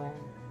parking anywhere.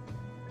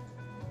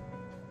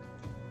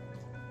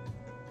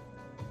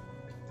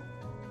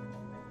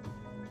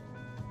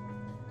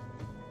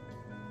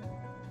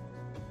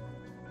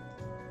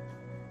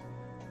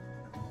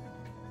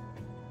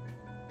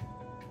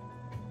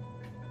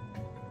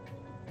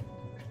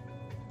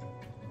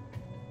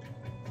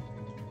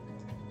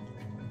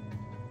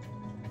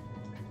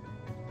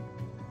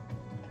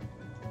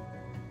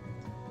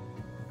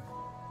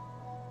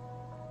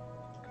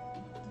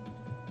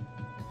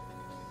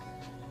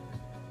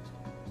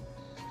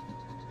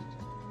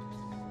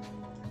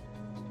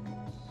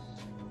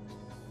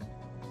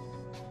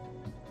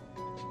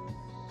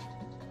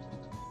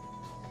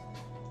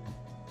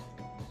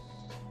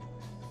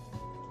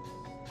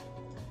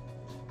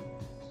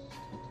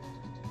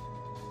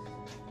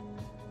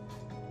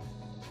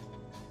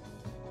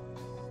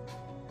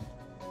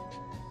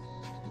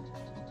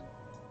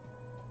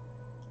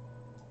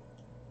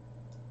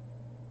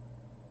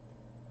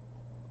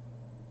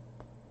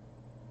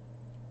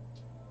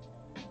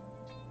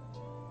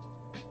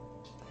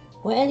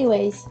 Well,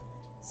 anyways,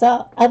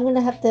 so I'm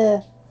gonna have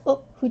to.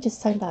 Oh, who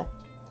just signed on?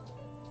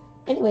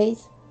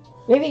 Anyways,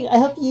 Raving, I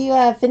hope you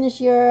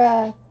finish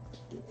your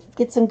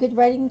get some good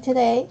writing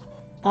today.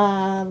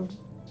 Um,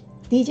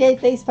 DJ,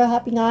 thanks for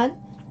hopping on.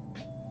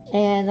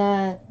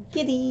 And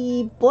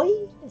Giddy Boy,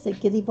 is it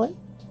Giddy Boy?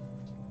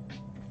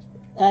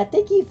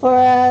 Thank you for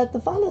the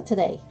follow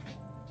today.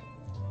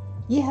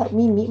 You helped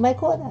me meet my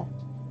quota.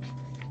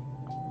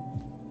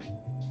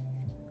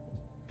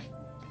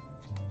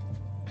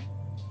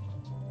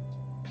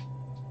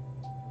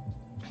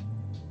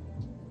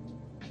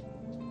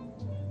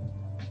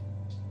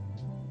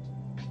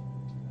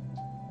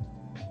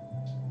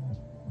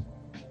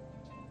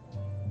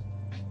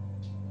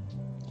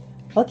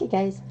 Okay,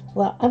 guys.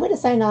 Well, I'm going to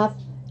sign off.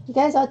 You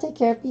guys all take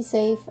care, be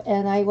safe,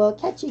 and I will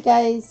catch you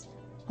guys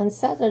on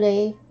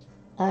Saturday,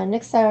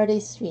 next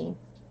Saturday's stream.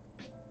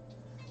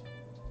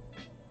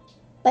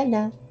 Bye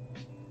now.